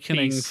sexual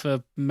awakening piece?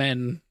 for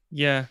men.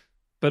 Yeah,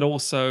 but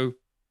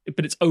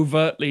it's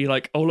overtly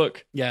like, oh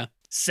look,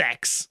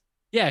 sex.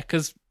 Yeah,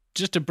 because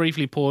just to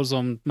briefly pause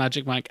on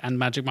Magic Mike and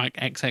Magic Mike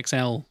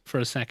XXL for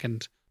a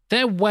second,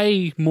 they're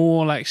way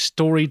more like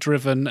story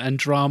driven and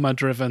drama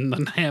driven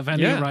than they have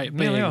any right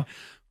being. They are.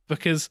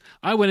 Because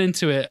I went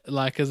into it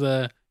like as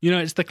a,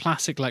 it's the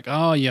classic like,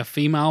 oh, your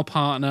female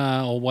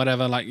partner or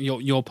whatever, like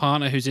your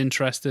partner who's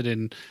interested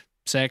in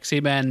sexy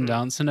men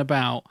dancing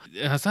about.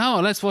 I was like, oh,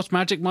 let's watch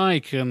Magic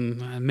Mike,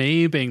 and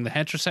me being the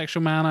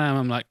heterosexual man I am,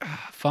 I'm like,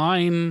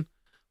 fine,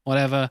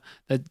 whatever.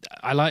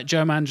 I like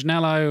Joe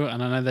Manganiello,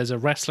 and I know there's a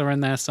wrestler in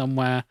there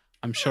somewhere.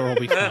 I'm sure I'll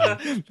be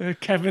fine.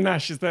 Kevin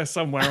Nash is there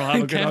somewhere. I'll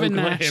have a good Kevin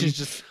ogle at Nash him. is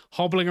just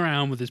hobbling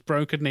around with his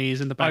broken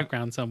knees in the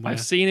background somewhere.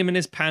 I've seen him in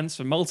his pants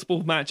for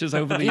multiple matches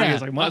over the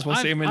years. I might as well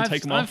see him and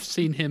take him off. I've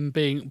seen him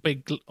being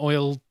big,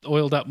 oiled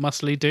up,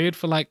 muscly dude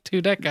for like 2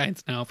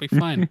 decades now. I'll be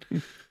fine.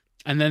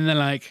 And then they're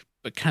like,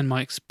 but can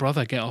Mike's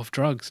brother get off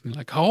drugs? And you're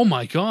like, oh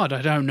my God,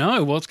 I don't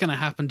know. What's going to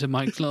happen to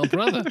Mike's little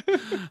brother?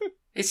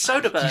 It's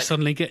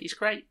Soderbergh. He's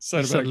great.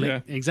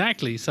 Soderbergh,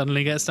 Exactly.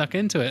 Suddenly get stuck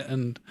into it,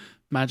 and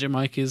Magic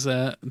Mike is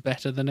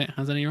better than it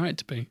has any right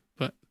to be.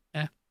 But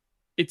yeah,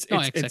 it's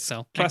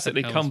XXL.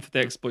 classically XXL. come for the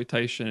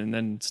exploitation and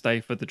then stay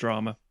for the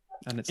drama.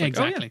 And it's like,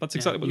 exactly. that's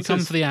exactly what you this come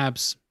is. for the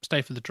abs,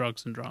 stay for the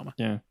drugs and drama.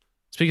 Yeah.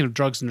 Speaking of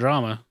drugs and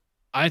drama,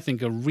 I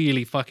think a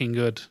really fucking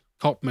good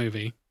cop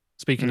movie.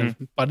 Speaking of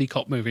buddy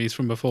cop movies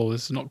from before,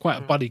 this is not quite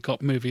a buddy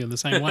cop movie in the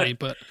same way,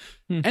 but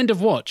End of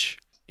Watch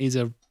is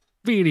a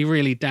really,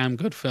 really damn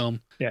good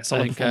film. Yeah,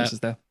 solid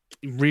performances there.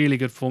 Really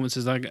good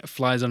performances. That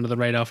flies under the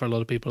radar for a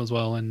lot of people as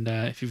well. And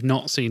if you've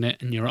not seen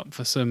it and you're up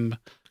for some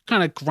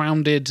kind of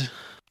grounded,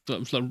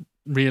 sort of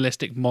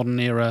realistic modern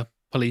era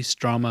police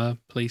drama,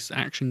 police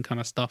action kind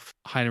of stuff,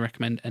 highly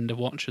recommend End of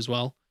Watch as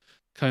well.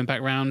 Coming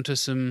back round to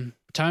some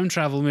time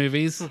travel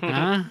movies.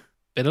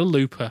 Bit of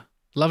Looper.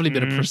 Lovely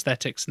bit of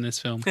prosthetics in this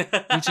film.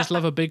 We just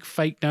love a big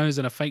fake nose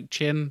and a fake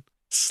chin.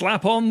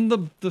 Slap on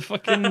the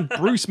fucking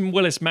Bruce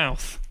Willis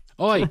mouth.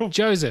 Oi,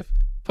 Joseph,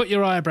 put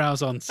your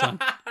eyebrows on, son.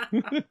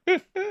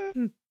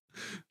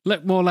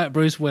 Look more like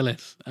Bruce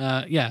Willis.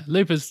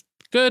 Looper's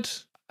good.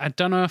 I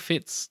don't know if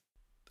it's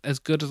as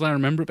good as I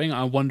remember it being.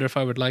 I wonder if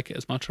I would like it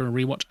as much on a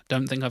rewatch. I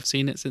don't think I've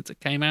seen it since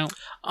it came out.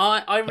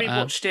 I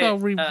rewatched it. I'll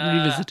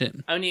revisit it.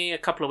 Only a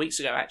couple of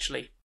weeks ago,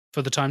 actually.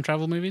 For the time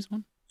travel movies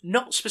one?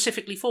 Not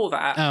specifically for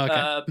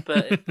that,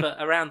 but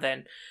around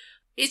then.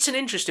 It's an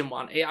interesting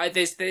one.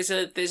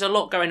 There's a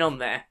lot going on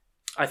there.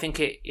 I think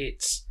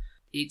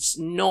it's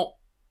not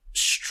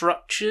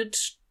structured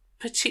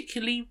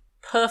particularly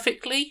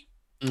perfectly,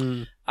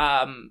 and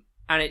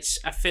it's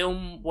a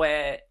film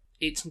where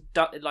it's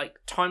like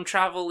time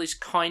travel is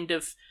kind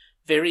of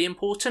very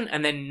important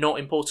and then not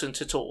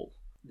important at all.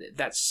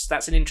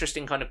 That's an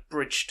interesting kind of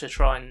bridge to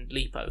try and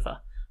leap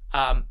over.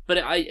 But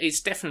it's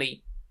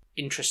definitely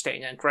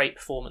interesting and great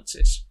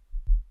performances.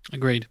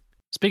 Agreed.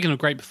 Speaking of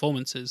great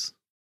performances,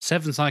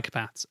 Seven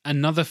Psychopaths,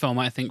 another film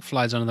I think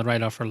flies under the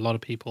radar for a lot of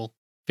people,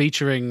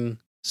 featuring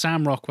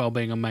Sam Rockwell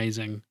being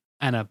amazing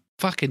and a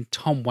fucking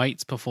Tom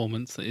Waits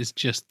performance that is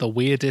just the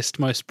weirdest,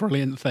 most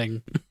brilliant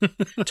thing.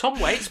 Tom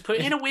Waits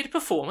putting in a weird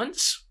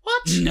performance?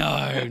 What?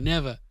 No,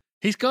 never.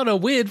 He's got a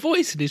weird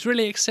voice and he's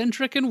really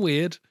eccentric and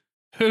weird.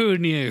 Who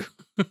knew?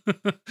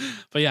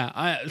 But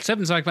yeah,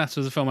 Seven Psychopaths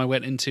was a film I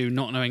went into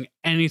not knowing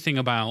anything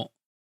about.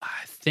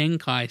 I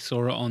think I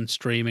saw it on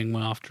streaming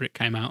after it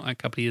came out, a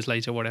couple of years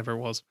later, whatever it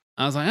was.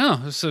 I was like,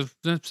 oh, so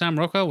Sam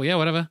Rockwell, well, yeah,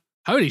 whatever.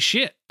 Holy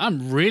shit,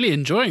 I'm really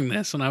enjoying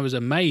this. And I was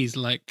amazed.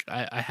 Like,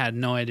 I had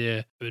no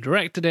idea who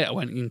directed it. I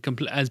went in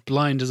as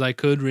blind as I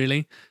could,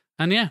 really.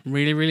 And yeah,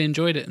 really, really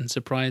enjoyed it and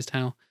surprised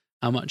how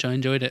much I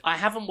enjoyed it. I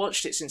haven't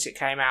watched it since it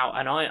came out,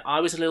 and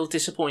I was a little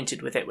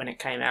disappointed with it when it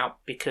came out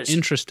because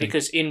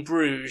In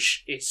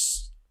Bruges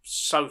is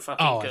so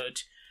fucking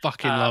good.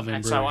 Fucking love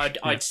In Bruges. So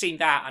I'd seen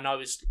that, and I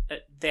was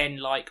then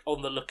like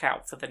on the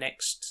lookout for the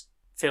next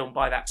film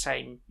by that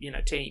same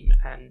team,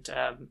 and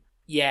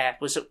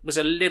was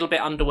a little bit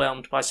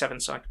underwhelmed by Seven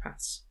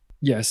Psychopaths.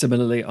 Yeah,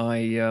 similarly,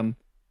 I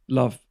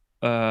love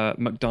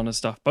McDonough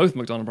stuff, both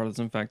McDonough brothers,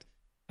 in fact,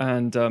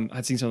 and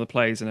had seen some of the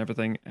plays and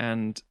everything,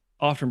 and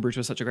after Bruce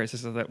was such a great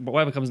success that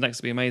whatever comes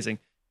next will be amazing.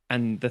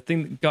 And the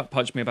thing that gut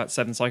punched me about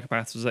Seven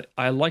Psychopaths was that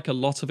I like a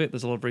lot of it.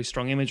 There's a lot of very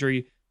strong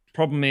imagery.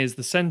 Problem is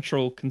the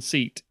central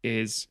conceit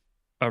is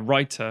a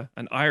writer,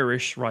 an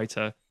Irish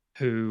writer,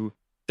 who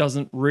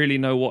doesn't really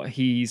know what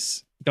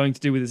he's going to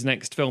do with his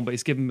next film, but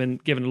he's been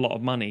given a lot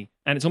of money.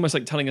 And it's almost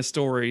like telling a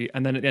story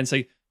and then at the end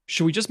say,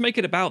 should we just make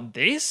it about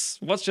this?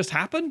 What's just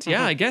happened?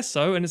 Yeah, I guess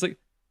so. And it's like,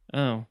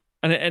 oh.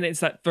 And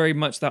it's that very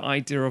much that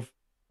idea of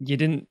you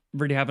didn't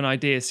really have an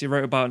idea, so you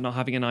wrote about not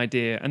having an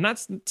idea. And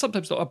that's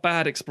sometimes not a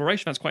bad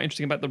exploration. That's quite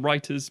interesting about a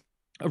writer's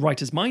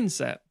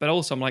mindset. But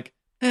also I'm like,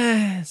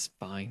 it's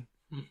fine.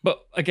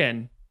 But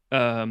again,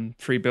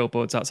 3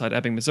 Billboards Outside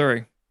Ebbing,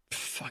 Missouri,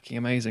 fucking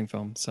amazing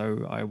film.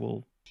 So I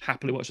will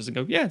happily watch this and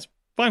go, yeah, it's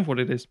fine for what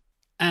it is.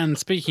 And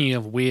speaking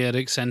of weird,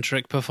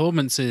 eccentric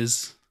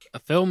performances, a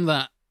film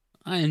that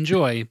I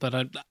enjoy, but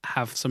I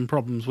have some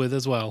problems with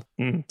as well.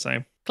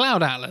 Same.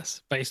 Cloud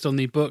Atlas, based on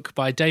the book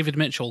by David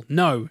Mitchell.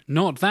 No,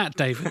 not that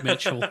David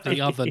Mitchell,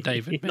 the other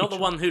David Mitchell. Not the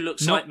one who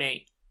looks like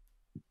me.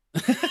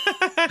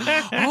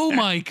 Oh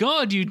my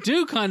God, you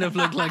do kind of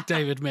look like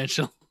David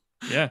Mitchell.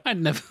 Yeah. I'd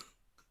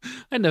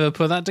never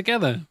put that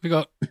together. We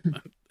got...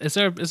 Is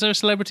there a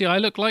celebrity I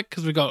look like?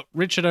 Because we got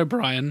Richard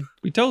O'Brien.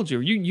 We told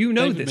you. You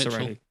know David this Mitchell.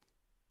 already.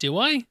 Do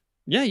I?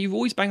 Yeah, you've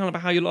always banged on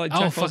about how you like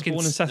Jeff Osborne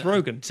and Seth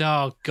Rogen.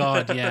 Oh,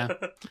 God, yeah.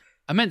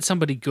 I meant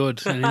somebody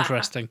good and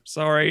interesting.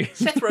 Sorry.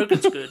 Seth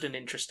Rogen's good and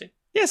interesting.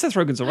 Yeah, Seth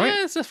Rogen's all right.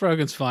 Yeah, Seth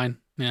Rogen's fine.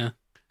 Yeah.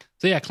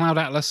 So yeah, Cloud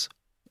Atlas.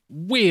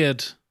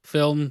 Weird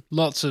film.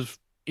 Lots of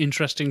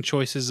interesting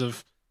choices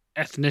of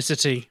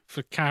ethnicity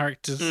for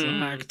characters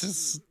and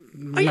actors.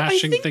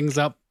 Mashing things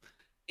up.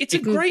 It's a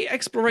great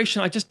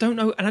exploration. I just don't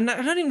know. And I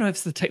don't even know if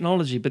it's the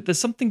technology, but there's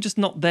something just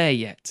not there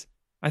yet.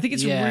 I think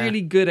it's a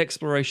really good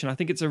exploration. I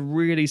think it's a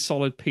really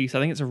solid piece. I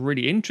think it's a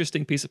really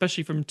interesting piece,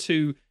 especially from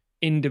 2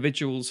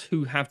 individuals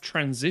who have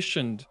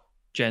transitioned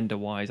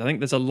gender-wise. I think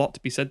there's a lot to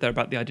be said there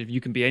about the idea of you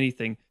can be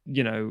anything,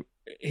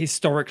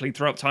 historically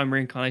throughout time,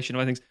 reincarnation,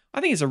 and other things.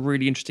 I think it's a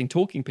really interesting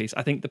talking piece.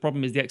 I think the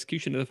problem is the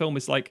execution of the film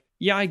is like,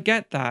 yeah, I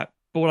get that,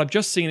 but what I've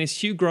just seen is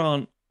Hugh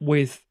Grant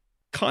with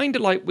kind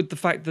of like with the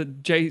fact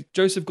that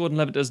Joseph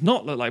Gordon-Levitt does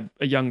not look like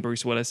a young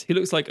Bruce Willis. He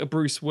looks like a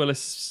Bruce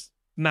Willis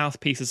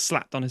mouthpiece is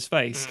slapped on his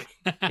face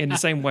in the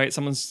same way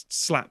someone's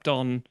slapped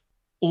on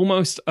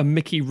almost a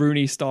Mickey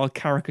Rooney style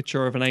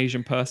caricature of an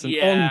Asian person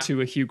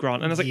onto a Hugh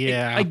Grant. And I was like,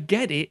 I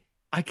get it.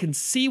 I can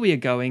see where you're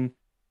going.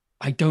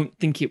 I don't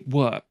think it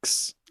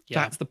works. Yeah.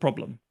 That's the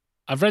problem.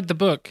 I've read the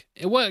book.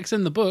 It works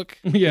in the book.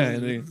 Yeah.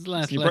 It's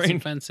less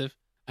offensive.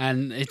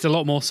 And it's a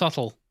lot more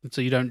subtle.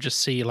 So you don't just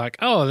see like,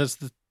 oh, there's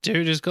the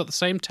dude who's got the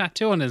same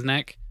tattoo on his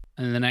neck.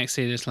 And then the next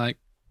scene it's like,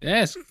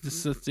 yes,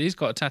 he's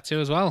got a tattoo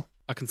as well.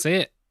 I can see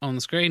it on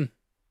the screen.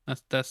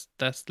 That's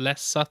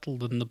less subtle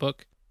than the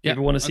book. You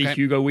ever want to see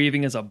Hugo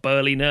Weaving as a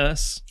burly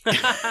nurse?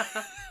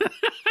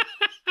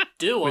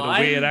 Do with I? With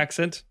a weird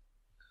accent?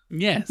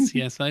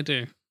 Yes, I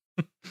do.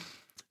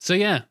 So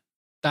yeah,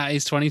 that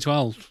is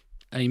 2012.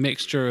 A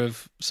mixture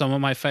of some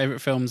of my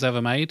favourite films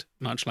ever made,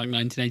 much like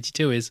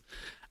 1982 is,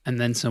 and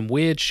then some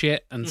weird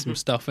shit and some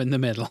stuff in the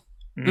middle.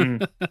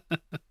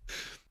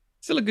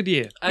 Still a good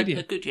year. A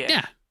good year.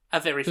 Yeah.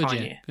 A very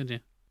fine year. Good year.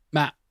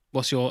 Matt,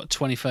 what's your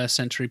 21st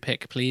century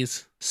pick,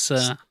 please,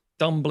 sir?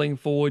 Stumbling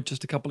forward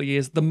just a couple of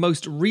years, the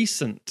most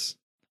recent.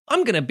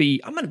 I'm gonna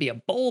be a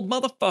bold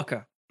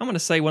motherfucker. I'm gonna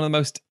say one of the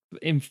most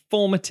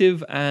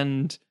informative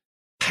and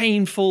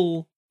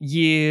painful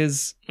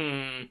years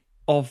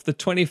of the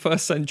 21st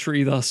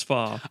century thus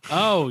far.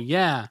 Oh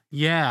yeah,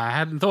 I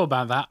hadn't thought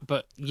about that,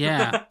 but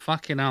yeah,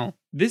 fucking hell.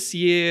 This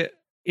year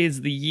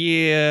is the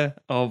year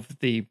of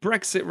the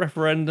Brexit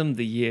referendum,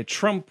 the year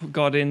Trump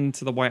got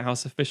into the White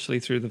House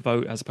officially through the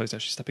vote as opposed to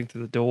actually stepping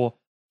through the door.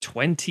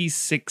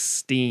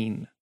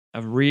 2016.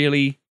 A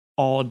really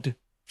odd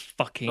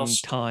fucking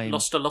time.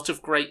 Lost a lot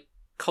of great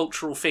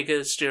cultural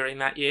figures during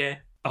that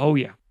year. Oh,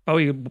 yeah.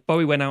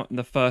 Bowie went out in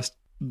the first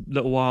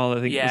little while.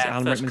 I think it was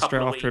Alan Rickman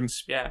straight after him.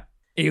 Yeah.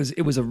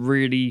 It was a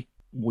really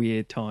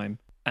weird time.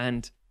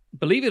 And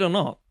believe it or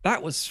not,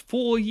 that was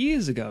 4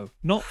 years ago,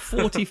 not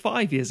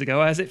 45 years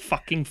ago, as it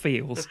fucking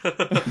feels.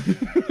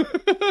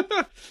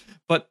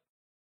 But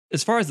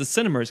as far as the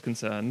cinema is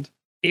concerned,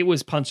 it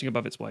was punching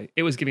above its weight.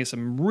 It was giving us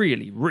some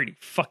really, really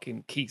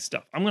fucking key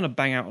stuff. I'm going to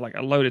bang out like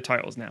a load of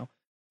titles now.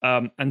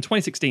 And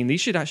 2016, these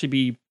should actually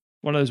be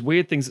one of those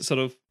weird things that sort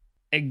of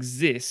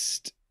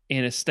exist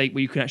in a state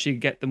where you can actually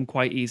get them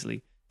quite easily.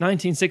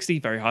 1960,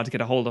 very hard to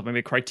get a hold of. Maybe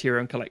a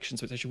Criterion collection,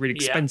 so it's actually really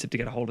expensive to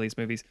get a hold of these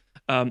movies.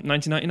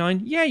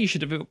 1999, yeah, you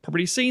should have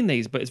probably seen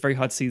these, but it's very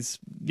hard to see. Some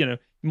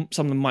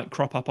of them might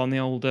crop up on the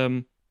old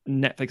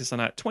Netflix or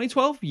something like that.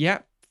 2012, yeah,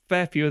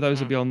 fair few of those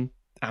will be on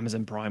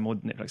Amazon Prime or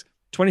Netflix.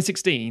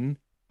 2016,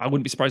 I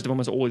wouldn't be surprised if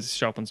almost always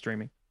show up on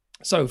streaming.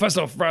 So, first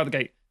off, right out of the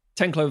gate,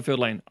 10 Cloverfield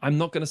Lane. I'm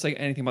not going to say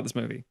anything about this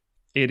movie.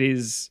 It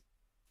is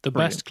the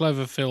best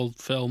Cloverfield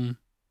film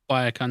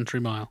by a country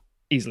mile.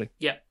 Easily.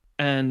 Yeah.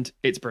 And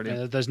it's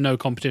brilliant. There's no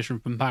competition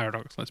from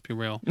Paradox, let's be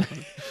real.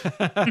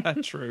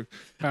 True.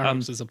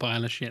 Paradox is a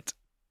pile of shit.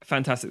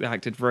 Fantastically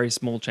acted, very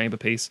small chamber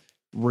piece.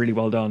 Really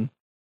well done.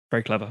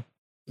 Very clever.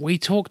 We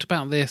talked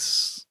about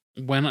this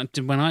when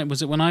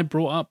I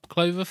brought up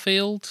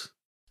Cloverfield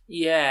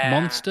Yeah.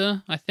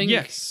 Monster, I think.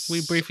 Yes.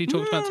 We briefly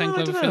talked about 10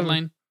 I don't Cloverfield know.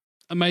 Lane.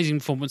 Amazing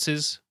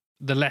performances.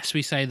 The less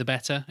we say, the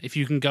better. If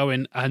you can go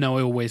in, I know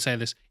I always say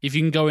this, if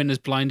you can go in as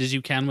blind as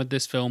you can with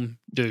this film,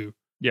 do.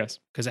 Yes.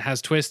 Because it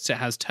has twists, it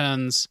has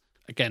turns.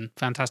 Again,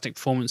 fantastic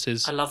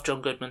performances. I love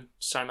John Goodman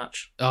so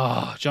much.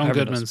 Oh, John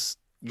Everyone Goodman's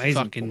Amazing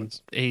fucking,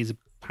 performance. he's a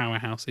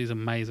powerhouse. He's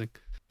amazing.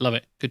 Love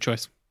it. Good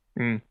choice.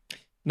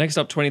 Next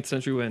up, 20th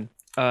Century Women.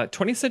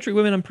 20th Century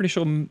Women, I'm pretty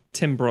sure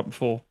Tim brought up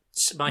before.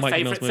 It's my Mike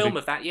favourite Mills film movie.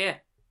 of that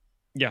year.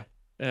 Yeah.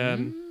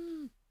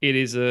 It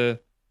is a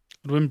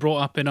Been brought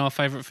up in our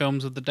favourite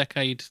films of the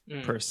decade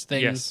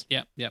thing. Yes.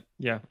 Yep.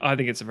 Yeah, I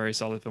think it's a very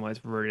solid film.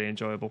 It's really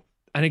enjoyable.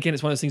 And again,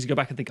 it's one of those things you go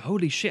back and think,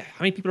 holy shit,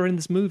 how many people are in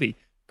this movie?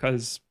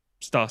 Because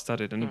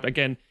star-studded. And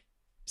again,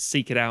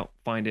 seek it out,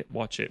 find it,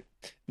 watch it.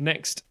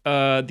 Next,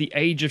 The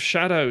Age of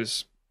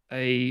Shadows,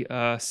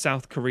 a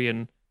South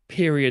Korean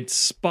period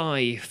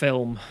spy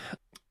film.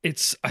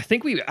 I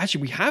think we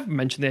have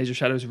mentioned The Age of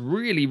Shadows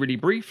really, really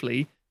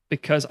briefly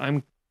because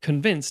I'm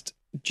convinced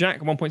Jack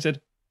at one point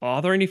said,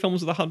 are there any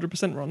films with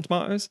 100% Rotten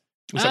Tomatoes?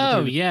 Was that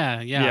Oh, the- yeah,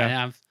 I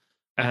have.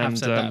 I have And,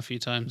 said that a few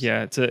times.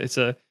 Yeah, it's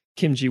a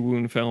Kim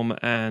Ji-woon film,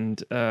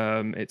 and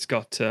it's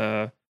got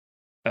Kang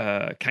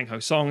Ho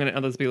Song and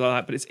others people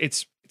like that. But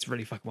it's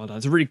really fucking well done.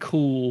 It's a really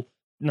cool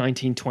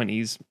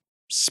 1920s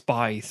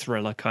spy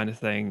thriller kind of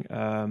thing,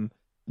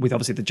 with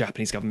obviously the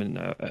Japanese government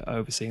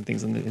overseeing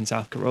things in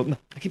South Korea. Oh, no,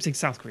 I keep saying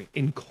South Korea.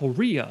 In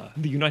Korea,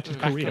 the United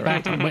Korea.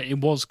 Back when it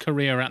was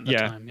Korea at the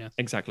time, yes.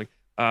 Exactly.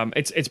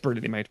 It's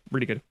brilliantly made,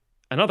 really good.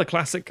 Another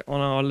classic on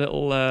our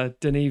little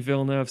Denis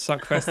Villeneuve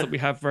suckfest that we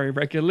have very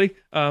regularly.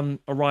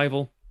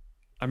 Arrival.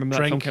 I remember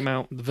that film came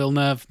out. The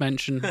Villeneuve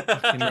mention.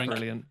 Fucking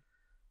brilliant.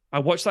 I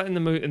watched that in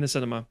the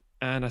cinema,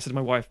 and I said to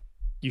my wife,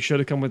 "You should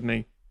have come with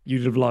me.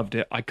 You'd have loved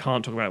it. I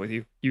can't talk about it with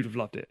you. You'd have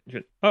loved it." She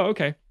went, "Oh,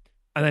 okay."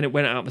 And then it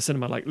went out the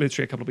cinema like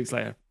literally a couple of weeks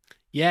later.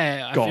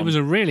 Yeah, Gone. it was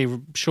a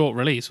really short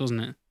release,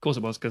 wasn't it? Of course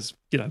it was, because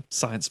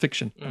science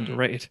fiction,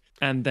 underrated.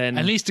 And then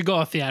At least it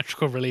got a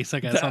theatrical release, I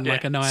guess,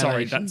 unlike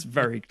Annihilation.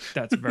 Sorry,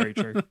 that's very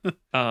true.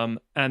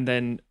 And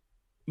then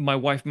my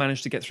wife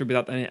managed to get through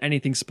without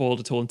anything spoiled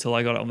at all until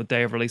I got it on the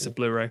day of release of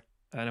Blu-ray.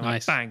 And I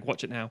went, bang,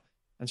 watch it now.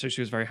 And so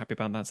she was very happy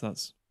about that. So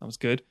that was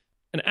good.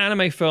 An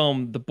anime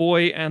film, The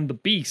Boy and the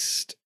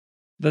Beast.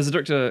 There's a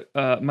director,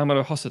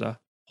 Mamoru Hosoda,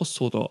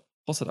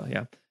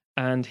 yeah.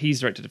 And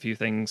he's directed a few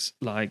things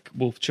like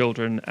Wolf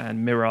Children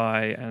and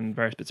Mirai and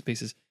various bits and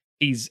pieces.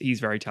 He's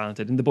very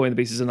talented. And The Boy and the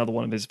Beast is another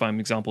one of his fine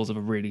examples of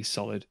a really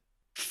solid,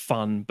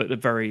 fun, but a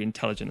very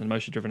intelligent and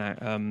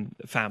emotion-driven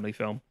family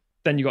film.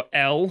 Then you got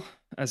L,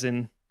 as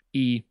in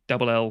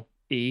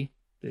E-double-L-E,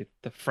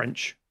 the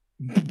French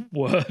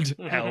word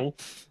L,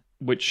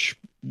 which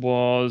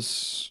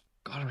was...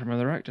 God, I don't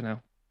remember the actor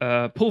now.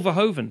 Paul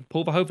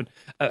Verhoeven.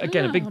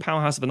 Again, a big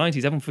powerhouse of the 90s.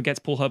 Everyone forgets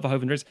Paul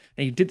Verhoeven is.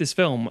 And he did this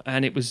film,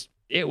 and it was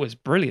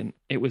brilliant.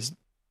 It was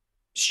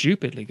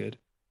stupidly good.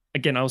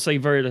 Again, I'll say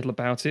very little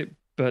about it,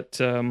 but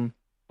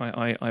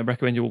I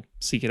recommend you all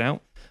seek it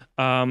out.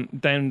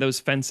 Then there was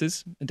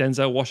Fences.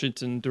 Denzel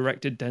Washington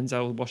directed.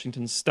 Denzel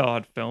Washington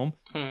starred film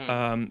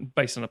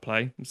based on a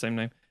play, the same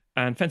name.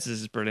 And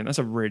Fences is brilliant. That's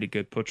a really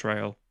good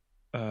portrayal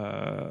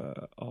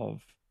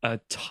of a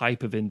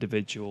type of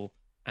individual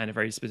and a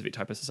very specific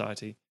type of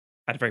society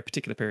at a very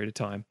particular period of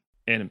time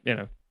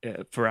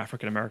for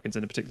African Americans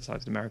in a particular side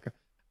of America.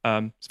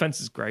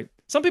 Fences is great.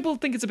 Some people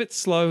think it's a bit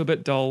slow, a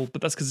bit dull, but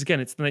that's because,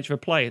 again, it's the nature of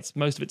a play.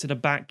 Most of it's in a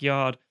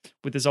backyard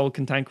with this old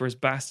cantankerous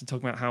bastard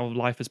talking about how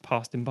life has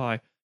passed him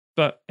by.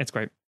 But it's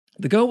great.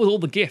 The Girl with All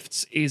the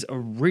Gifts is a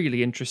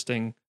really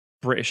interesting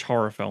British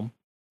horror film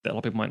that a lot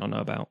of people might not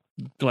know about.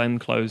 Glenn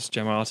Close,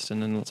 Gemma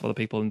Arterton, and lots of other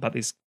people. And about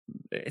these,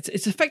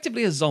 it's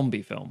effectively a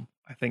zombie film,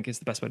 I think is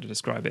the best way to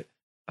describe it.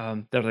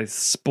 There are these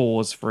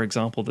spores, for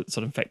example, that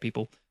sort of infect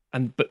people.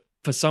 But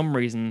for some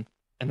reason,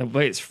 and the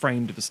way it's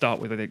framed to start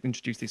with, they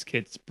introduce these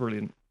kids,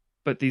 brilliant.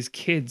 But these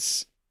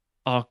kids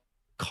are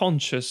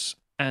conscious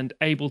and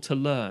able to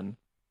learn,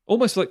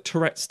 almost like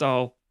Tourette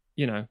style,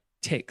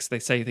 tics. They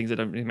say things that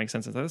don't really make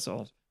sense. That's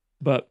odd.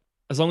 But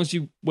as long as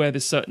you wear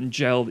this certain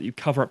gel that you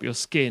cover up your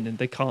skin and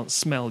they can't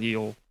smell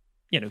your,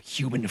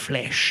 human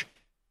flesh,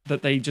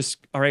 that they just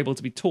are able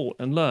to be taught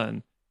and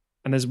learn.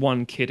 And there's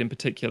one kid in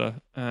particular,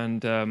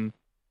 and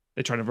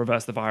they're trying to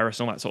reverse the virus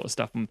and all that sort of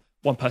stuff. And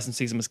one person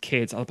sees them as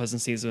kids, other person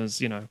sees them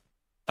as,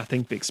 I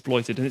think, be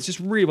exploited. And it's just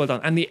really well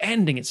done. And the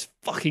ending is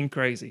fucking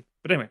crazy.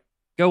 But anyway,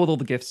 Go with All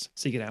the Gifts,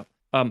 seek it out.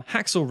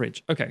 Hacksaw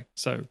Ridge. Okay,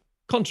 so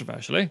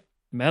controversially,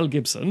 Mel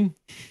Gibson.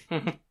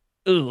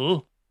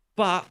 Ugh.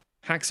 But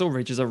Hacksaw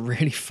Ridge is a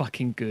really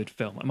fucking good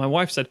film. And my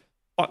wife said,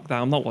 fuck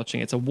that, I'm not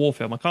watching it. It's a war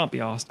film. I can't be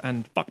asked.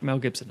 And fuck Mel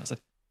Gibson. I said,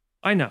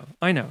 I know.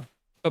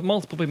 But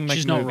multiple people make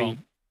She's a not movie.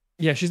 wrong.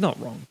 Yeah, she's not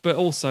wrong. But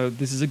also,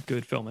 this is a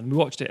good film. And we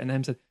watched it, and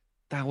Em said,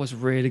 that was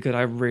really good.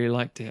 I really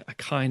liked it. I'm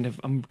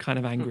kind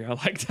of angry. I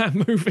liked that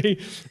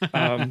movie.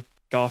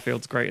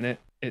 Garfield's great in it.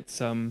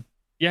 It's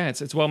Yeah,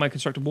 it's a well-made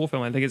constructed war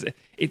film. I think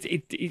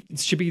it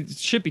should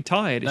be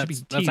tired. It should be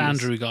That's tedious.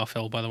 Andrew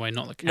Garfield, by the way,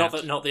 not the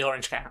cat. Not the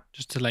orange cat.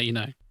 Just to let you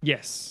know.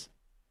 Yes.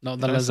 Not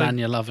the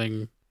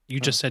lasagna-loving... You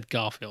just said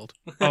Garfield.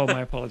 Oh,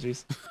 my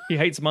apologies. He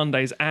hates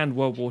Mondays and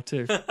World War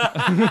II.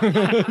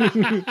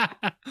 I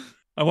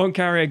won't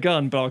carry a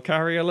gun, but I'll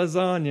carry a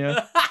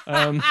lasagna.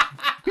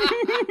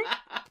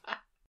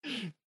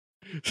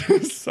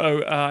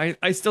 So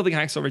I still think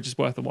Hacksaw Ridge is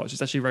worth a watch.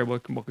 It's actually a very well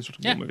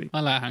constructed movie.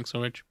 I like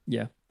Hacksaw Ridge.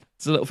 Yeah.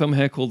 There's a little film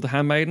here called The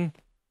Handmaiden.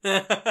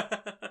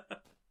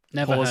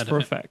 Never Pause heard for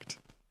of it. effect.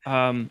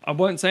 I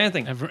won't say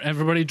anything.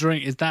 Everybody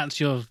drink. That's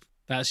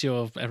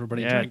your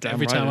everybody Yeah, drink. damn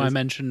Every right time it I is.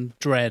 mention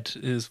Dread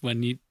is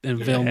when you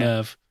in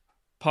Villeneuve.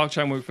 Park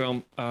Chan-wook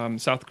film,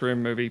 South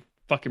Korean movie,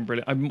 fucking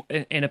brilliant.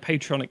 In a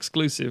Patreon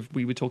exclusive,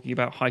 we were talking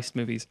about heist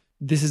movies.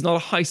 This is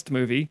not a heist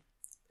movie.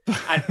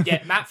 And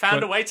yet Matt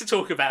found a way to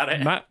talk about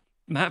it.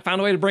 Matt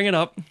found a way to bring it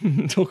up,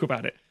 talk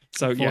about it.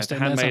 So Forced The it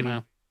in there Handmaiden,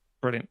 somehow.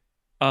 brilliant.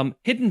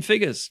 Hidden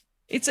Figures.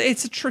 It's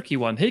a tricky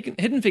one.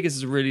 Hidden Figures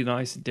is a really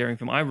nice, endearing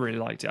film. I really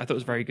liked it. I thought it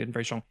was very good and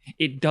very strong.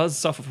 It does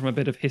suffer from a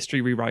bit of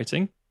history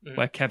rewriting,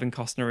 where Kevin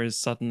Costner is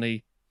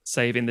suddenly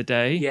saving the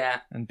day,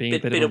 and being a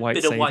bit of a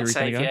white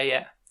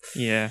savior.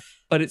 Yeah,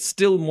 but it's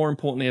still more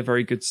importantly a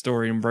very good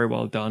story and very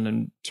well done.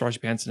 And Taraji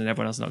P. Henson and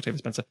everyone else, and Octavia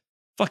Spencer,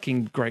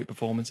 fucking great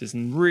performances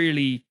and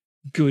really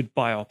good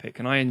biopic.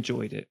 And I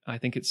enjoyed it. I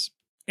think it's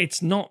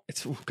not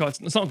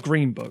a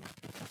Green Book,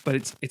 but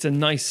it's a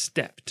nice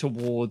step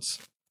towards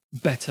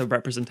better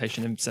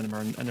representation in cinema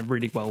and a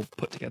really well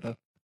put together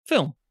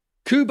film.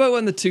 Kubo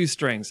and the Two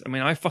Strings. I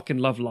mean, I fucking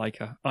love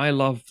Leica. I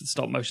love the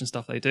stop motion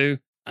stuff they do.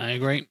 I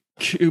agree.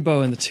 Kubo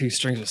and the Two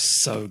Strings are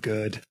so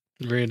good.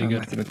 Really good.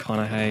 Matthew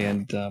McConaughey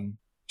and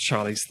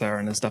Charlize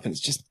Theron and stuff. And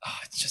it's just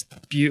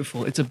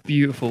beautiful. It's a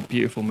beautiful,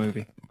 beautiful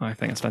movie. I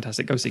think it's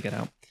fantastic. Go see Get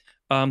Out.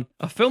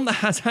 A film that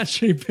has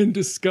actually been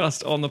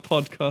discussed on the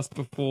podcast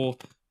before.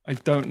 I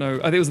don't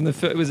know. I think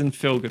it was in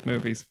Feel Good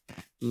Movies.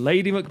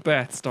 Lady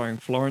Macbeth, starring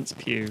Florence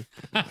Pugh.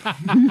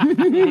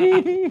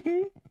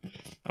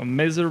 A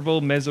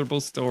miserable,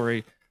 miserable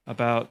story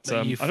about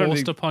That you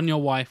forced upon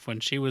your wife when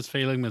she was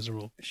feeling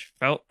miserable. She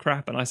felt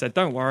crap, and I said,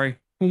 "Don't worry,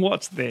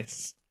 watch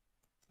this."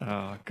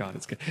 Oh God,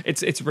 it's good.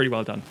 It's really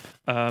well done.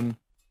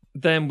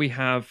 Then we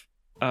have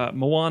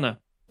Moana,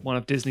 one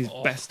of Disney's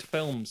best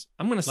films.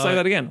 I'm going to say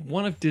that again.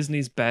 One of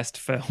Disney's best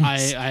films.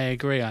 I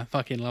agree. I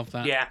fucking love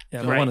that. Yeah,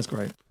 Moana's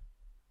great.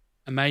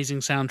 Amazing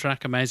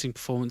soundtrack, amazing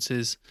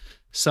performances,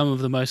 some of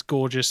the most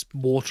gorgeous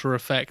water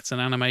effects and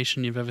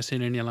animation you've ever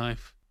seen in your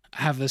life.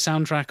 I have the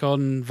soundtrack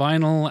on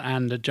vinyl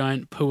and a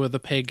giant poo of the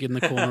pig in the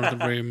corner of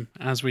the room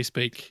as we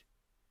speak.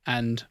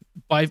 And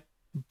by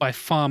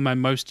far my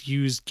most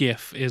used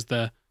GIF is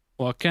the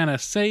 "What can I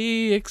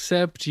say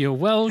except you're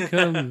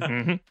welcome?"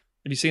 Mm-hmm. Have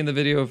you seen the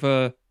video of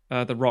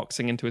The Rock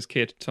singing to his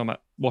kid talking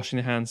about washing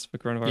your hands for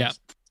coronavirus? Yeah.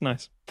 It's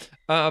nice.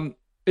 But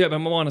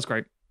Moana's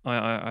great.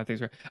 I think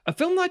it's great. A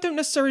film that I don't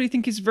necessarily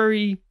think is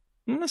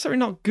necessarily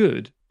not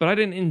good, but I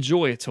didn't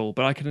enjoy it all,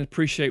 but I can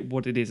appreciate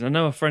what it is. And I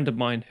know a friend of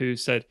mine who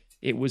said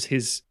it was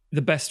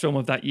the best film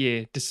of that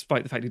year,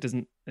 despite the fact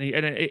and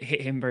it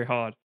hit him very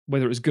hard.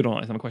 Whether it was good or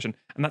not is another question.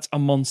 And that's A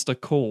Monster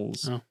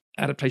Calls,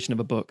 adaptation of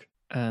a book.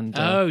 And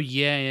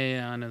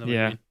yeah, I know that.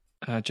 Yeah,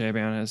 J.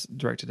 Abrams has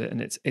directed it,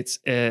 and it's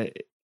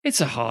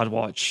a hard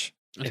watch.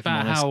 It's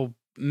about how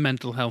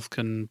mental health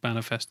can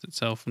manifest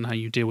itself and how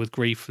you deal with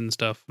grief and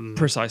stuff. And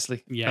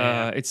precisely.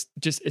 Yeah. It's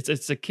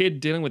a kid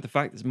dealing with the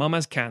fact that his mum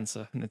has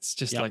cancer, and it's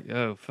just like,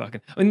 oh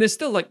fucking. I mean, there's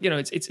still like,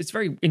 it's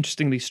very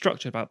interestingly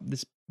structured about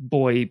this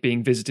boy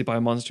being visited by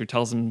a monster who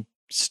tells him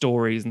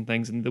stories and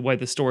things, and the way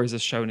the stories are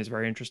shown is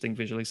very interesting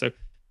visually. So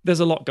there's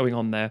a lot going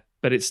on there,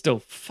 but it's still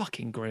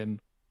fucking grim.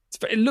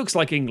 It looks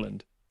like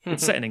England.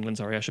 It's set in England,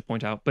 sorry, I should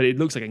point out, but it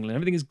looks like England.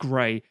 Everything is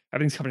grey.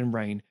 Everything's covered in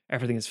rain.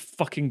 Everything is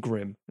fucking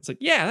grim. It's like,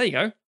 yeah, there you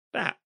go.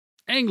 That.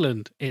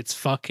 England, it's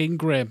fucking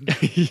grim.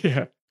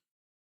 Yeah.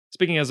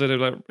 Speaking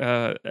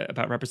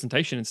about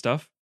representation and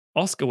stuff,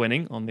 Oscar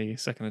winning on the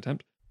second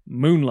attempt,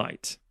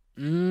 Moonlight.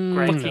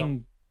 Great Fucking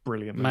film.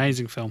 brilliant movie.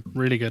 Amazing film.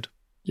 Really good.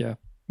 Yeah.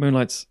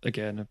 Moonlight's,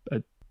 again,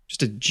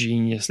 just a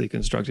geniusly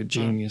constructed,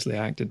 geniusly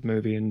acted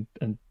movie, and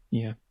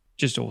yeah,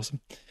 just awesome.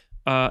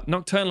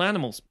 Nocturnal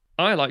Animals.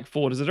 I like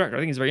Ford as a director. I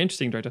think he's a very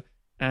interesting director.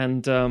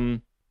 And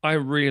I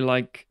really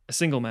like A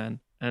Single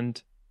Man.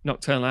 And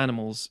Nocturnal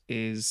Animals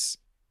is...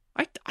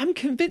 I'm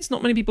convinced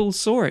not many people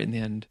saw it in the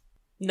end.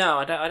 No,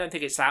 I don't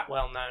think it's that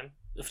well known.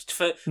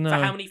 For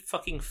how many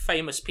fucking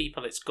famous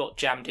people it's got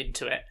jammed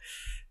into it.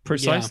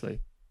 Precisely. Yeah.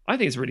 I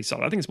think it's really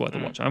solid. I think it's worth a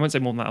watch. I won't say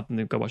more than that other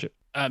than go watch it.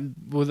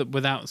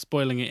 Without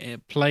spoiling it,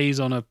 it plays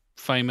on a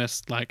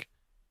famous, like,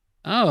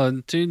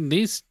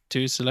 these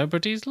two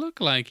celebrities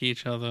look like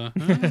each other.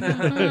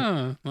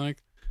 And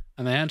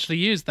they actually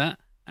use that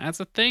as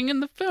a thing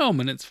in the film,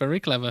 and it's very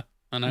clever.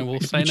 And I will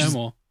say no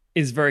more.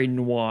 Is very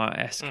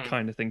noir-esque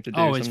kind of thing to do.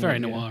 Oh, it's very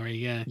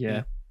noir-y,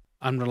 yeah.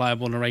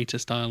 Unreliable narrator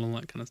style, all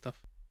that kind of stuff.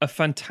 A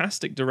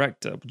fantastic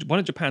director, one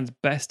of Japan's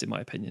best, in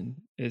my opinion,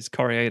 is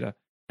Koreeda.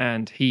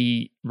 And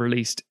he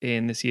released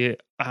in this year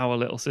Our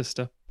Little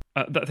Sister.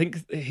 I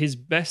think his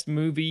best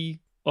movie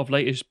of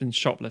late has been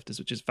Shoplifters,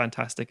 which is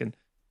fantastic, and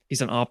he's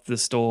done After the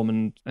Storm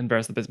and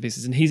various other bits and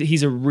pieces. And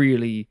he's a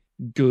really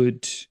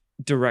good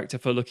director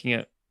for looking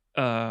at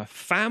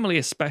family,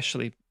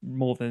 especially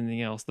more than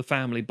anything else, the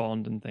family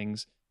bond and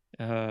things.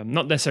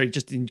 Not necessarily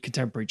just in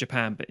contemporary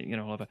Japan, but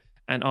all over.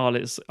 And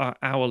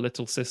Our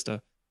Little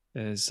Sister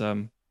is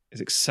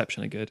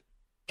exceptionally good.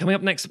 Coming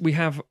up next, we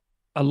have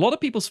a lot of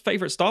people's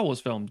favorite Star Wars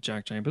film,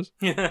 Jack Chambers.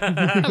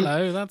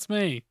 Hello, that's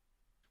me.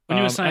 When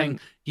you were saying,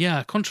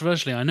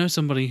 controversially, I know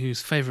somebody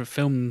whose favorite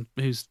film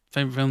this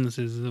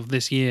is of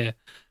this year,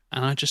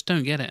 and I just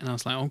don't get it. And I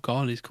was like, oh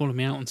God, he's calling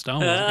me out on Star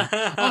Wars.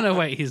 Oh no,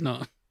 wait, he's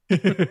not.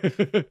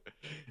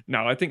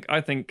 No, I think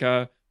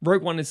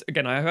Rogue One is,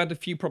 again, I've had a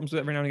few problems with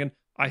it every now and again.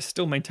 I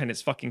still maintain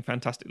it's fucking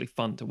fantastically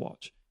fun to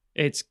watch.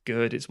 It's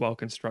good, it's well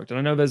constructed.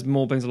 I know there's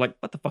more things like,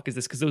 what the fuck is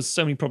this? Because there was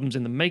so many problems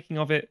in the making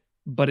of it,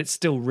 but it's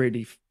still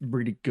really,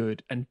 really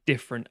good and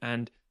different.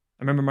 And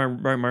I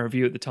remember my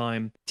review at the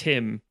time,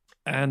 Tim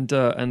and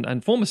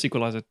former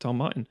sequelizer Tom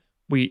Martin,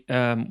 we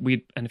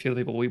and a few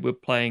other people, we were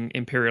playing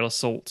Imperial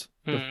Assault,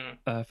 the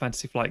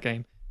Fantasy Flight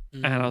game,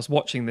 and I was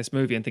watching this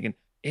movie and thinking,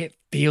 it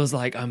feels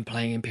like I'm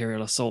playing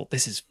Imperial Assault.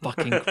 This is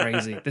fucking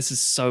crazy. This is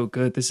so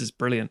good. This is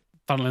brilliant.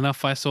 Funnily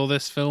enough, I saw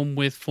this film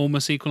with former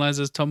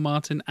sequelizers Tom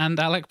Martin and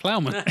Alec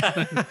Plowman,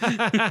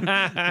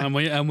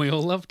 and we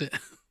all loved it.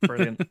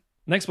 Brilliant.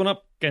 Next one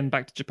up, getting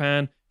back to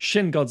Japan,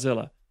 Shin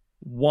Godzilla,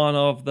 one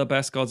of the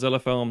best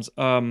Godzilla films.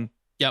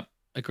 Yep,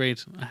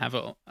 agreed. I have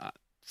it.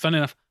 Funny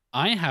enough,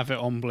 I have it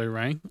on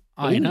Blu-ray.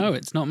 I know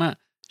it's not Matt.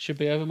 It should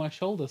be over my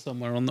shoulder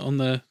somewhere on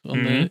the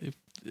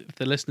if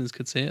the listeners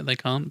could see it, they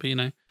can't. But you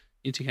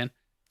can.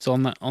 It's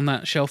on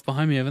that shelf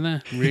behind me over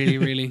there. Really,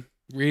 really,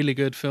 really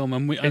good film.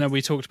 And I know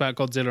we talked about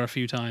Godzilla a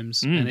few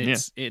times, and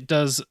it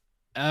does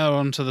err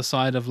onto the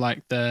side of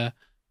like the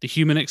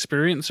human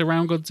experience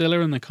around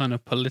Godzilla and the kind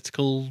of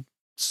political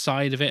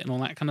side of it and all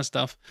that kind of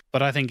stuff.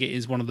 But I think it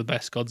is one of the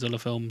best Godzilla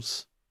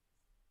films,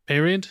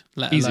 period.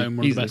 Let alone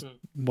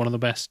one of the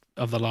best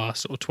of the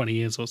last 20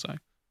 years or so.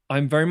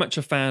 I'm very much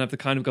a fan of the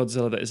kind of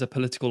Godzilla that is a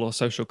political or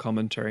social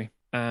commentary,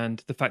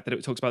 and the fact that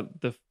it talks about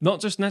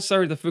not just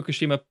necessarily the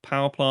Fukushima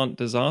power plant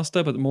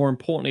disaster, but more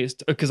importantly, it's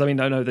because I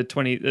know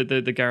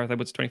the Gareth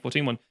Edwards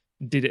 2014 one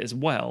did it as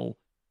well,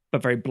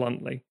 but very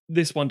bluntly.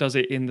 This one does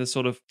it in the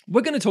sort of,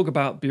 we're going to talk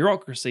about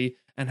bureaucracy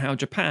and how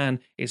Japan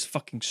is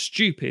fucking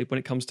stupid when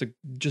it comes to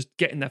just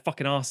getting their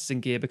fucking asses in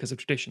gear because of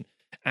tradition.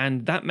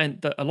 And that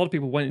meant that a lot of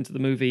people went into the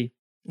movie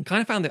and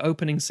kind of found the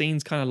opening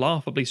scenes kind of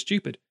laughably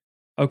stupid.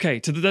 Okay,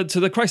 to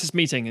the crisis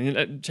meeting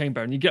in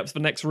chamber, and you get up to the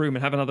next room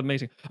and have another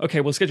meeting.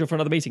 Okay, we'll schedule for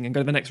another meeting and go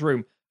to the next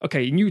room.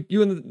 Okay, and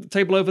you and the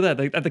table over there,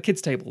 at the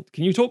kids' table,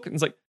 can you talk? And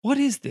it's like, what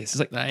is this? It's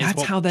like,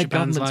 that's how their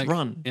Japan's governments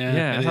run.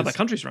 Yeah, that's how their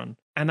countries run.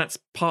 And that's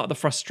part of the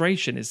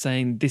frustration, is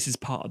saying this is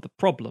part of the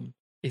problem.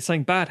 If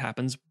something bad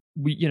happens,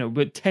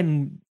 we're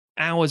 10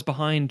 hours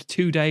behind,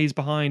 2 days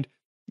behind,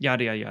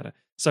 yada, yada, yada.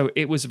 So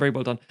it was very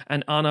well done.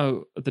 And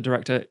Anno, the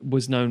director,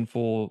 was known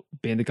for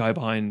being the guy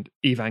behind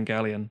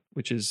Evangelion,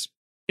 which is,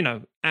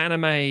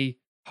 anime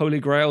holy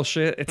grail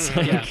shit. It's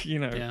like,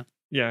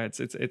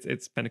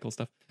 it's pinnacle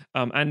stuff.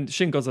 And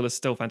Shin Godzilla is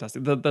still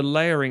fantastic. The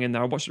layering in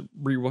there, I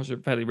rewatched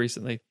it fairly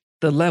recently.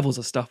 The levels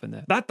of stuff in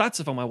there. That's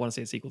a film I want to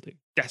see a sequel to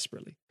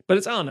desperately. But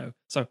it's Arno,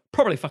 so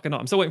probably fucking not.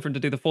 I'm still waiting for him to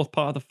do the fourth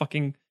part of the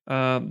fucking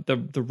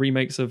the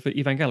remakes of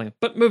Evangelion.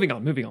 But moving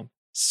on.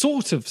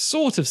 Sort of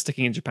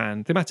sticking in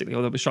Japan thematically,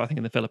 although it was shot I think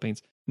in the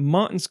Philippines.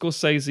 Martin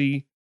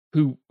Scorsese,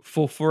 who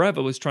for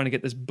forever was trying to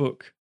get this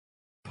book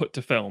put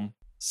to film,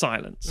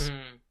 Silence.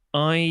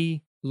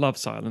 I love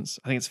Silence.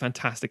 I think it's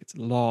fantastic. It's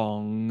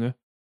long,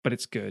 but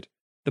it's good.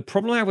 The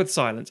problem I have with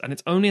Silence, and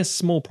it's only a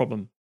small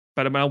problem,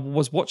 but when I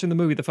was watching the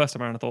movie the first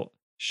time around, I thought,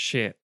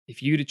 shit,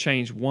 if you'd have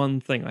changed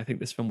one thing, I think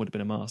this film would have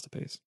been a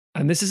masterpiece.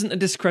 And this isn't a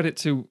discredit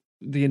to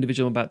the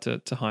individual I'm about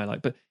to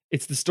highlight, but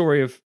it's the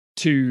story of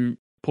two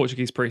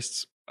Portuguese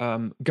priests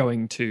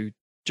going to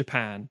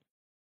Japan,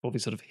 all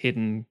these sort of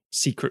hidden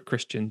secret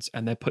Christians,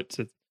 and they're put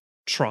to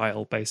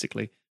trial,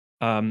 basically.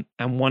 And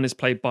one is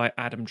played by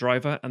Adam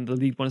Driver, and the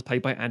lead one is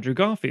played by Andrew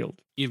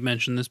Garfield. You've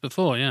mentioned this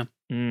before, yeah.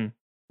 And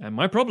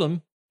my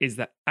problem is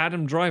that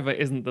Adam Driver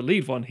isn't the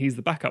lead one, he's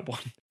the backup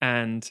one.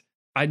 And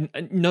I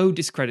no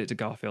discredit to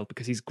Garfield,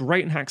 because he's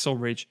great in Hacksaw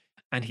Ridge,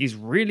 and he's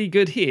really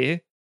good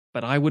here,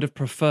 but I would have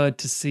preferred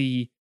to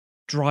see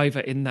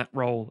Driver in that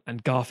role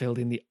and Garfield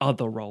in the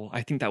other role.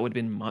 I think that would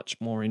have been much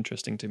more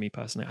interesting to me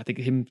personally. I think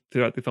him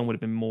throughout the film would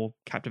have been more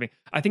captivating.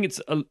 I think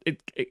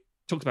it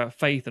talks about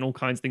faith and all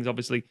kinds of things,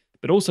 obviously,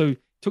 but also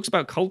talks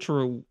about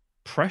cultural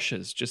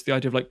pressures. Just the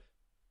idea of like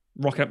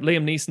rocking up.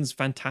 Liam Neeson's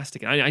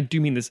fantastic. I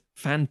do mean this,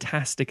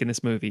 fantastic in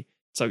this movie.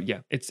 So yeah,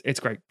 it's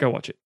great. Go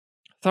watch it.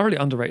 Thoroughly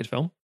underrated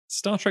film.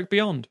 Star Trek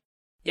Beyond.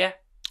 Yeah,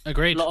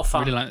 agreed. A lot of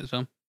fun. Really like this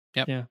film.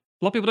 Yep. Yeah, a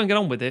lot of people don't get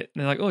on with it.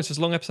 And they're like, oh, it's just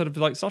a long episode of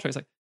like Star Trek. It's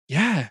like,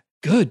 yeah,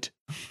 good.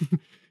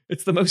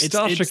 It's the most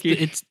Star Trek.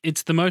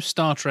 It's the most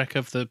Star Trek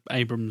of the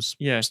Abrams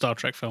Star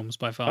Trek films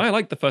by far. I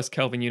like the first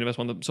Kelvin Universe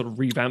one that sort of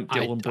revamped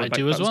the old one. I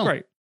do as well.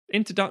 Great.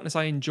 Into Darkness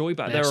I enjoy,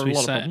 but there Yes, are a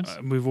lot of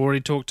problems. We've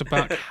already talked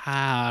about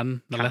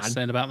Khan. The less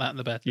said about that,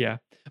 the better. Yeah,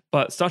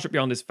 but Star Trek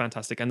Beyond is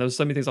fantastic, and there was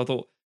so many things I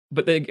thought.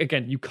 But then,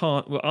 again, you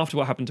can't. Well, after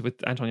what happened with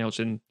Anton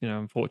Yelchin,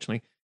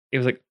 unfortunately, it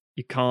was like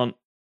you can't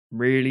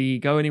really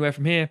go anywhere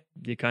from here.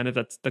 You kind of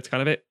that's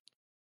kind of it.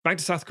 Back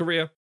to South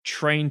Korea.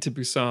 Train to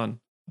Busan.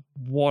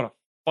 What a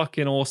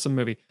fucking awesome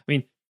movie. I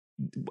mean,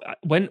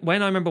 when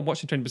I remember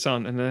watching Train to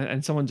Busan,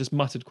 and someone just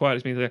muttered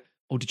quietly to me, like,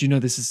 "Oh, did you know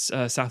this is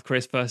South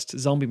Korea's first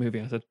zombie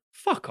movie?" I said,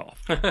 "Fuck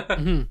off."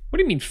 Mhm. What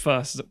do you mean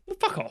first? Well,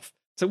 fuck off.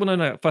 So, well,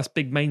 no, first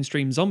big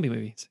mainstream zombie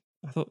movies.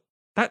 I thought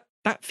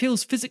that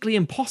feels physically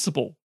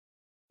impossible.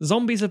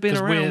 Zombies have been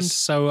 'Cause around. we're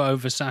so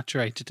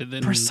oversaturated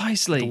in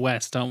Precisely. the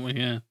West, aren't we?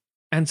 Yeah.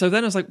 And so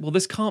then I was like, well,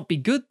 this can't be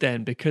good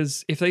then,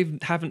 because if they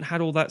haven't had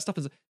all that stuff,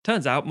 as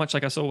turns out, much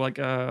like I saw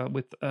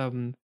with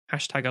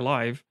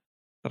 #Alive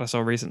that I saw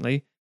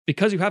recently,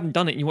 because you haven't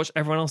done it and you watch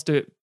everyone else do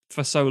it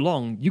for so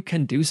long, you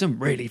can do some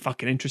really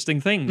fucking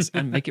interesting things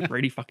and make it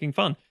really fucking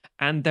fun.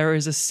 And there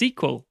is a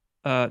sequel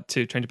to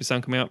Train to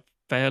Busan coming out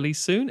fairly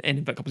soon. And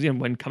in fact,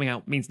 when coming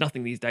out means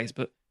nothing these days,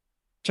 but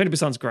Train to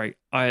Busan's great.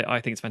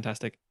 I think it's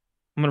fantastic.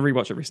 I'm going to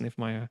rewatch it recently for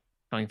my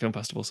Canning Film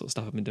Festival sort of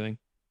stuff I've been doing.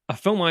 A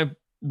film I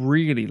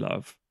really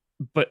love,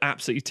 but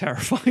absolutely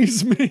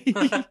terrifies me,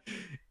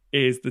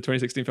 is the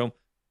 2016 film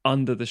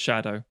Under the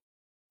Shadow,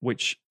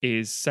 which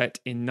is set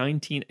in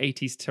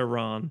 1980s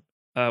Tehran.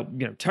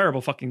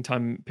 Terrible fucking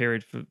time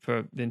period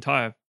for the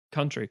entire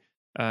country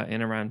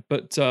in Iran.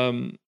 But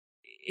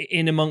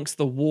in amongst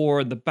the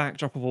war and the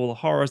backdrop of all the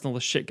horrors and all the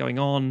shit going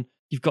on,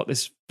 you've got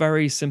this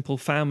very simple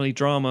family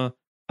drama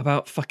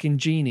about fucking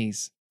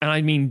genies. And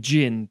I mean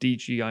Jinn,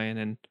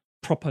 DGINN,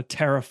 proper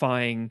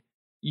terrifying,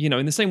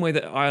 in the same way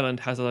that Ireland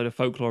has a load of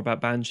folklore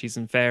about banshees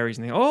and fairies,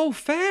 and they go, oh,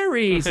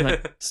 fairies! And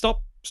like,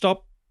 stop.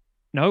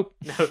 Nope.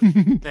 No,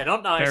 they're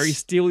not nice. Fairies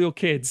steal your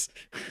kids.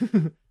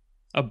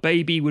 A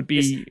baby would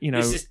be,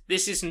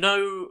 This is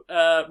no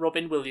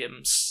Robin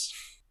Williams.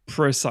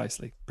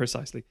 Precisely.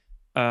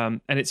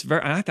 And it's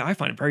I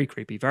find it very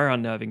creepy, very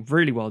unnerving,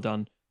 really well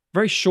done.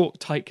 Very short,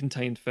 tight,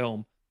 contained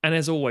film. And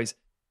as always,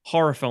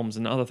 horror films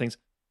and other things,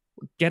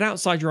 get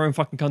outside your own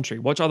fucking country.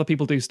 Watch other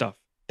people do stuff.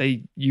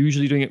 They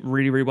usually doing it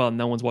really, really well and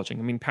no one's watching.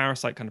 I mean,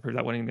 Parasite kind of proved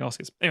that winning the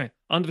Oscars. Anyway,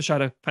 Under the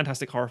Shadow,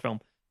 fantastic horror film.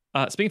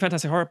 Speaking of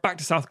fantastic horror, back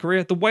to South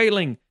Korea, The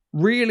Wailing,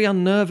 really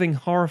unnerving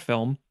horror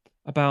film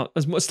about,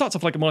 it starts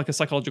off more like a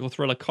psychological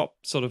thriller cop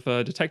sort of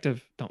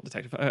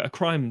a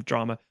crime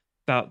drama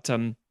about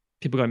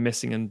people going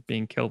missing and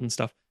being killed and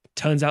stuff.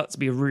 Turns out to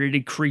be a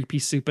really creepy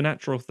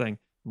supernatural thing.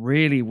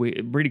 Really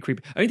weird, really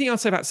creepy. Only thing I'd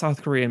say about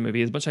South Korean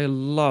movie, as much as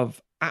I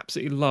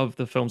absolutely love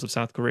the films of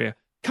South Korea,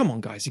 come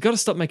on, guys, you got to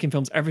stop making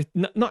films.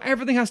 Not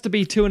everything has to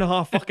be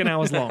 2.5 fucking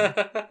hours long.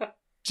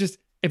 Just,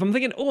 if I'm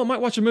thinking, I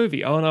might watch a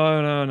movie. Oh,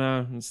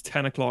 no. It's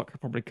 10 o'clock. I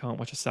probably can't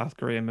watch a South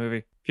Korean movie.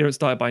 If you don't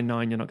start by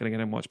 9, you're not going to get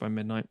in and watch by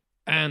midnight.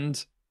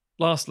 And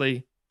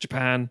lastly,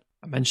 Japan.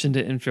 I mentioned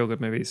it in Feel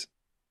Good Movies.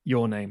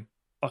 Your Name.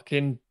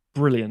 Fucking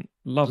brilliant.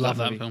 Love that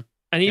movie. Film.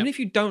 And even if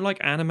you don't like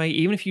anime,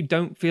 even if you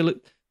don't feel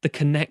it, the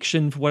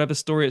connection for whatever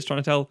story it's trying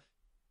to tell,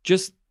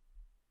 just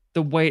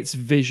the way it's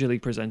visually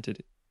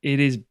presented, it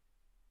is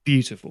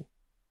beautiful.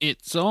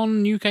 It's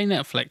on UK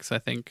Netflix, I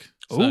think.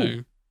 So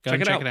Ooh, go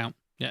and check it out.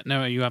 Yeah,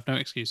 no, you have no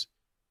excuse.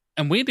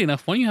 And weirdly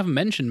enough, one you haven't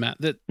mentioned, Matt,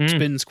 that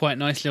spins quite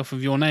nicely off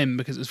of Your Name,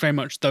 because it's very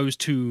much those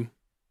two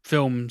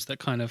films that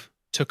kind of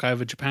took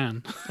over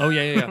Japan. Oh,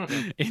 yeah.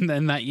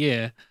 in that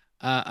year.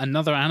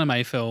 Another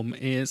anime film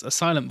is A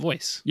Silent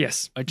Voice.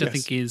 Yes. Which I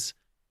think is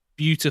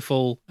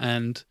beautiful,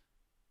 and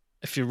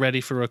if you're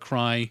ready for a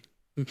cry...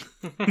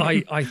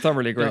 I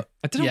thoroughly agree.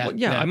 I don't know.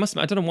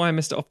 I don't know why I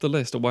missed it off the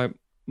list, or why it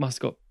must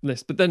have got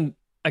list. But then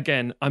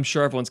again, I'm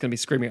sure everyone's going to be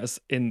screaming at us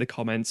in the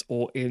comments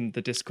or in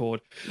the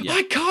Discord. Yeah.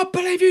 I can't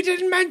believe you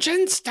didn't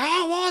mention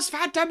Star Wars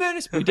Phantom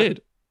Menace. We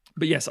did.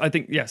 But yes, I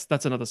think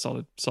that's another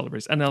solid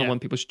race. Another one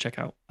people should check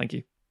out. Thank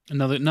you.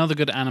 Another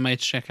good anime to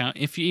check out.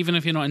 Even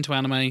if you're not into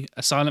anime,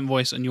 A Silent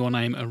Voice and Your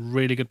Name are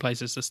really good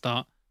places to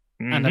start.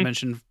 Mm-hmm. And I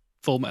mentioned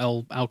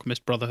Fullmetal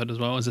Alchemist Brotherhood as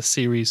well as a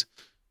series,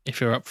 if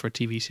you're up for a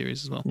TV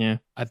series as well. Yeah.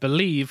 I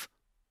believe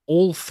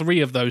all three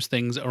of those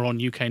things are on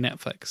UK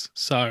Netflix.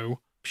 So,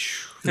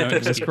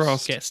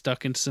 get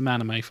stuck into some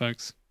anime,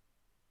 folks.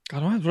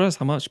 God, I realize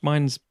how much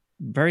mine's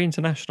very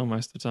international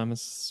most of the time.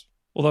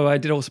 Although I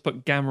did also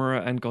put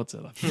Gamera and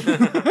Godzilla.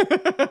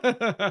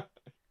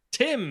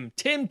 Tim.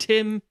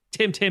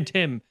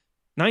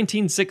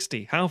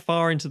 1960. How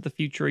far into the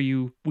future are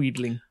you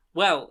wheedling?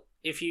 Well,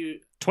 if you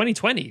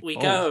 2020. We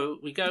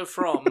go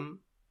from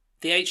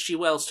the H.G.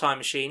 Wells time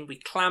machine. We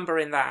clamber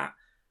in that.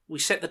 We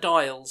set the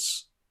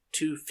dials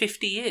to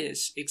 50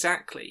 years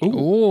exactly.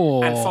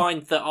 Ooh. And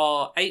find that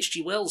our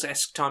H.G.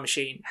 Wells-esque time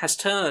machine has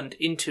turned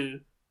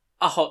into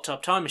a hot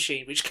tub time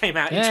machine, which came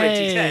out in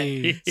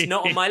 2010. It's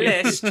not on my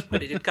list,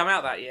 but it did come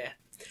out that year.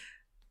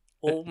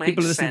 All makes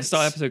People listening sense. to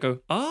the start episode go,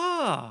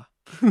 ah.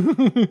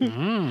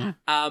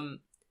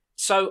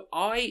 So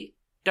I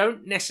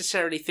don't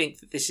necessarily think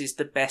that this is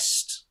the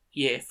best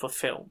year for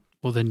film.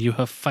 Well, then you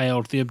have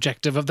failed the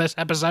objective of this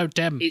episode,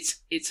 Tim.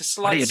 It's a What are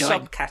slight you doing?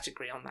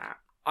 subcategory on that.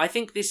 I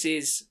think this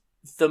is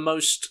the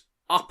most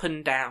up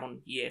and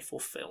down year for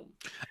film.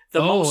 The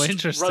most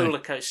interesting. roller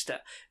coaster,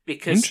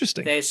 because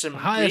Interesting. there's some The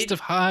highest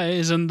of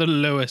highs and the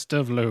lowest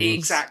of lows.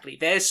 Exactly.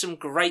 There's some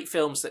great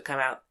films that come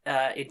out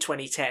in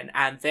 2010,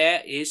 and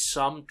there is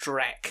some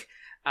dreck.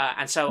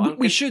 And so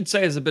We should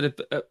say as a bit of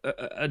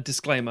a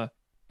disclaimer,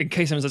 in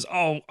case someone says,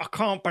 "Oh, I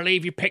can't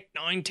believe you picked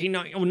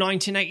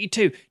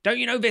 1982. Don't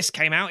you know this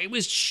came out? It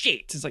was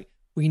shit." It's like,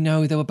 we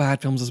know there were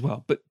bad films as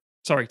well. But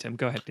sorry, Tim,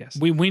 go ahead. Yes.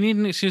 We need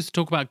an excuse to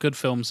talk about good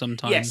films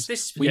sometimes.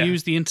 Yes, we yeah.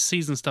 use the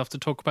interseason stuff to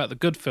talk about the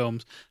good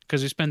films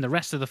because we spend the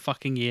rest of the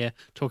fucking year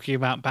talking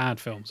about bad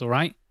films. All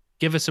right,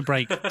 give us a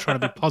break. Try to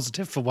be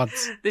positive for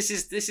once. this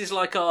is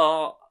like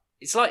our.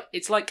 It's like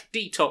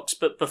Detox,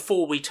 but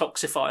before we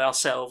toxify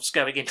ourselves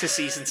going into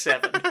season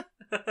 7.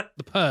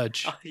 The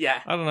Purge.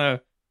 Yeah. I don't know.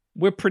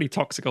 We're pretty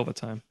toxic all the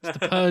time. It's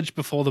the Purge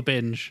before the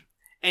binge,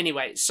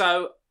 Anyway,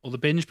 so or the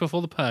binge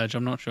before the Purge.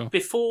 I'm not sure.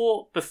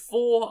 before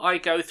I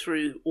go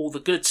through all the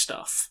good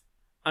stuff,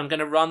 I'm going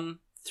to run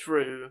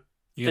through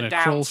You're the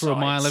gonna crawl through a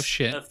mile of downsides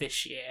shit. of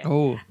this year.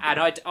 Oh, And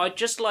I'd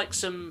just like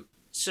some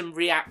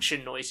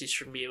reaction noises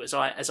from you as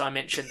I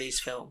mention these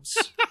films.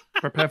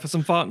 prepare for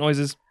some fart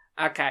noises.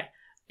 Okay.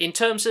 In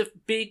terms of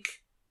big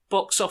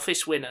box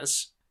office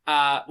winners,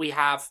 we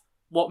have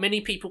what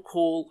many people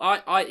call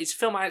it's a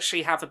film I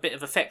actually have a bit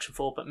of affection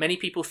for, but many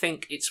people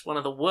think it's one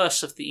of the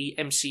worst of the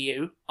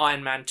MCU,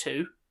 Iron Man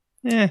 2.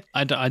 Yeah.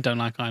 I don't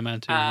like Iron Man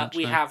too much.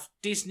 We no. have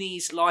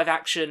Disney's live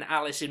action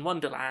Alice in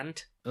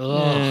Wonderland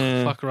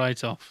Ugh, fuck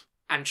right off.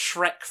 and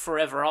Shrek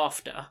Forever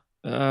After.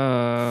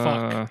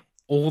 Fuck.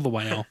 All the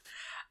way off.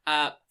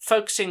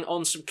 Focusing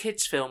on some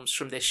kids' films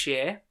from this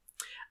year,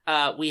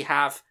 we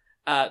have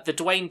the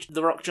Dwayne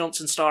 "The Rock"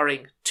 Johnson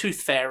starring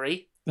Tooth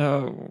Fairy,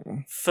 Oh.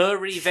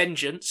 Furry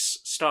Vengeance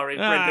starring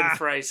Brendan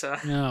Fraser,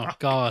 Oh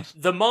God.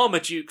 the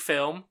Marmaduke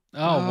film,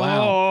 Oh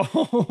wow.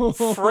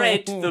 Oh.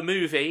 Fred the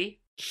movie,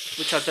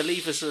 which I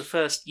believe was the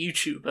first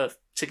YouTuber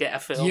to get a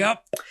film.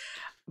 Yep.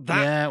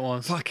 That Yeah, it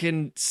was.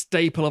 fucking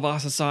staple of our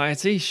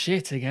society.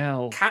 Shitting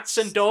hell. Cats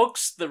and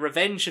Dogs: The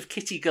Revenge of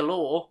Kitty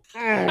Galore.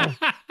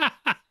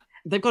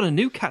 They've got a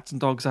new Cats and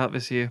Dogs out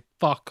this year.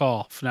 Fuck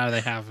off. No,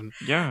 they haven't.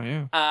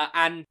 Yeah.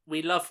 And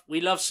we love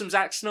some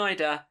Zack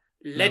Snyder.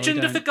 Legend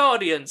of don't. the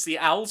Guardians: The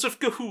Owls of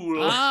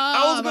Ga'Hoole.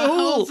 Ah, Owls the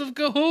Ga'Hoole. Owls of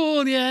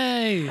Ga'Hoole,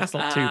 yay! That's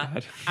not too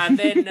bad. And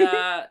then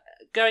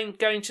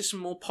going to some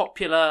more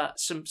popular,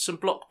 some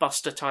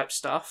blockbuster type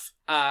stuff.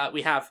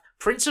 We have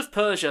Prince of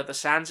Persia: The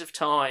Sands of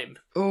Time.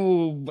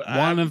 Oh,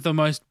 One of the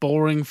most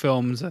boring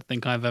films I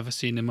think I've ever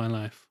seen in my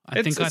life.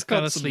 I think I it's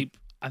fell got some- asleep.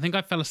 I think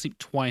I fell asleep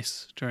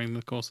twice during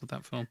the course of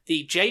that film.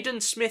 The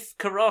Jaden Smith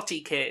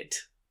Karate Kid.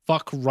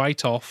 Fuck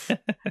right off.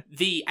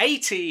 The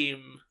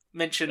A-Team,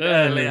 mentioned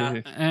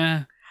earlier.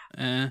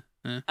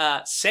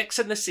 Sex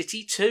and the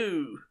City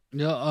 2.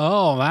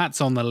 Oh,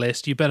 that's on the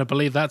list. You better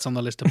believe that's on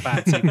the list of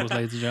bad sequels,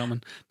 ladies and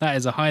gentlemen. That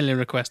is a highly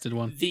requested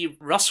one. The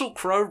Russell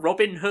Crowe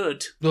Robin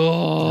Hood.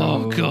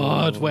 Oh,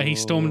 God, where he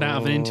stormed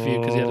out of an interview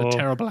because he had a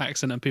terrible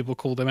accent and people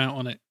called him out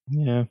on it.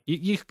 Yeah.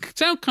 You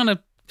sound kind of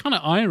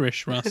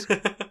Irish, Russ.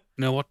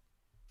 You know what?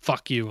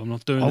 Fuck you. I'm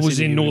not doing I this was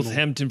in interview anymore.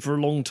 Northampton for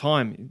a long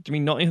time. Do you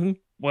mean Nottingham?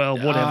 Well,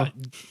 whatever.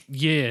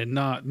 Yeah,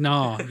 no.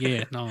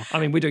 I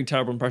mean, we're doing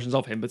terrible impressions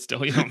of him, but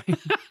still, you know what I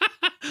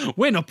mean?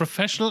 We're not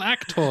professional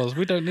actors.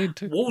 We don't need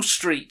to. Wall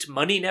Street,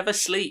 Money Never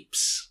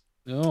Sleeps.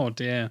 Oh,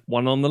 dear.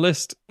 One on the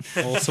list.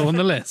 Also on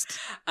the list.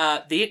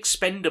 The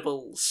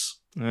Expendables.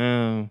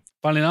 Oh.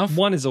 Funnily enough,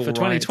 One is all for right.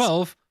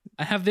 2012,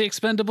 I have The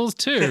Expendables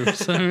too.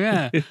 So,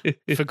 yeah.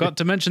 Forgot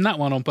to mention that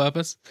one on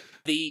purpose.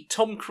 The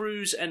Tom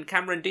Cruise and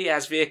Cameron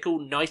Diaz vehicle,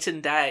 Night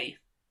and Day.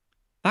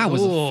 That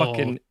was Oh. a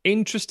fucking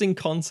interesting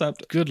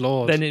concept. Good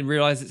lord. Then it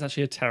realised it's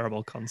actually a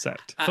terrible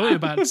concept. I thought you were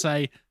about to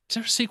say, is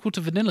there a sequel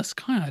to Vanilla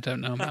Sky I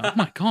don't know about? Oh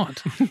my god.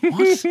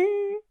 What?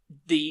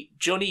 The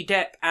Johnny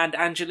Depp and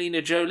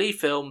Angelina Jolie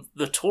film,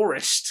 The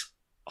Tourist.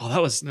 Oh,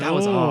 that was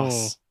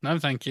arse. No,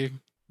 thank you.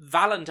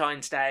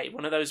 Valentine's Day,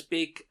 one of those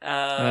big,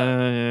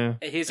 Yeah.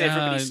 here's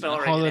everybody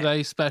starring in it.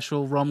 Holiday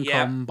special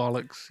rom-com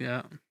bollocks,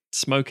 yeah.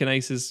 Smoking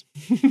aces.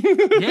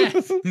 Yeah,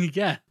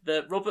 yeah.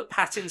 The Robert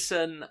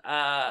Pattinson,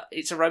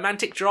 it's a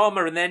romantic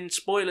drama, and then,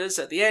 spoilers,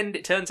 at the end,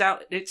 it turns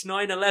out it's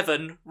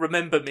 9/11,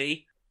 Remember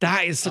Me.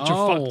 That is such a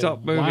Oh, fucked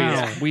up movie.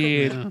 wow. It's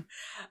weird.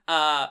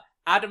 Yeah.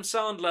 Adam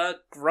Sandler,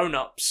 Grown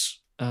Ups.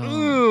 Oh,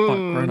 Ooh, fuck,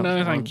 Grown Ups no,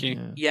 1, thank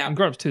you. Yeah. And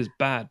Grown Ups 2 is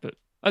bad, but...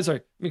 Oh, sorry.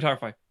 Let me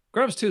clarify.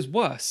 Grown Ups 2 is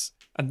worse,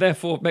 and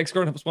therefore makes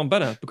Grown Ups 1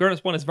 better. But Grown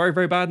Ups 1 is very,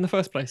 very bad in the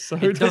first place. So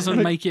It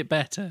doesn't make it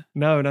better.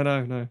 No.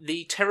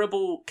 The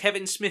terrible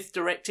Kevin Smith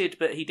directed,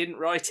 but he didn't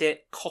write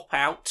it, Cop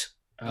Out.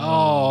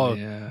 Oh,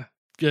 yeah.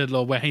 good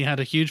lord, where he had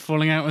a huge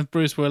falling out with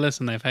Bruce Willis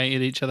and they've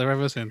hated each other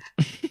ever since.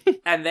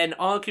 And then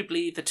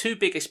arguably the two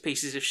biggest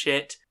pieces of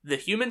shit, The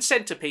Human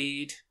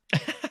Centipede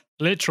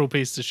Literal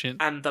piece of shit.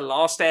 and The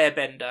Last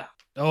Airbender.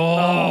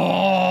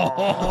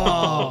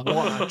 Oh,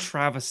 What a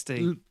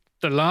travesty.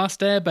 The Last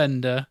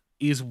Airbender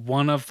is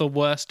one of the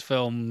worst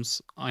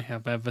films I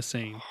have ever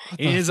seen. What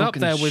It the is up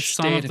fucking there with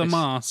Son of state the of it?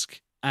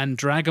 Mask and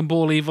Dragon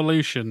Ball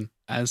Evolution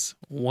as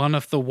one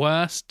of the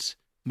worst,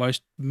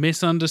 most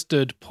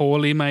misunderstood,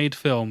 poorly made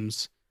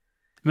films.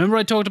 Remember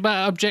I talked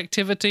about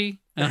objectivity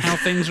and how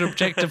things are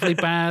objectively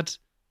bad?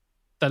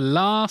 The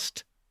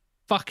last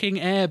fucking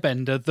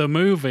Airbender, the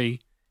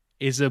movie,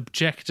 is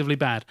objectively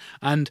bad.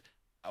 And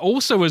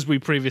also, as we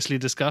previously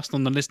discussed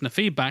on the listener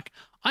feedback,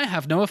 I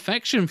have no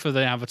affection for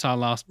the Avatar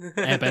Last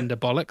Airbender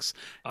bollocks.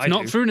 I It's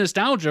not do. through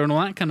nostalgia and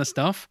all that kind of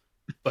stuff,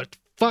 but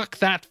fuck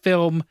that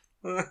film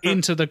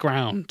into the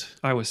ground.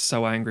 I was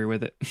so angry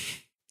with it.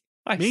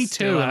 I Me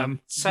still too.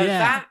 am. So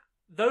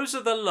those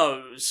are the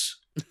lows.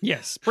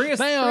 Yes, bring us.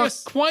 They bring are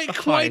us quite the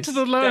to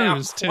the highs.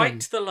 lows, They are quite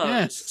Tim. the lows.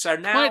 Yes, So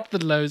now, quite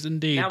the lows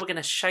indeed. now we're going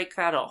to shake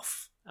that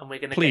off, and we're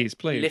going to Please.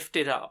 lift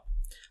it up.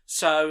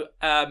 So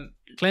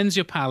Cleanse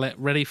your palate,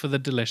 ready for the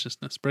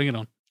deliciousness. Bring it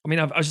on. I mean,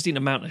 I've just eaten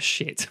a mountain of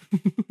shit.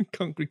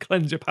 Can't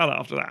cleanse your palate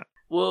after that.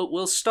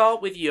 we'll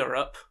start with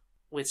Europe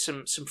with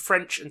some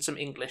French and some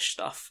English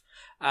stuff.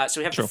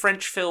 So we have Sure. the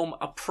French film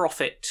A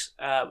Prophet,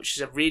 which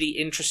is a really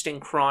interesting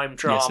crime Yes,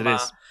 it drama.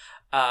 is.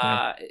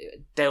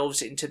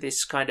 Delves into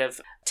this kind of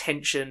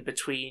tension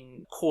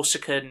between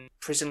Corsican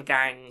prison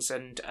gangs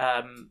and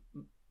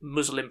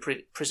Muslim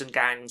prison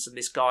gangs, and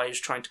this guy who's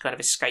trying to kind of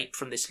escape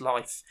from this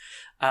life.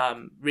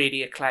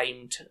 Really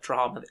acclaimed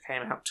drama that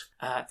came out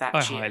that I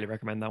year. highly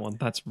recommend that one.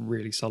 That's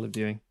really solid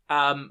viewing.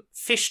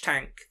 Fish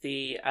Tank,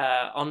 the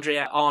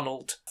Andrea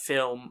Arnold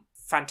film.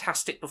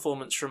 Fantastic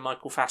performance from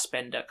Michael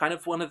Fassbender. Kind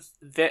of one of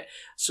the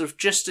sort of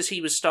just as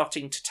he was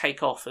starting to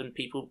take off and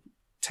people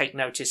take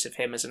notice of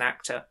him as an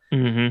actor.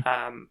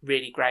 Mm-hmm.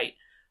 Really great.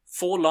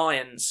 Four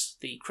Lions,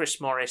 the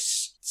Chris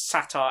Morris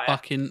satire.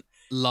 Fucking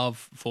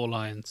love Four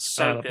Lions.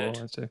 So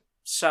good.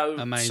 So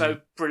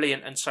Amazing.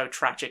 brilliant and so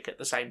tragic at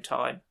the same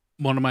time.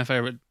 One of my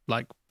favorite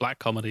black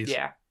comedies.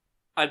 Yeah.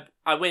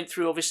 I went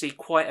through obviously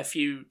quite a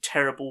few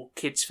terrible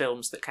kids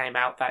films that came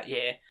out that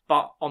year,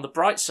 but on the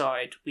bright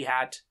side we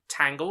had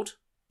Tangled,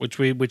 Which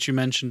you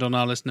mentioned on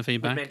our listener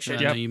feedback. mentioned.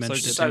 I know Yep, you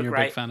mentioned so it so and you're a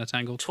great. big fan of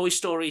Tangled. Toy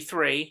Story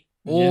 3,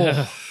 Oh,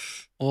 Yeah.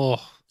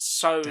 oh.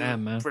 so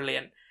Damn, man.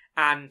 brilliant,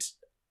 and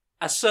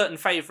a certain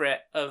favourite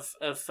of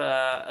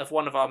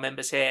one of our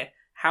members here,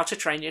 How to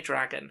Train Your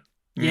Dragon.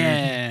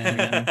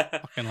 Yeah.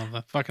 Fucking love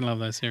that. Fucking love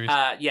those series.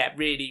 Yeah,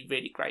 really,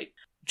 really great.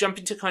 Jump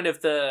into kind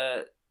of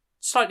the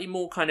slightly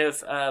more kind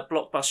of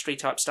blockbustery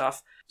type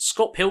stuff.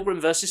 Scott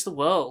Pilgrim versus the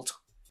World.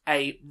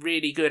 A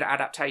really good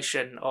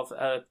adaptation of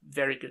a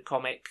very good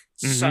comic.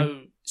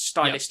 So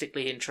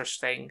stylistically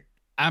interesting.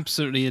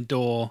 Absolutely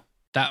adore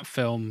that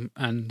film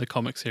and the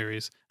comic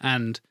series.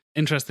 And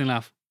interesting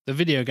enough, the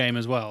video game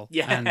as well.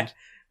 Yeah. And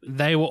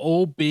they were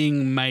all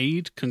being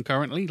made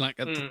concurrently, like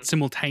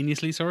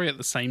simultaneously, at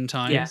the same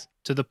time. Yeah.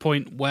 To the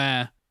point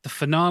where the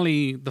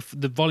finale,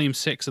 the volume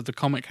 6 of the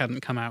comic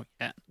hadn't come out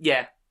yet.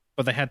 Yeah.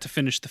 But they had to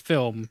finish the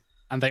film,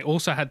 and they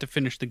also had to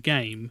finish the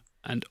game,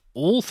 and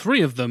all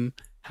three of them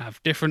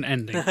have different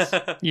endings.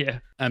 Yeah.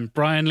 And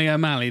Brian Lee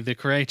O'Malley, the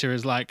creator,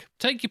 is like,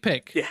 take your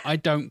pick. Yeah. I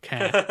don't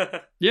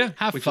care. Yeah.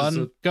 Have which fun.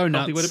 is Go healthy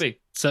nuts. way to be.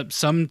 So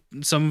some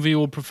of you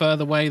will prefer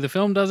the way the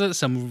film does it.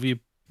 Some of you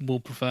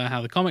will prefer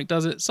how the comic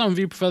does it. Some of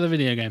you prefer the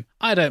video game.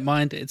 I don't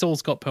mind. It's all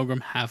Scott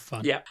Pilgrim. Have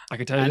fun. Yeah. I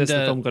can tell you And, this,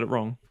 the film got it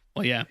wrong.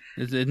 Well, yeah,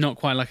 it's not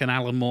quite like an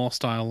Alan Moore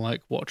style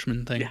like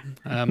Watchmen thing.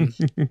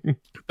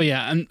 But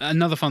yeah, and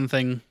another fun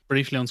thing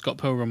briefly on Scott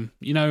Pilgrim.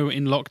 You know,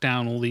 in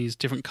lockdown, all these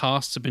different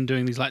casts have been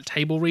doing these like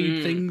table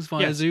read things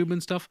via Yes. Zoom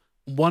and stuff.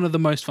 One of the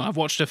most fun. I've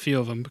watched a few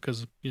of them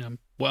because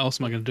what else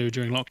am I going to do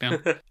during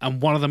lockdown?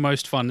 And one of the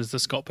most fun is the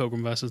Scott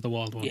Pilgrim versus the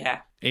Wild one.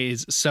 Yeah. It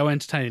is so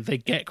entertaining. They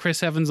get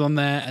Chris Evans on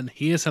there, and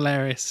he is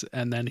hilarious,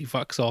 and then he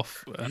fucks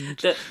off. And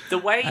The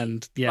way,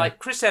 And, yeah. like,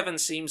 Chris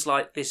Evans seems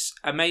like this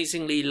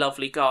amazingly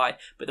lovely guy,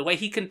 but the way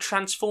he can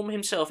transform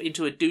himself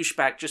into a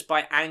douchebag just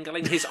by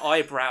angling his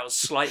eyebrows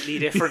slightly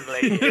differently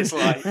is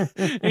like...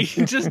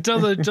 he just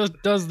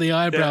does the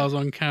eyebrows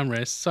on camera.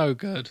 It's so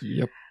good.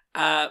 Yep.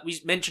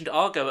 We mentioned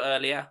Argo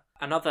earlier,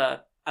 a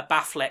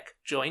Batfleck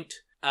joint,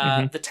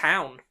 The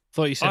Town.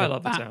 Thought you said I a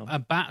love The bat, Town. a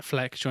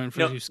Batfleck joint for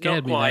No, you.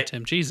 Scared not me there, quite.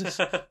 Tim.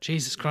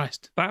 Jesus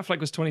Christ.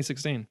 Batfleck was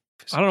 2016.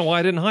 I don't know why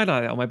I didn't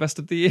highlight it on my best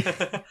of the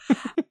year.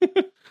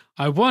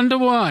 I wonder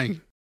why.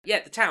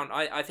 Yeah, The Town,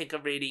 I think a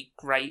really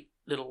great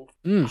little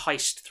Mm.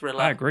 heist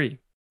thriller, I agree.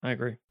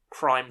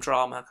 crime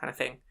drama kind of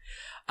thing.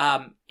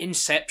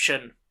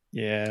 Inception.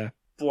 Yeah.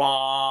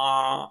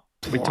 Bwah.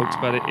 We talked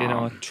about it in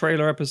our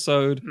trailer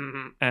episode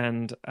Mhm.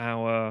 and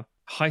our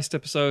heist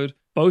episode,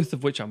 both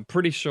of which I'm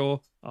pretty sure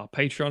are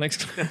Patreon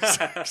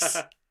exclusives.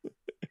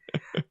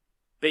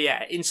 But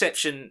yeah,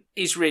 Inception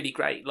is really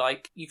great.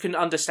 Like, you can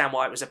understand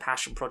why it was a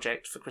passion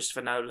project for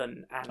Christopher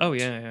Nolan. And Oh,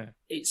 yeah.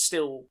 it's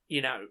still,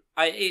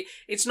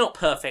 it's not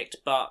perfect,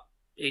 but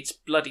it's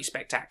bloody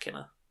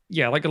spectacular.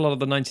 Yeah, like a lot of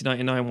the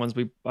 1999 ones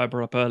I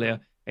brought up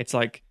earlier. It's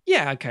like,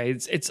 yeah, okay,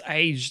 it's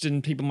aged,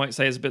 and people might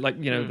say it's a bit like,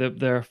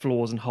 there are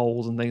flaws and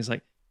holes and things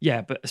like,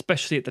 yeah, but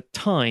especially at the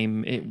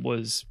time, it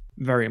was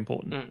very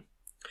important.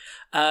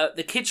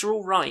 The Kids Are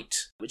All Right,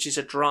 which is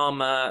a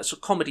drama, it's a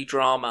comedy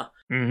drama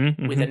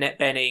with Annette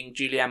Bening,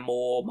 Julianne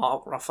Moore,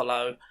 Mark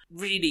Ruffalo.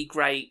 Really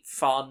great,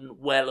 fun,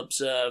 well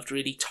observed,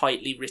 really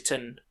tightly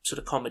written sort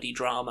of comedy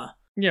drama.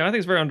 Yeah, I think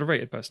it's very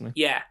underrated, personally.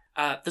 Yeah.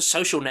 The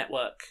Social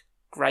Network,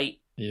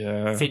 great.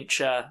 Yeah.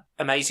 Fincher,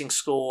 amazing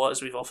score,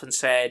 as we've often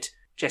said.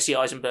 Jesse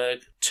Eisenberg,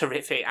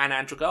 terrific. And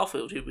Andrew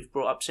Garfield, who we've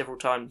brought up several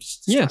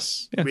times.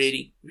 Yes.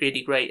 Really,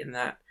 really great in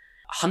that.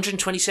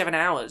 127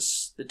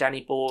 Hours, the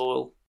Danny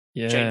Boyle,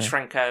 James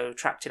Franco,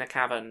 Trapped in a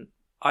Cavern.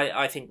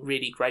 I think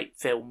really great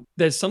film.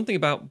 There's something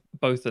about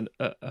both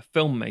a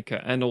filmmaker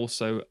and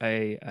also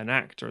an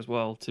actor as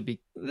well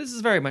this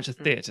is very much a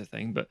theatre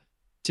thing, but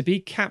to be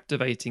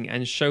captivating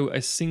and show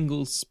a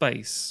single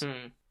space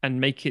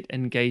and make it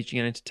engaging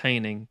and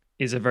entertaining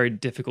is a very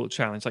difficult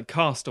challenge. Like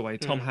Castaway,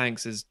 Tom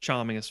Hanks is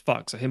charming as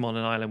fuck, so him on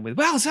an island with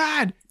 "Well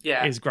said"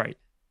 is great.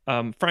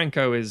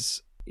 Franco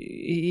is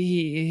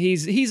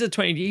he's a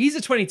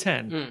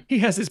 2010. He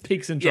has his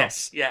peaks and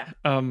troughs. Yes,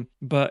 yeah.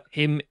 But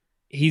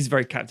he's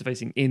very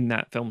captivating in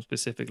that film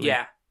specifically.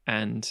 Yeah.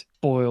 And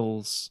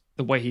Boyle's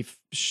the way he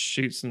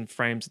shoots and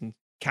frames and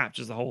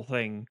captures the whole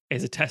thing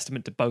is a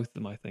testament to both of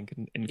them, I think,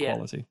 in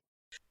quality.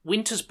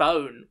 Winter's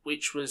Bone,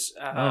 which was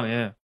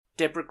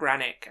Deborah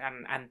Granick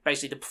and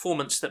basically the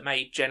performance that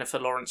made Jennifer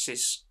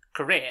Lawrence's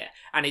career,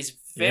 and is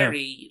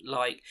very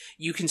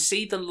you can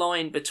see the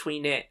line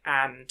between it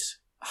and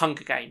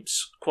Hunger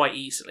Games quite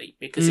easily,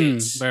 because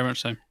it's very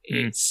much so.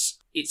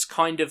 It's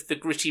kind of the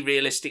gritty,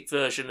 realistic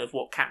version of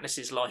what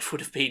Katniss's life would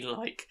have been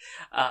like,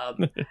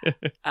 and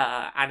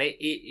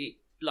it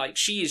like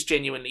she is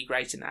genuinely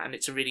great in that, and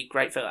it's a really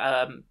great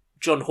film.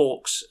 John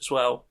Hawkes as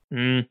well,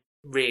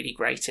 really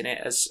great in it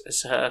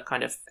as her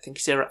kind of, I think,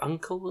 is there an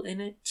uncle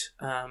in it?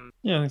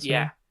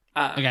 Yeah.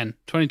 Again,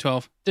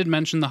 2012. Did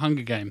mention the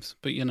Hunger Games,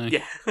 but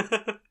yeah,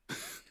 I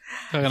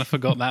kind of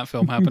forgot that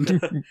film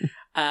happened.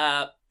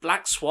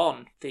 Black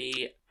Swan,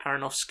 the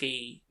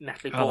Aronofsky,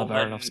 Natalie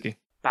Portman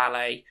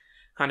ballet,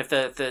 kind of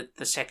the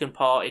second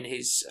part in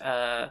his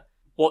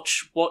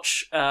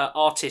watch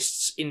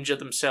artists injure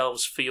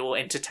themselves for your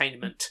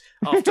entertainment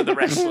after The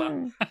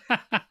Wrestler.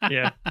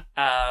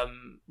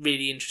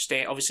 Really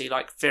interesting. Obviously,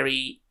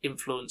 very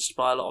influenced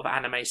by a lot of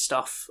anime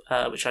stuff,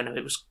 which I know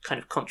it was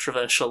kind of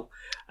controversial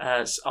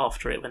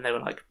after it when they were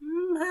like,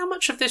 how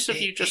much of this have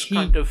you just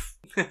kind of...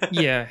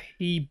 Yeah,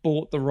 he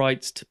bought the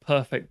rights to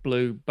Perfect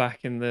Blue back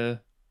in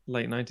the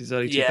late 90s,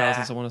 early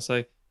 2000s, I want to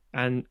say.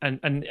 And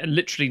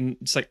literally,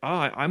 it's like,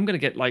 I'm going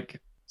to get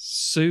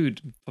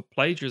sued for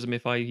plagiarism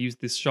if I use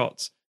these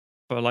shots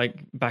for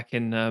back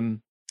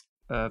in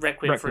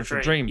Requiem for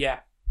a Dream. Yeah.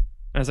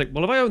 And I was like,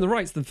 well, if I own the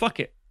rights, then fuck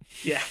it.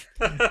 Yeah.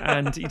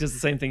 And he does the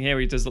same thing here.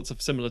 He does lots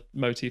of similar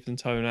motif and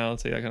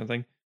tonality, that kind of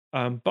thing.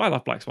 But I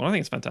love Black Swan. I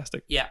think it's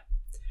fantastic. Yeah.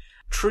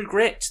 True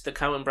Grit, the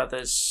Coen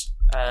brothers.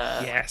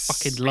 Yes.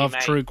 Fucking love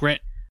remake. True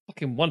Grit.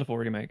 Fucking wonderful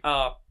remake.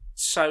 Oh,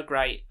 so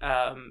great.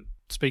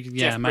 Speaking,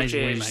 Jeff amazing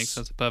Bridges, remakes.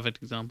 That's a perfect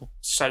example.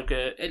 So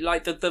good.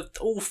 The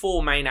all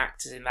four main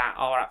actors in that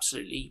are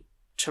absolutely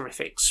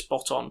terrific,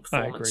 spot on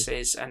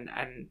performances and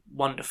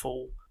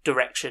wonderful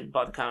direction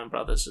by the Coen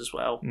brothers as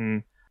well.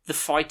 The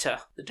Fighter,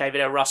 the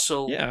David O.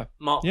 Russell,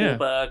 Mark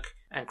Wahlberg,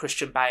 and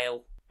Christian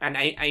Bale, and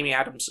Amy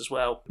Adams as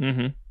well.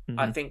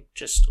 I think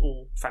just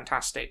all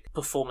fantastic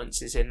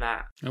performances in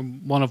that.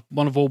 And one of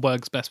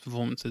Wahlberg's best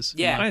performances.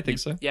 Yeah, I think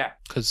so. Yeah,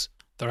 because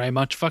there ain't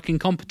much fucking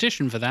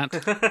competition for that.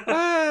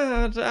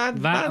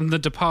 That and The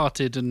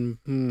Departed and.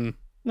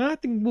 No, I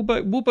think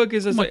Wahlberg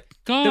is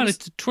God,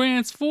 it's a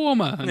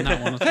transformer. And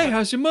that one. Hey,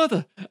 how's your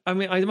mother? I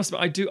mean, I must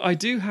admit, I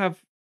do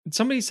have.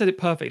 Somebody said it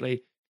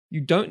perfectly. You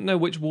don't know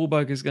which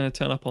Wahlberg is going to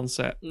turn up on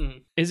set.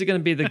 Is it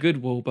going to be the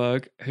good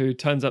Wahlberg who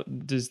turns up,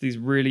 does these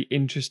really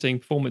interesting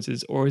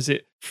performances, or is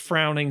it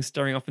frowning,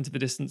 staring off into the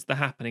distance, the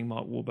happening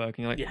Mark Wahlberg? And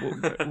you're like,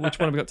 which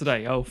one have we got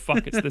today? Oh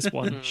fuck, it's this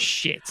one.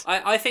 Shit.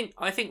 I think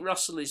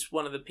Russell is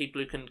one of the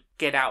people who can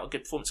get out a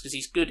good performance because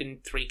he's good in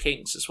Three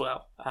Kings as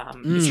well.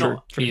 It's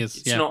not. He is.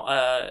 It's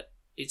not.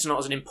 It's not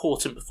as an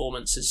important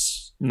performance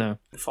as The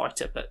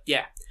Fighter, but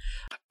yeah.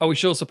 Oh, we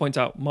should also point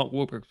out Mark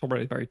Wahlberg is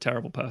probably a very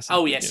terrible person.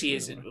 Oh yes, he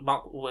is.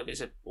 Mark Wahlberg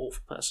is an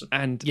awful person.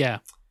 And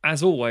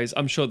as always,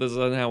 I'm sure there's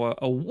now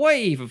a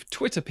wave of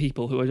Twitter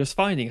people who are just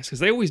finding us, because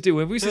they always do.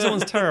 If we see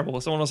someone's terrible,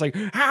 someone will say,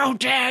 "How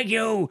dare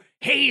you?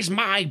 He's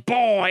my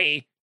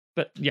boy."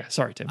 But yeah,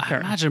 sorry, Tim. I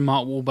imagine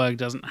Mark Wahlberg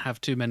doesn't have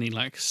too many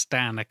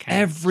Stan accounts.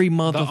 Every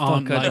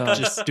motherfucker does.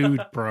 Just dude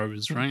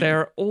bros, right? There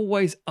are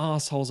always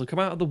assholes who come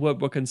out of the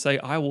woodwork and say,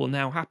 "I will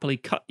now happily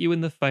cut you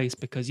in the face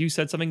because you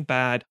said something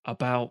bad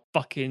about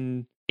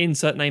fucking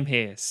insert name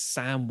here,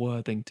 Sam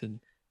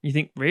Worthington." You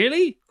think,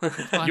 really?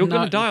 You're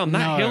going to die on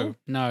that hill?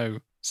 No.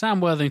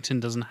 Sam Worthington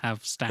doesn't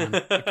have Stan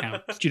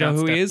accounts. Do you know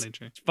who he is?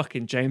 True. It's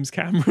fucking James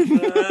Cameron.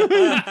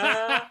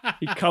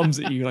 He comes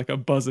at you like a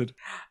buzzard.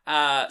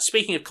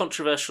 Speaking of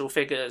controversial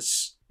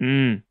figures,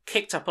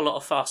 kicked up a lot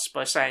of fuss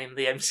by saying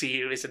the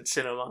MCU isn't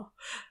cinema.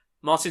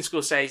 Martin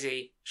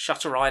Scorsese,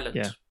 Shutter Island.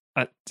 Yeah.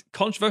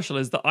 Controversial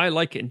is that I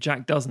like it and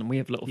Jack doesn't, and we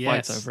have little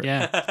fights over it.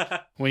 Yeah.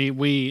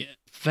 we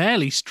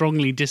fairly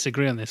strongly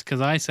disagree on this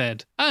because I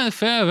said,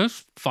 fair,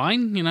 that's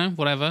fine,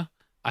 whatever.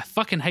 I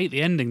fucking hate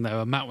the ending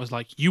though, and Matt was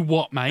like, "You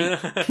what, mate?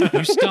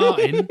 You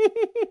starting?"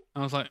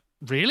 I was like,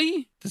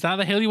 "Really? Is that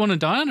the hill you want to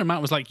die on?" And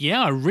Matt was like,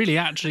 "Yeah, I really,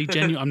 actually,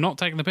 genuinely, I'm not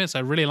taking the piss.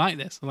 I really like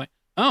this." I was like,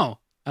 "Oh,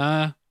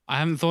 I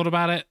haven't thought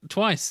about it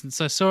twice since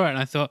I saw it," and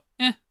I thought,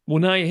 Well,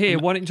 now you're here.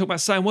 Why don't you talk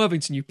about Sam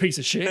Worthington, you piece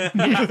of shit?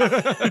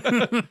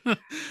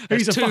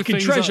 He's a fucking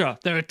treasure.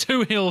 There are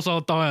 2 hills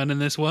I'll die on in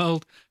this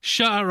world: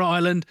 Shutter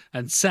Island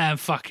and Sam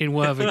fucking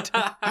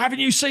Worthington. Haven't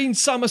you seen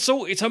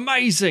Somersault? It's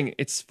amazing.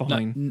 It's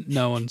fine.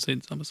 No one's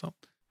seen Somersault.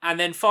 And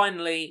then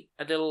finally,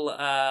 a little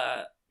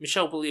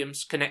Michelle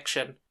Williams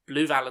connection,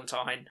 Blue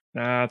Valentine.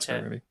 That's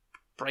a really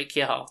break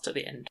your heart at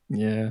the end.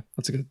 Yeah,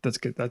 that's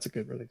a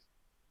good release.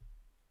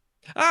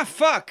 Ah,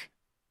 fuck!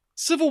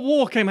 Civil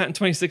War came out in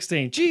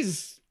 2016.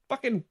 Jesus,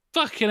 fucking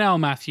hell,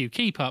 Matthew,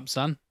 keep up,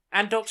 son.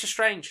 And Doctor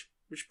Strange,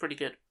 which is pretty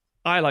good.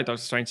 I like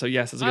Doctor Strange, so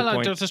yes, that's a good point. I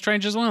like Doctor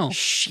Strange as well.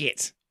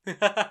 Shit.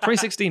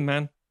 2016,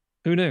 man.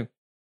 Who knew?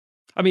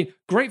 I mean,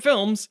 great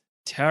films.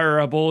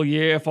 Terrible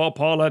year for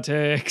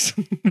politics.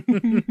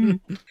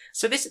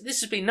 So this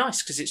has been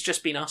nice because it's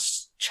just been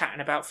us chatting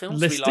about films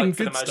Listing we like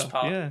for the good most stuff,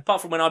 part. yeah.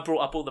 Apart from when I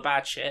brought up all the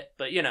bad shit,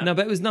 but No,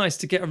 but it was nice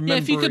to get a remember. Yeah,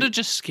 if you could have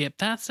just skipped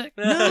that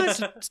second. No,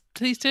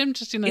 please, Tim,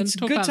 just it's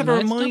talk good about to have the a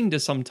nice stuff. reminder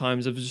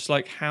sometimes of just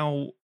like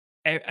how,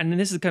 and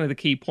this is kind of the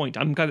key point.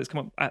 I'm glad it's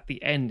come up at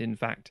the end. In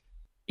fact,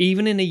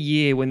 even in a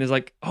year when there's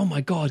like, oh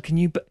my god, can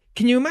you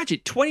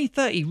imagine 20,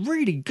 30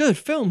 really good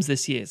films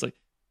this year? It's like,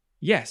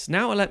 yes.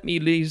 Now let me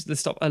leave the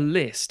stop a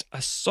list,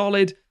 a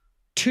solid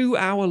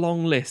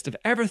 2-hour-long list of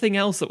everything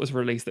else that was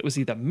released that was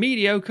either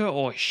mediocre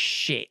or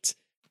shit.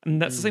 And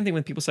that's the same thing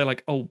when people say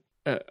like, oh,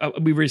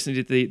 we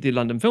recently did the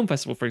London Film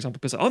Festival, for example.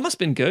 People say, oh, it must have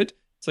been good.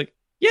 It's like,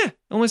 yeah,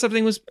 almost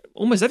everything was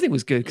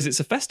good because it's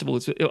a festival.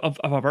 It's of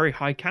a very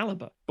high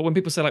caliber. But when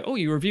people say like, oh,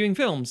 you're reviewing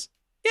films,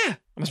 yeah,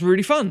 it must be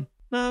really fun.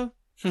 No,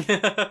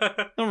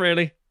 not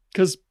really,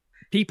 because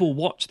people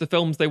watch the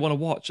films they want to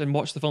watch and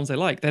watch the films they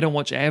like. They don't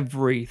watch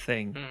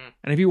everything.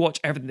 And if you watch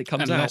everything that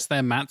comes out, unless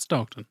they're Matt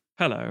Stockton.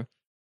 Hello.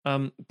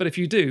 But if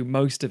you do,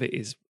 most of it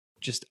is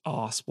just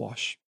arse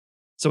wash.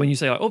 So when you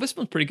say like, oh, this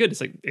one's pretty good,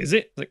 it's like, is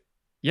it? It's like,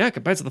 yeah,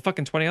 compared to the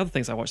fucking 20 other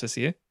things I watched this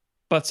year.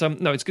 But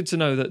no, it's good to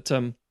know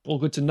that, or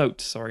good to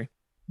note, sorry,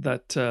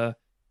 that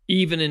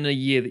even in a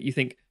year that you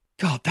think,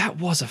 God, that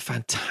was a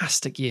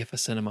fantastic year for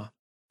cinema.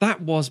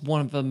 That was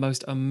one of the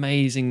most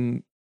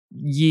amazing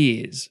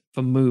years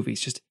for movies,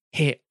 just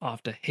hit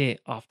after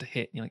hit after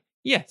hit. And you're like,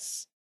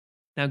 yes.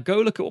 Now go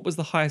look at what was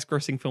the highest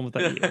grossing film of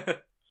that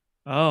year.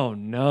 Oh,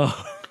 no.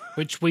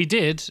 Which we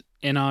did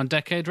in our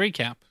decade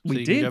recap. So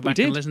you can go back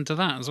and listen to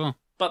that as well.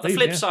 But the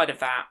flip side of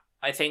that,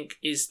 I think,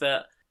 is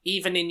that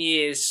even in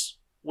years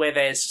where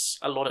there's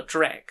a lot of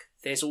dreck,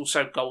 there's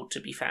also gold to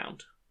be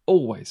found.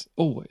 Always.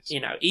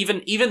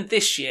 Even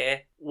this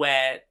year,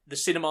 where the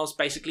cinemas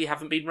basically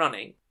haven't been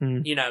running,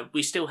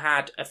 we still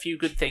had a few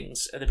good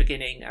things at the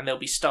beginning, and there'll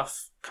be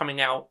stuff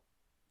coming out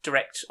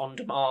direct on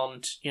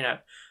demand,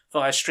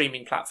 via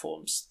streaming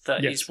platforms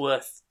that is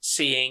worth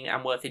seeing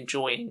and worth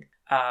enjoying.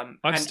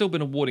 I've still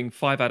been awarding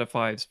 5 out of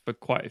 5s for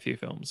quite a few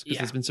films because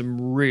there's been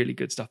some really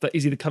good stuff that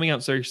is either coming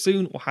out very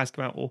soon or has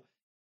come out, or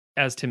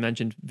as Tim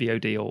mentioned,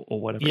 VOD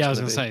or whatever. Yeah, I was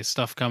going to say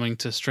stuff coming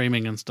to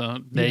streaming and stuff.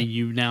 There,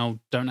 you now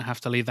don't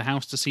have to leave the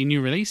house to see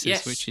new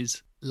releases, which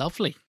is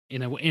lovely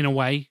in a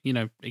way.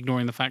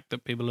 Ignoring the fact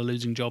that people are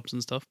losing jobs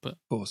and stuff, but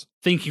of course,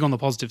 thinking on the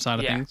positive side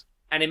of things.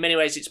 And in many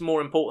ways, it's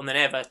more important than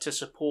ever to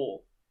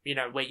support,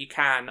 where you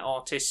can,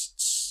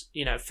 artists,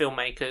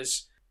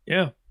 filmmakers.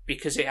 Yeah.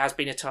 Because it has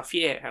been a tough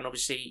year, and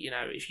obviously,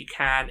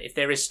 if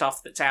there is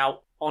stuff that's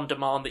out on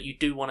demand that you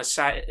do want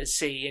to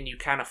see and you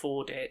can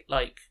afford it,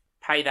 like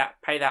pay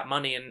that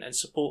money and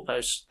support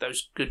those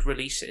good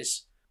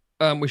releases.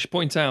 We should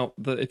point out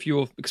that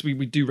because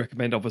we do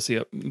recommend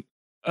obviously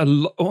a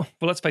lot. Well,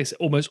 let's face it,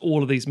 almost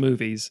all of these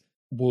movies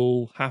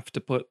will have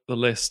to put the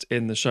list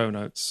in the show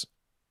notes,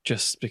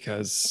 just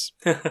because.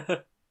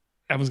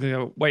 Everyone's going to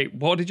go, wait,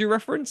 what did you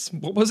reference?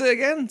 What was it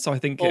again? So I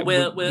think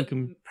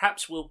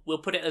perhaps we'll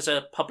put it as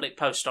a public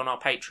post on our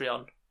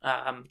Patreon.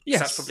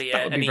 Yes, that's probably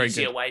an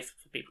easier way for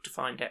people to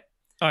find it.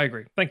 I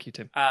agree. Thank you,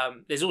 Tim.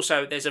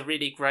 There's a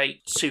really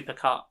great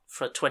supercut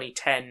for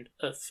 2010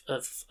 of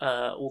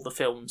all the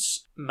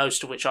films,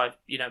 most of which I've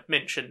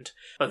mentioned,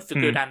 both the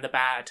good and the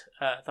bad,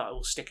 that I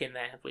will stick in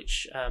there,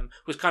 which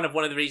was kind of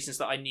one of the reasons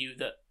that I knew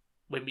that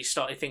when we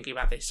started thinking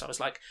about this, I was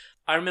like,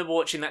 I remember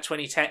watching that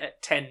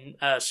 2010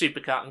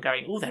 supercut and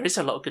going, oh, there is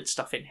a lot of good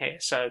stuff in here.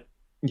 So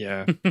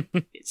yeah,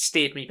 it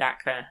steered me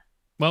back there.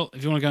 Well,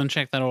 if you want to go and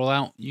check that all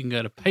out, you can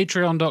go to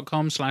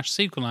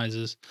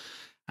patreon.com/sequelizers,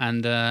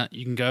 and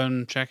you can go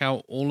and check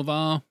out all of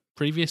our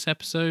previous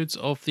episodes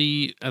of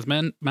as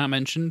Matt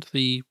mentioned,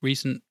 the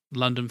recent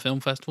London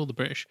Film Festival, the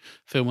British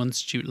Film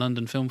Institute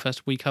London Film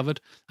Festival we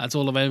covered. That's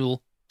all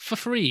available for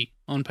free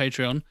on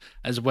Patreon,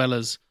 as well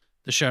as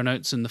the show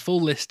notes and the full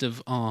list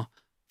of our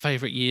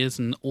favourite years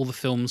and all the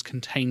films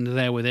contained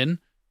there within.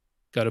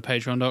 go to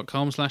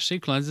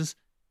patreon.com/sequelizers,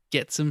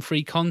 get some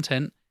free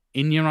content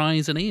in your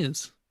eyes and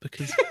ears,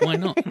 because why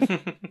not?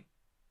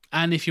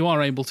 And if you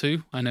are able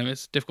to, I know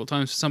it's difficult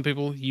times for some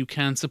people, you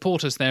can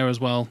support us there as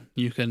well.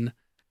 You can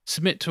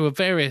submit to a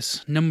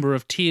various number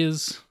of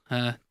tiers,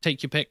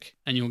 take your pick,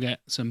 and you'll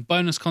get some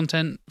bonus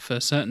content for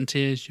certain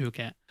tiers. You'll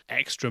get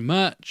extra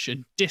merch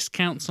and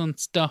discounts on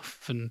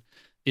stuff and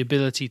the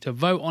ability to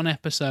vote on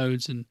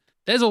episodes, and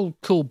there's all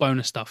cool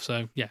bonus stuff.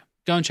 So yeah,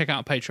 go and check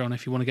out Patreon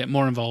if you want to get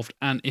more involved,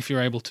 and if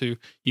you're able to,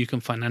 you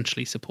can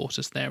financially support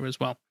us there as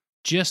well,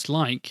 just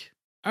like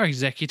our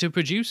executive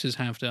producers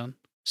have done,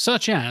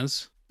 such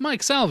as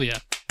Mike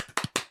Salvia,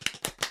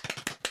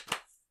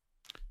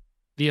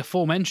 the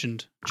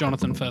aforementioned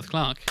Jonathan Firth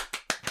Clark,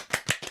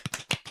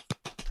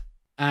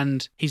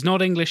 and he's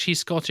not English, he's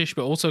Scottish,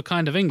 but also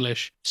kind of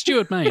English,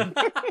 Stuart Main.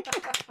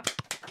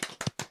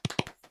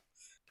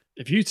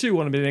 If you too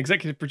want to be an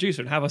executive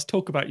producer and have us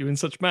talk about you in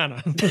such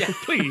manner,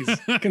 please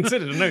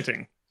consider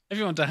noting. If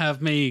you want to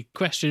have me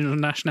question your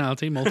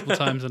nationality multiple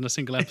times in a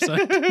single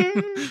episode,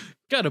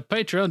 go to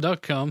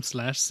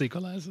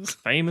patreon.com/sequelizers.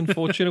 Fame and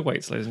fortune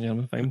awaits, ladies and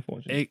gentlemen. Fame and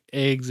fortune.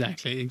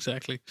 Exactly.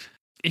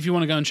 If you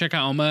want to go and check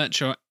out our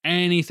merch or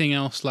anything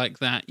else like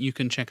that, you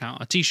can check out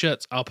our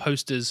t-shirts, our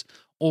posters,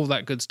 all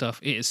that good stuff.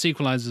 It is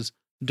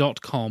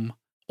sequelizers.com.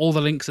 All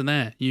the links are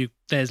there.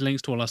 There's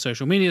links to all our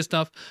social media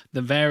stuff,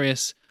 the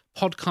various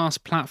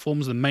podcast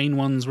platforms, the main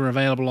ones we're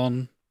available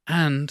on,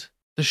 and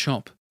the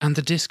shop and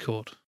the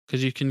Discord,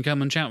 because you can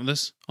come and chat with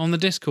us on the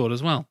Discord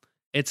as well.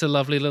 It's a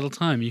lovely little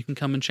time. You can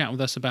come and chat with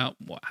us about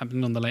what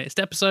happened on the latest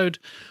episode,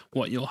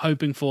 what you're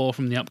hoping for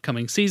from the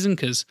upcoming season,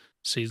 because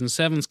season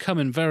 7's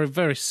coming very,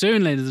 very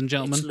soon, ladies and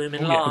gentlemen. It's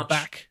looming large. We're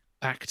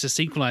back to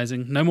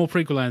sequelizing. No more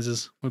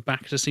prequelizers. We're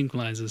back to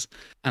sequelizers.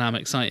 And I'm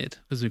excited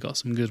because we've got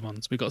some good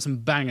ones. We've got some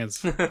bangers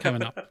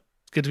coming up.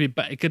 It's good to be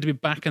back. Good to be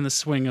back in the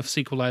swing of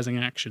sequelizing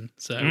action.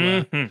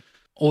 So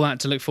all that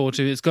to look forward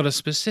to. It's got a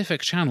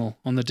specific channel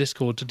on the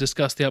Discord to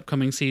discuss the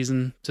upcoming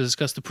season, to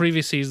discuss the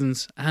previous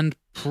seasons, and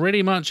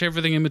pretty much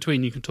everything in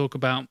between. You can talk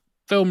about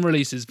film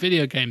releases,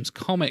 video games,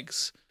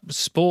 comics,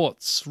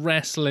 sports,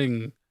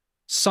 wrestling,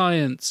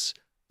 science.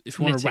 If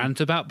you want to rant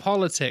about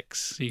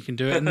politics, you can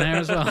do it in there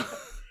as well.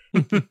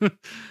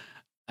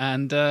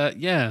 And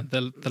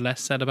the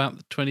less said about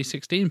the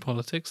 2016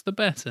 politics, the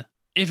better.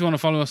 If you want to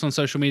follow us on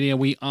social media,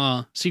 we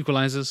are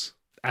Sequelizers,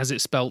 as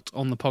it's spelt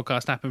on the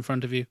podcast app in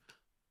front of you,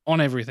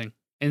 on everything.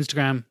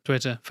 Instagram,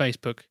 Twitter,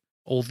 Facebook,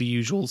 all the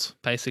usuals,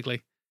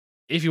 basically.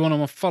 If you want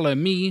to follow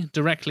me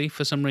directly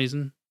for some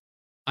reason,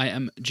 I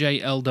am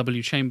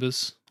JLW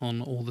Chambers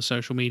on all the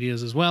social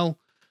medias as well.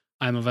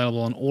 I'm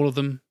available on all of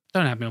them.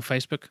 Don't have me on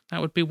Facebook.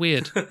 That would be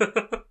weird.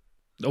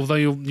 Although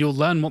you'll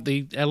learn what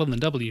the L and the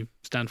W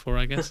stand for,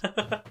 I guess,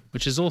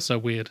 which is also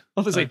weird.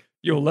 Obviously,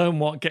 you'll learn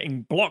what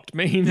getting blocked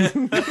means.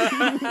 You'll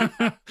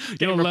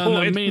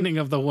learn the meaning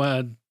of the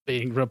word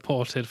being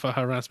reported for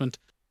harassment.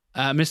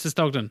 Mr.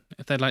 Stogden,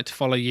 if they'd like to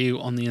follow you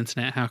on the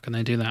internet, how can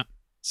they do that?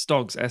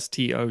 Stogs,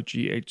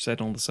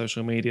 STOGHZ, on the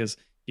social medias.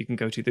 You can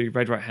go to the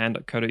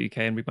redrighthand.co.uk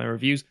and read my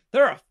reviews.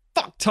 There are a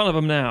fuck ton of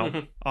them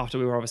now, after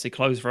we were obviously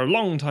closed for a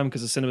long time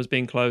because the cinema's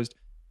being closed,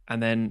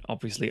 and then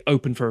obviously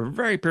open for a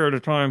very period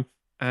of time.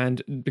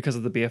 And because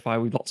of the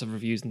BFI, we've lots of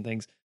reviews and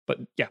things. But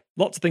yeah,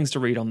 lots of things to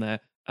read on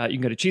there. You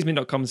can go to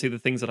cheeseman.com and see the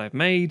things that I've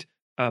made.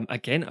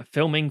 Again,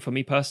 filming for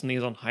me personally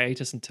is on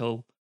hiatus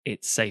until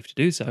it's safe to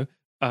do so.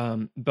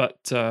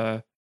 But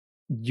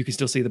you can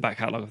still see the back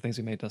catalogue of things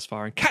we made thus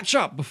far and catch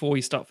up before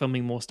we start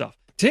filming more stuff.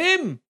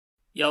 Tim!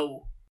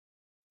 Yo.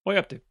 What are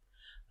you up to?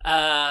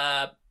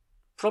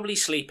 Probably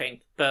sleeping,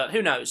 but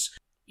who knows?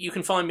 You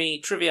can find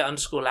me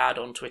trivia_lad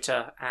on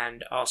Twitter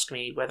and ask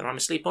me whether I'm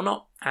asleep or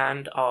not,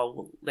 and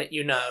I'll let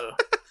you know.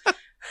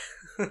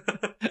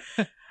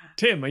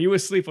 Tim, are you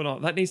asleep or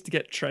not? That needs to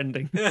get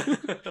trending.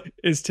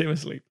 Is Tim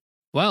asleep?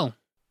 Well,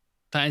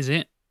 that is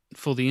it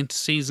for the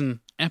interseason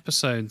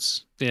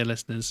episodes, dear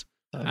listeners.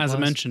 As I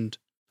mentioned,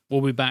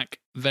 we'll be back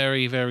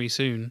very, very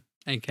soon,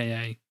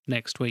 aka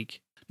next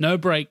week. No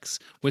breaks.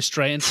 We're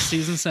straight into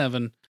season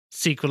 7.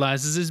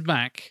 Sequelizers is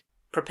back.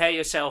 Prepare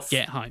yourself.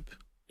 Get hype.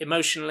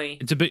 Emotionally,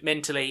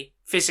 mentally,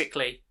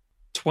 physically,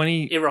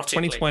 erotically.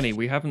 2020.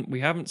 We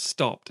haven't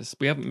stopped.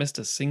 We haven't missed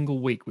a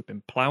single week. We've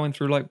been plowing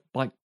through like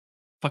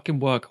fucking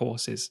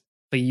workhorses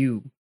for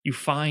you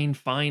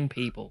fine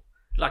people.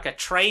 Like a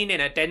train in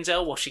a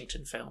Denzel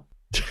Washington film.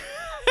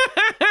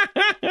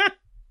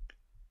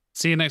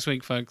 See you next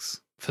week,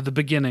 folks, for the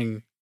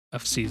beginning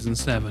of season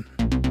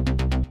 7.